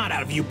snot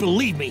out of you,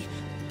 believe me,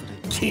 but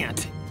I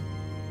can't.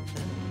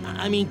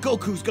 I mean,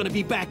 Goku's gonna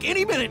be back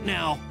any minute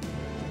now.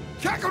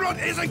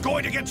 Kakarot isn't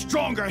going to get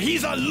stronger,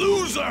 he's a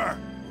loser!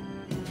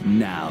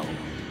 Now,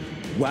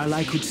 while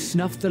I could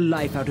snuff the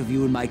life out of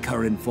you in my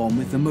current form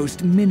with the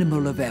most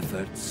minimal of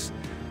efforts,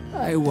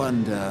 I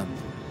wonder...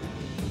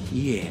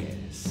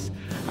 Yes,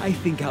 I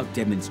think I'll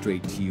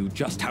demonstrate to you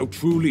just how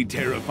truly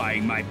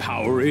terrifying my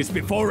power is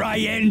before I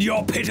end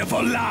your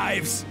pitiful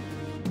lives!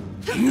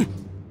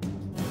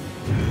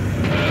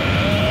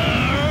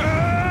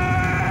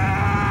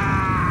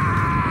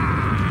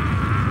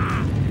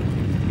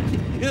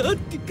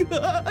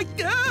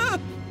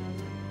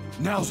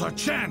 Now's our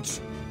chance!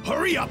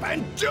 Hurry up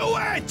and do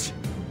it!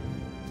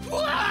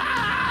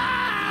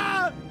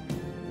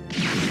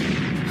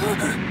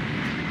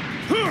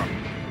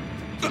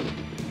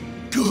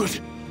 Good.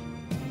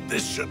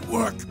 This should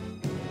work.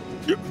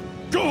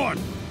 Go on!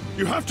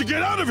 You have to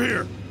get out of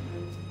here!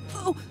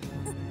 Oh,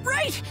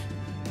 right!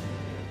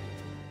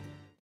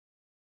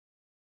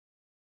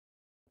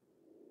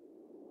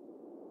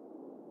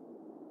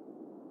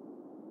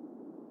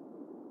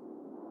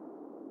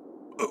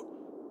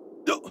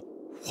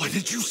 What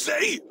did you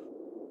say?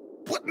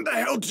 What in the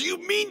hell do you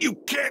mean you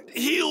can't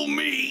heal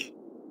me?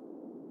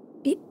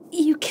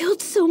 You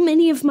killed so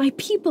many of my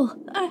people.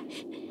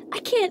 I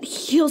can't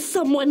heal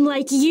someone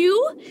like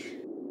you.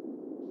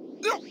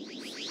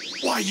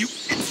 Why, you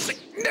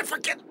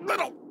insignificant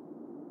little...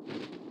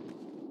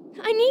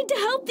 I need to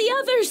help the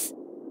others.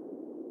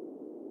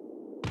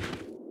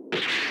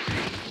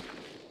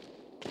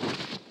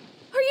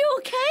 Are you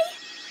okay?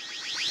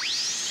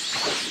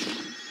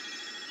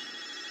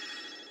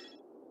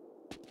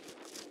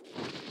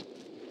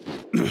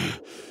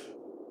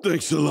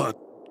 Thanks a lot,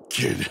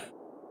 kid.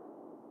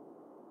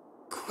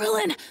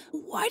 Krillin,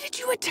 why did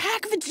you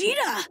attack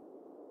Vegeta?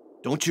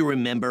 Don't you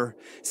remember?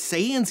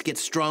 Saiyans get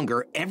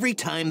stronger every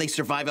time they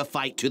survive a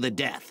fight to the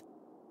death.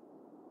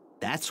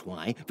 That's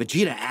why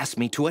Vegeta asked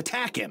me to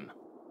attack him.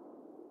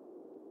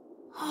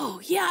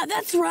 Oh, yeah,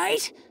 that's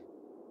right.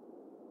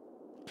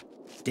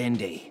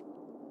 Dende,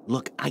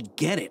 look, I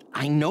get it.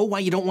 I know why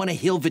you don't want to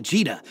heal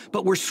Vegeta,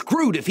 but we're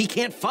screwed if he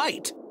can't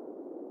fight.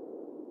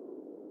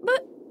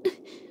 But...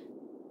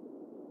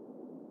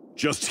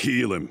 Just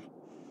heal him.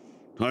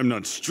 I'm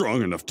not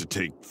strong enough to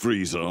take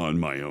Frieza on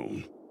my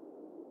own.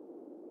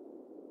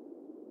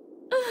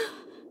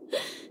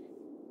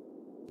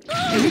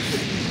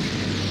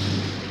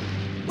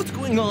 What's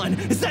going on?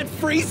 Is that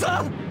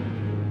Frieza?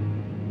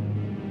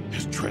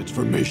 His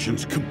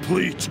transformation's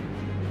complete.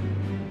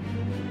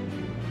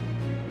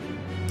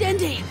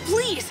 Dende,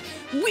 please!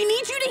 We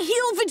need you to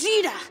heal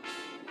Vegeta!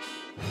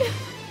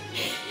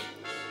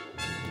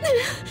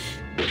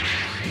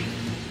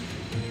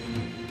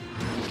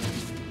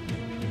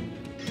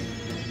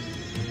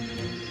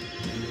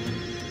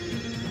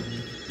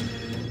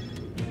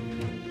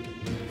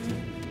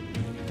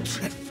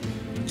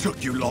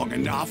 took you long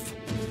enough.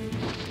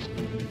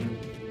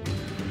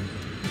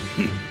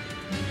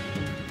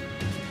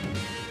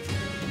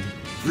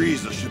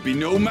 Frieza should be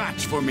no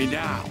match for me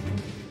now.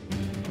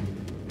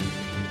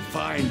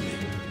 Finally,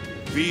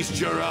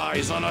 feast your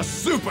eyes on a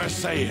Super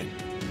Saiyan.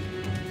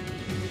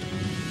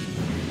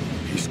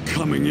 He's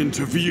coming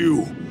into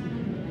view.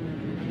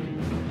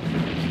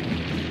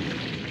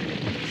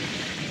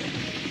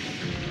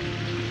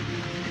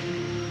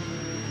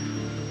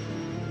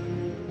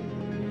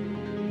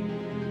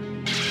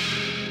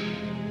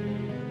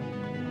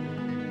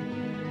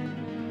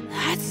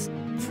 That's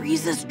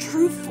Frieza's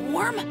true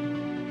form?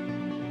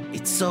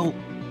 It's so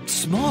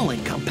small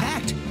and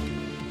compact,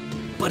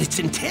 but it's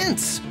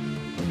intense.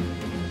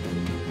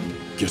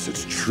 Guess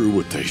it's true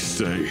what they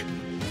say.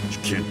 You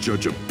can't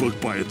judge a book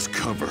by its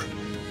cover.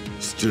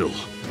 Still,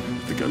 I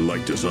think I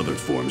liked his other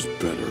forms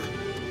better.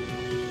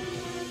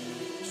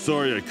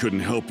 Sorry I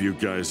couldn't help you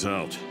guys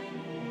out.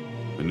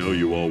 I know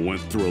you all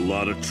went through a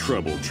lot of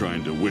trouble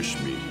trying to wish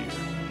me here.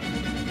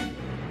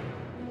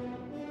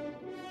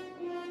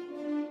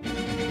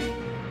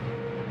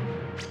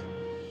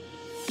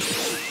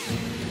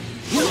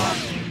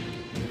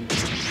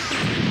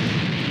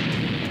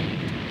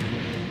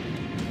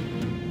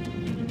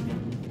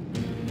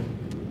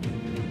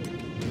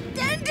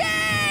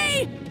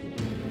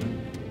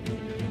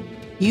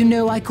 You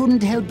know, I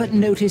couldn't help but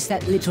notice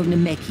that little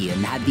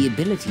Namekian had the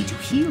ability to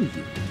heal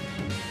you.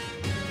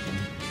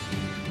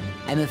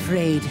 I'm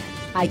afraid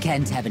I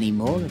can't have any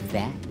more of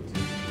that.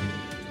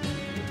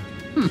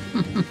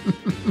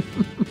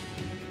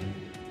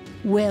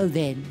 Well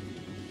then,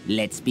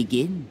 let's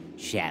begin,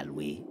 shall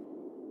we?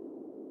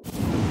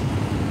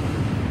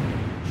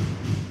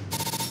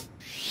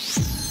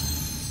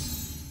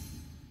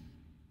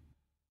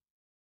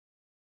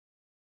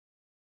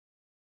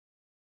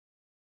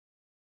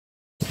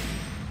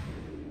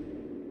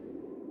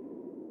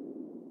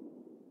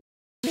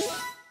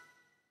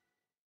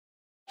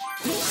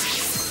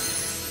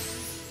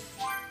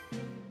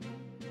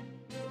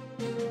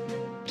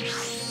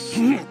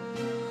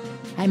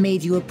 I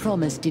made you a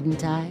promise,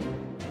 didn't I?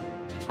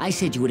 I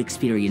said you would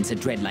experience a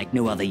dread like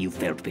no other you've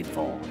felt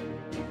before.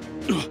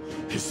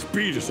 His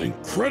speed is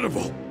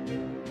incredible!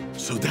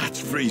 So that's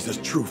Frieza's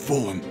true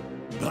form.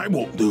 But I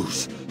won't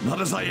lose,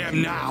 not as I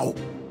am now!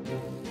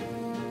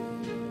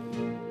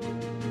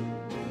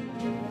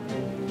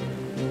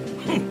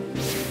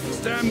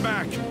 Stand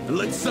back and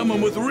let someone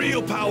with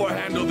real power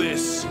handle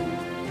this!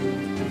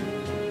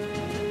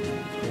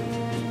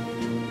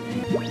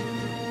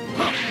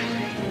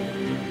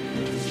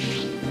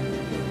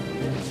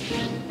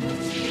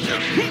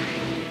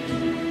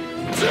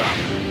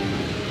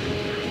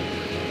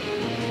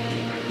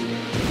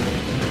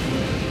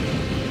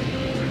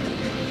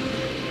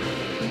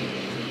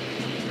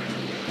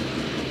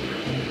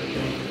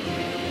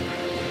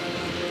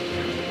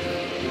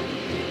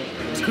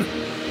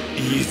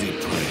 Easy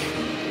prey.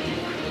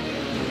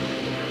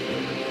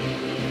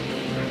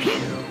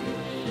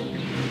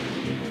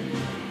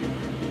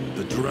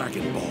 The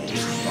Dragon Balls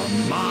are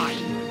mine.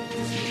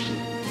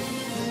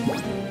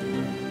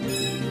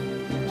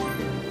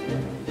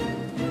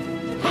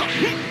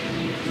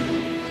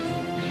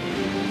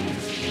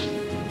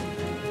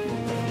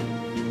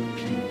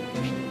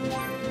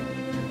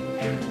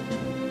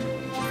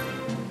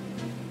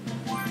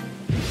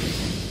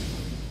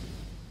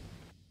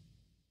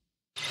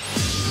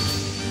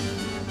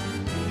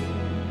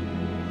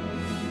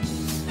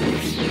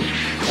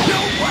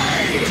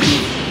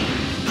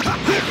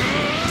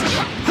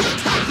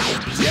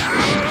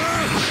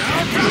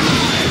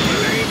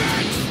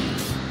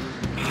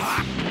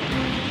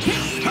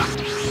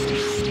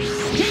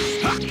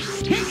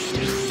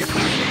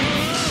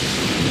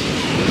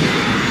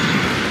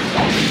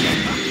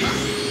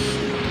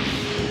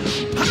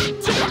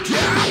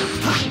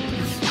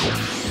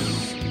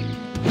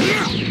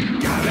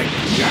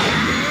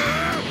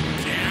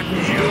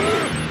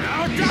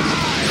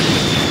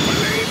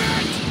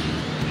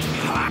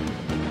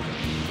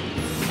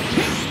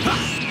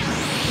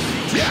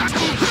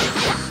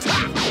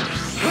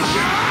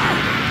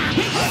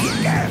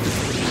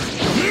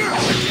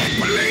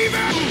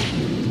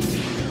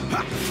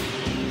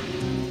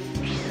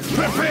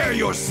 Prepare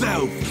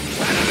yourself!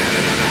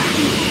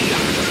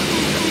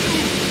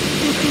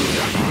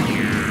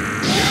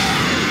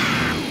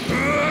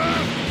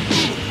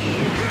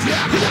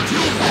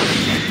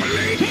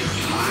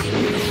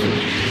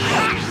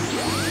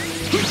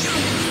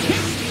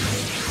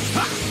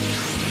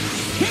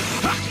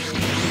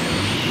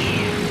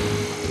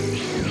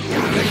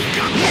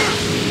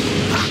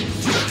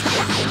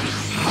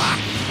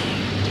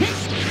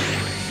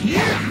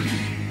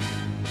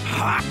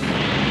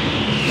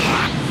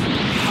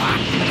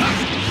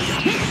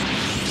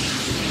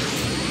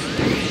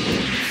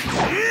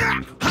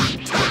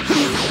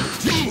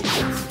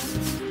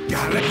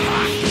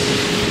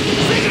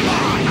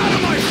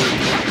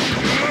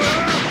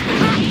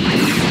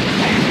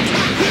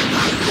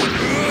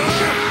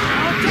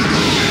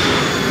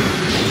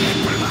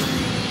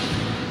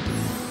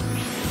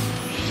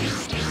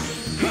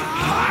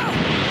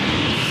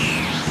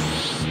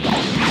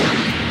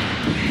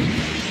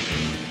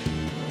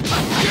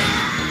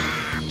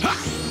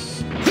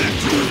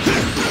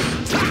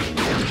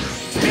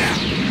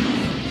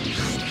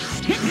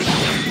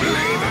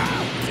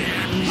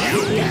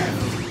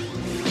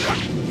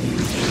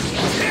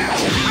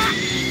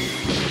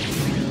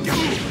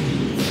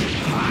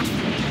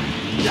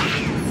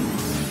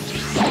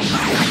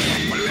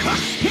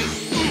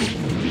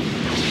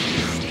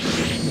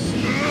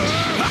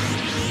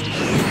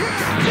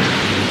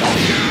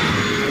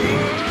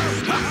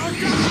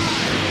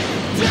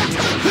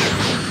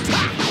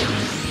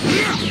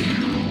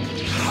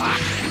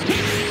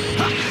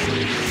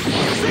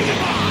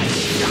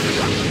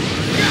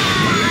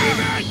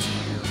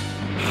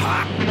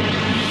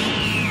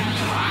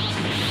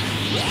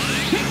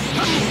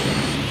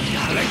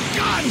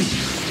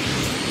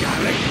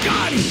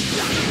 gun!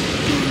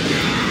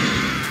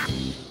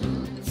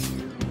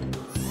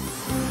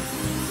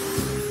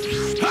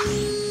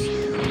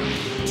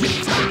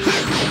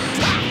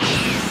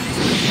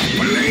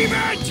 Believe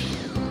it!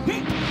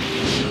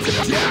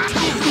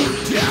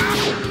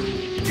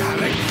 Got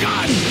a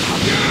gun!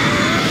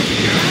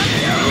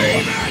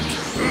 Believe it!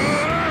 Believe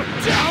it!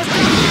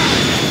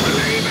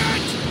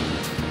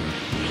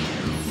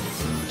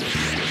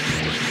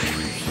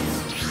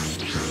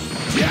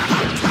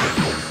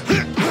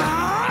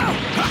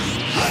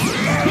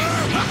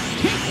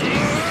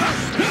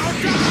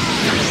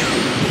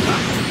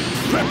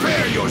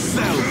 Prepare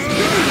yourself!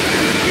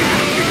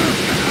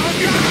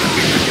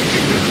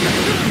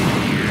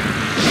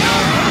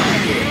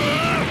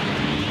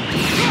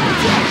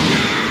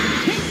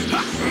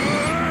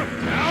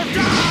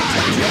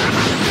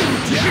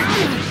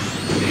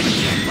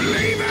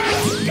 Believe it!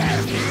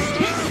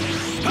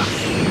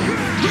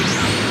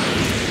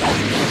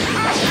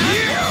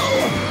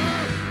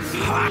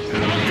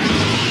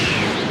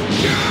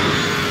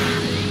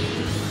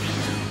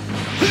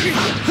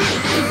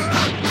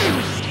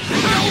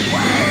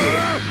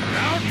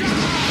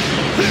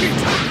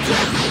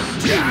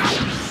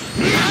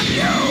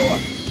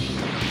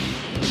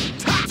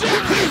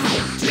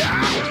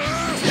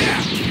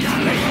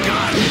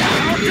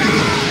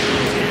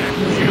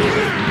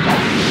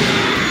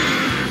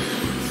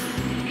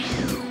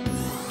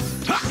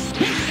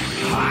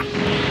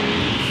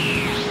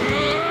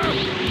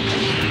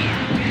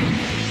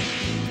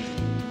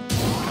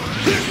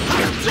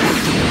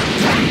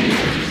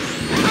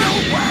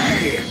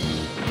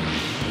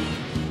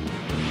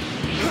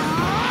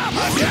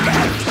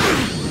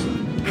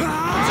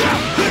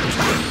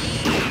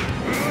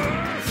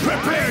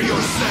 Prepare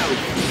yourself!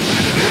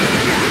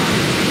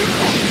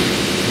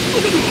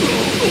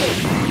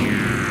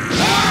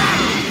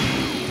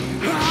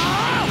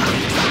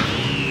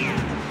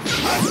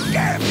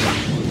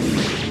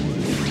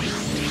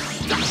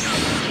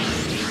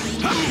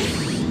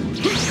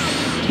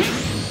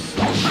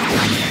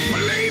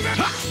 Believe it!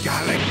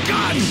 Got a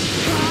gun!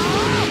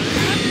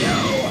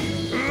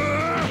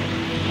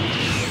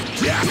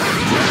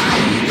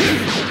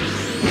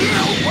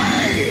 No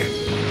way!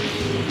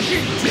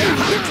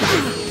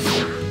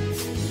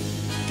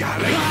 Got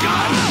a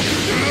gun!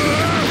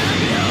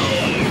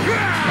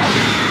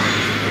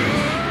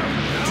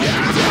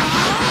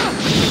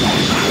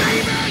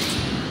 Believe it!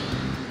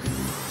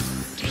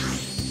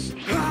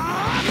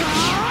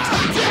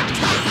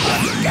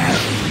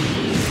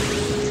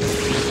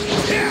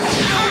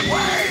 No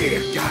way!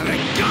 Got a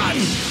gun!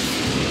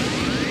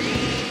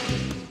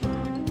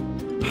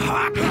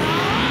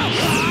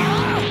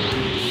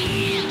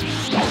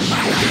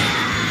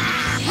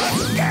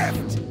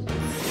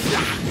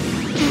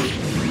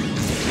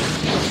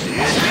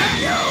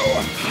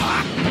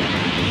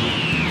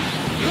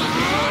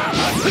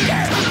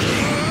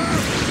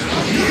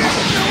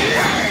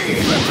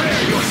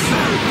 Prepare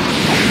yourself!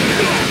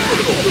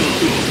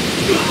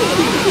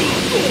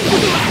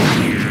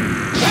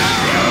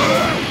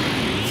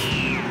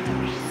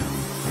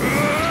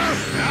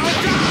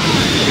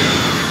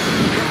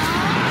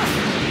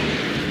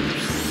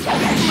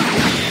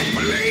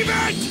 Believe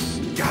it!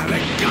 Got a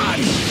gun!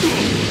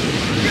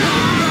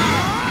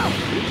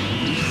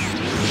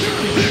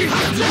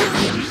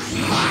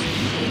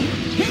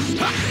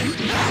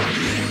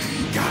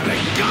 Got a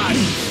gun!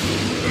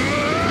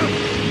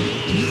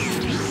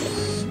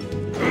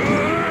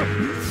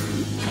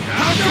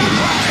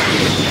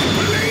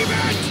 Believe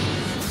it!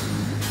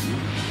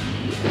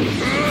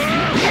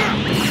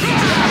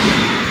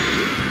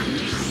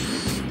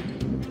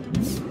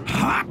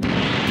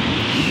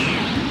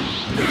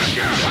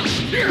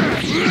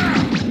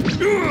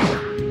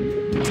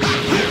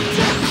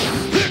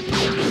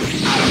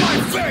 Out of my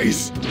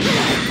face!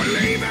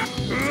 Believe it!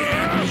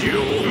 Damn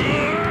you!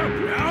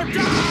 Now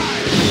die!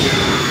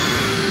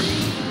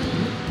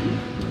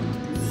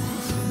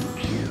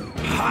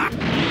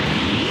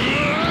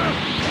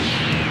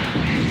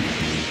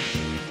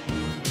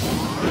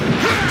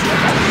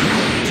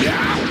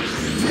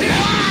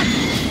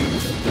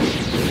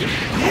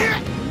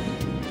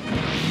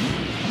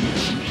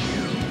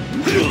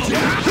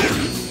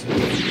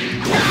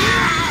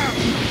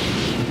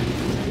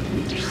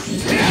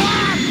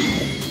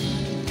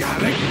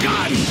 Got a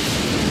gun!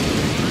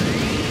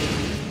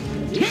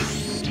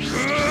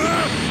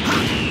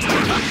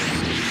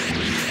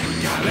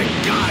 Got a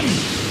gun!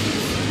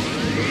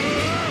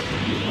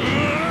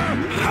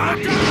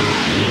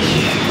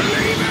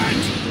 Believe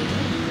it!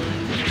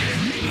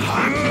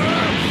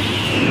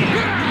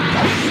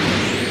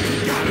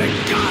 Got a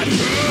gun!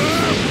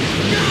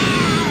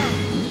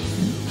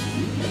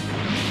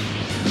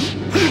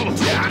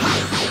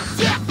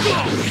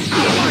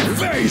 Out of my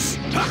face!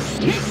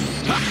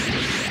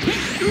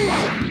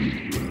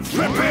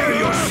 Prepare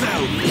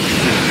yourself!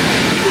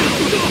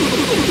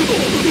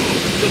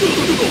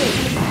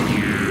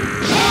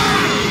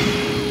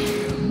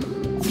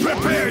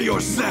 Prepare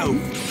yourself!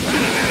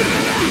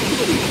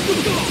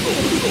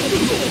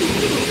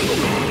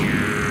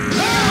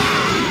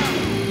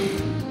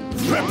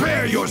 Prepare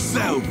Prepare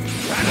yourself!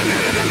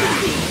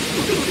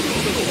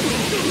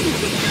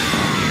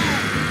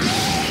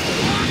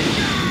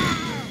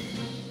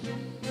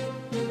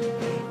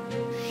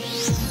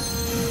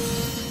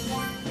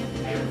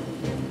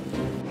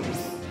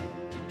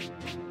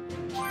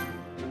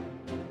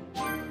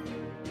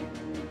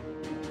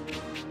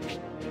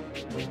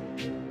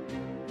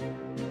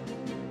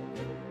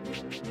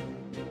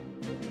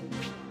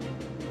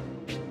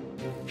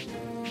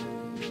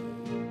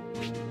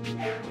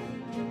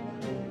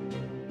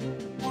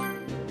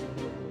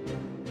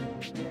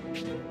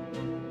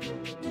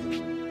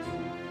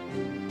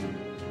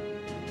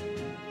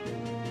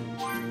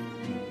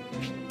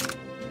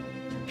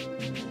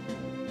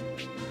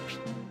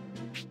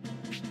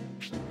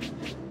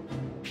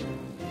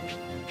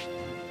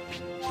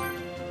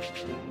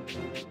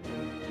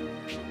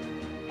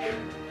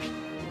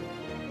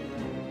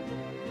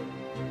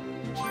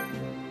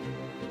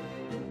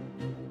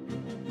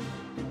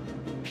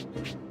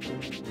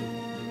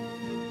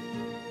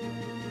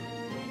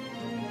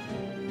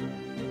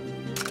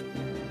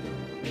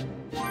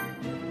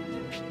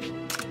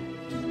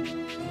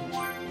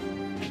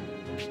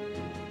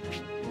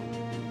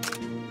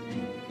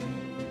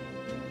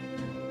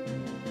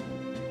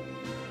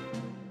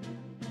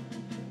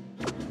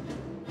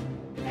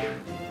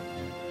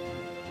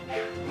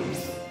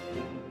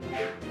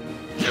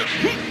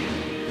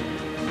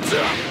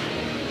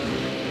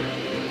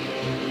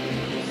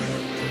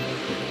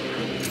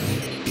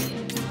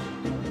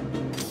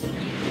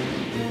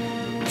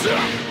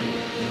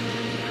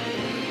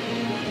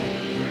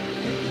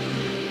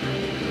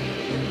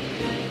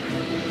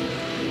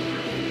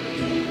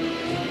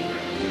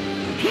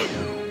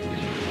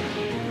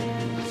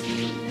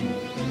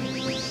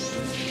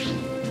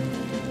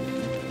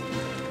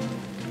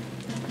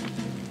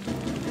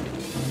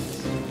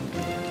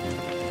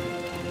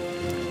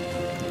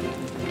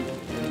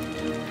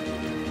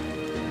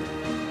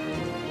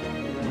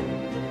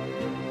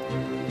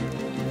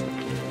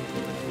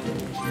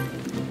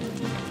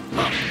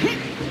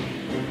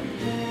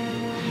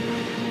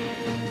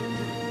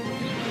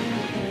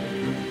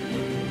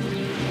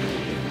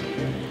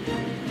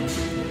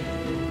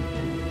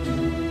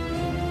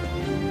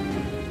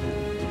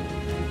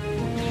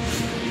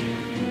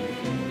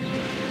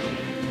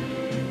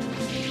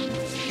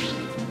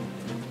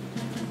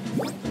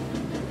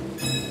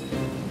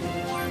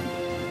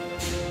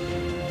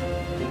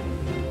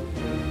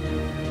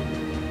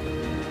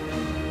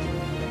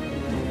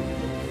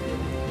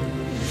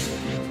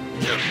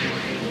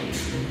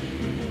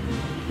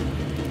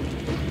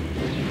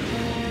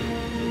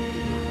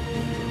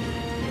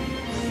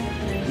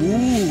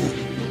 Ooh,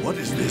 what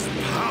is this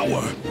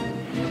power?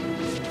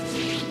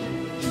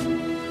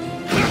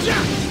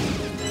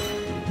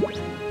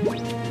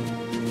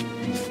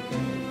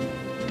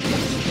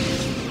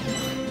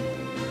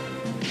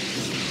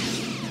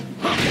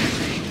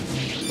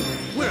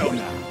 Well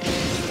now.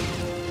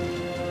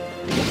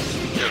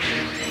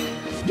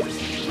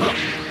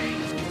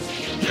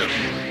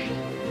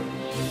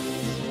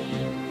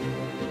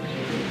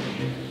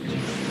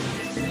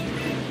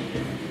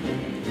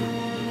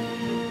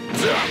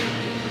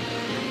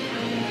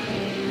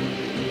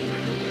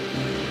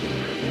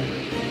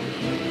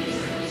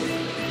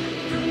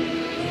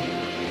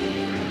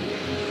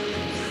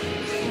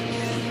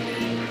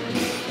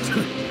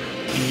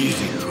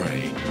 Easy,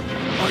 prey.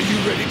 Are you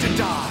ready to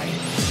die?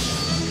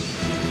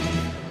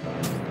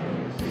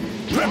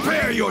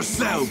 Prepare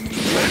yourself!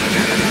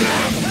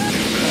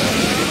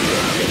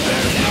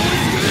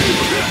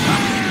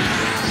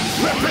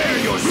 Prepare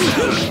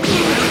yourself!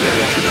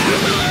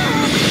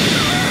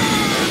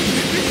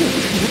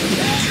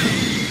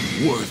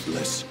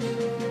 Worthless.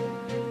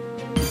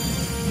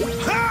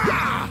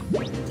 Ha!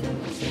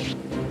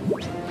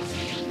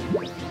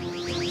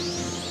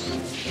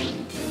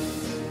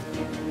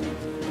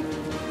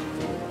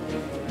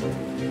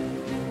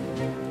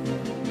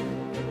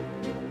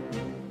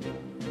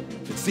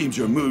 It seems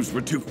your moves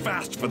were too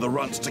fast for the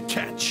runts to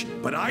catch,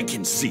 but I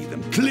can see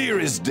them clear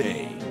as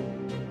day.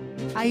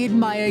 I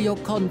admire your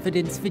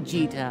confidence,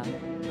 Vegeta.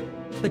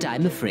 But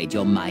I'm afraid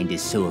your mind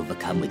is so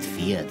overcome with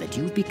fear that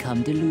you've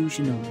become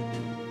delusional.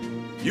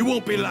 You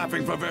won't be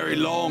laughing for very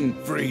long,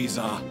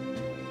 Frieza.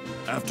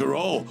 After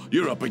all,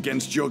 you're up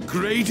against your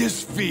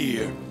greatest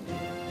fear.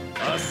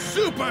 A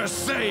Super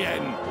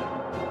Saiyan!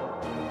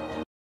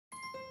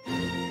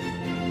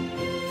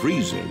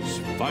 Frieza's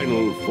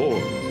final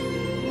form.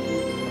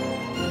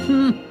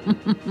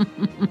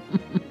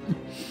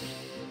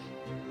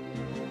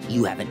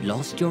 You haven't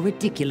lost your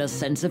ridiculous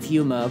sense of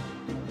humor.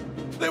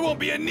 There won't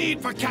be a need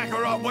for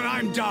Kakarot when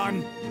I'm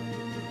done.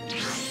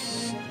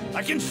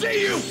 I can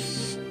see you!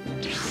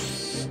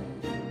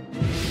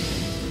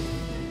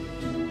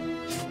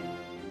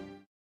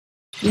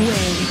 Well,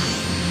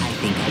 I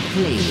think I'll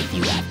play with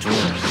you after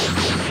all.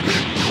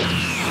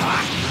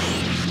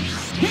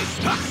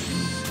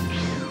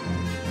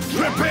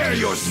 Prepare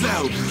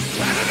yourself!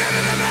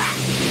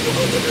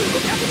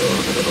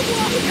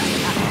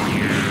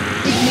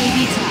 It may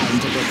be time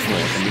to put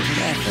forth a little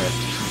effort.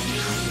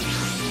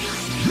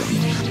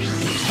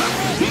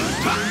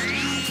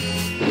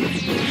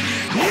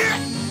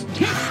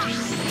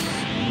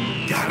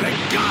 Got a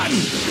gun!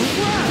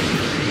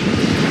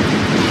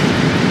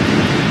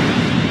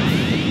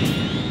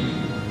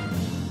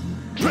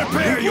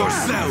 Prepare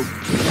yourself!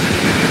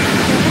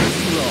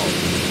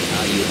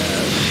 Are you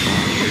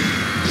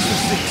This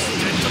is the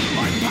extent of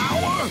my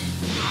power!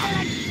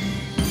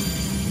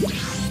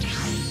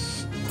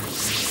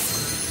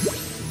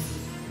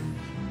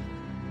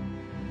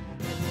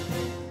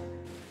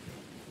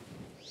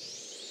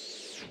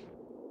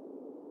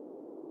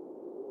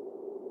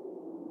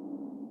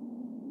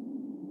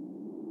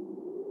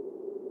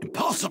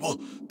 Impossible!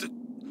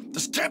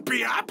 This can't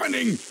be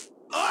happening!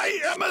 I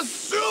am a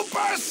Super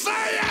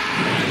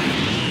Saiyan!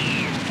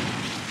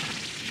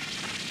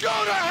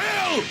 Go to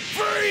hell,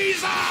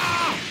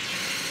 Frieza!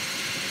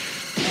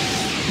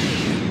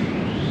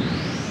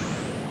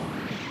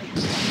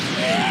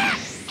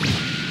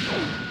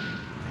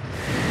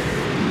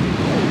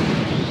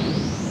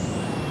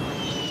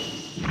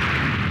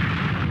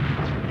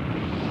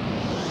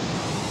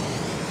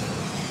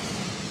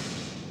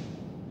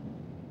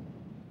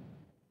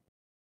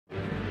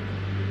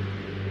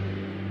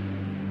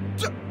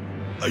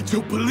 I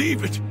don't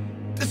believe it!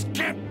 This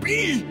can't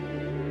be!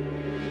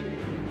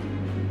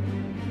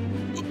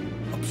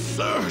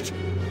 Absurd!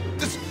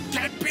 This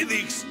can't be the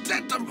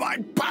extent of my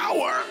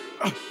power!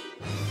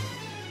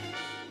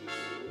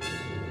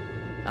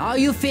 Are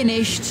you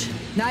finished?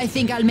 I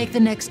think I'll make the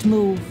next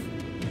move.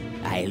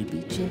 I'll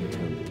be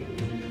gentle.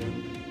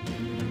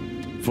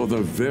 For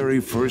the very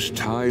first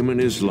time in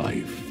his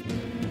life,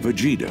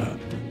 Vegeta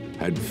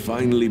had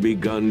finally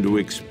begun to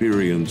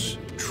experience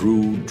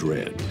true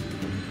dread.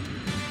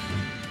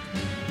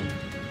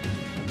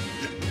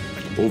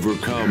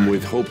 Overcome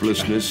with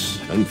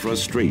hopelessness and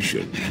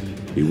frustration,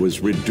 he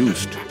was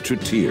reduced to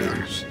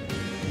tears.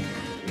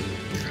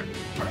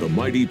 The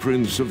mighty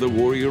prince of the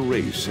warrior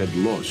race had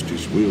lost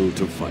his will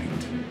to fight.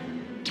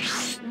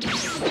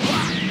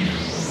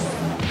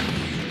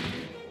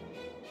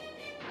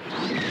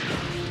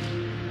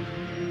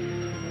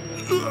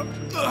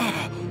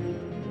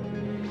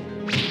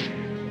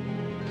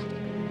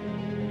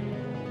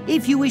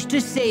 If you wish to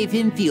save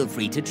him, feel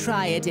free to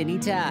try at any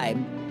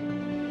time.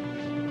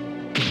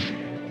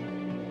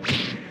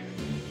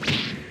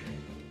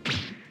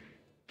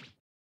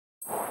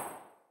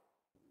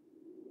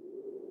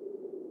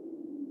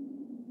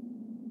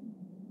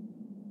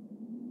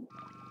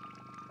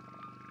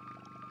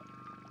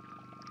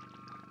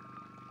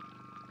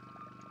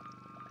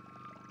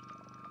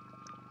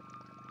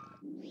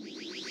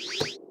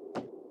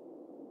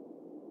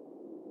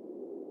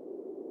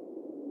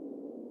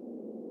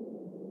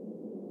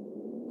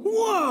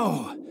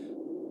 Whoa!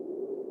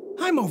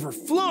 I'm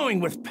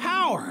overflowing with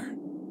power!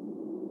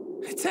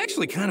 It's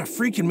actually kind of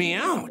freaking me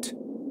out.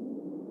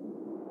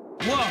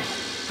 Whoa!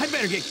 I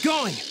better get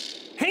going!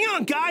 Hang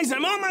on, guys!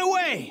 I'm on my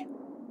way!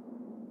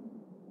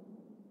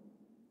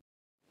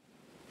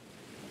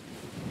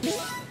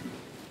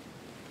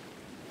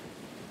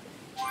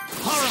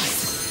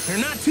 Alright, they're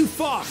not too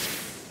far.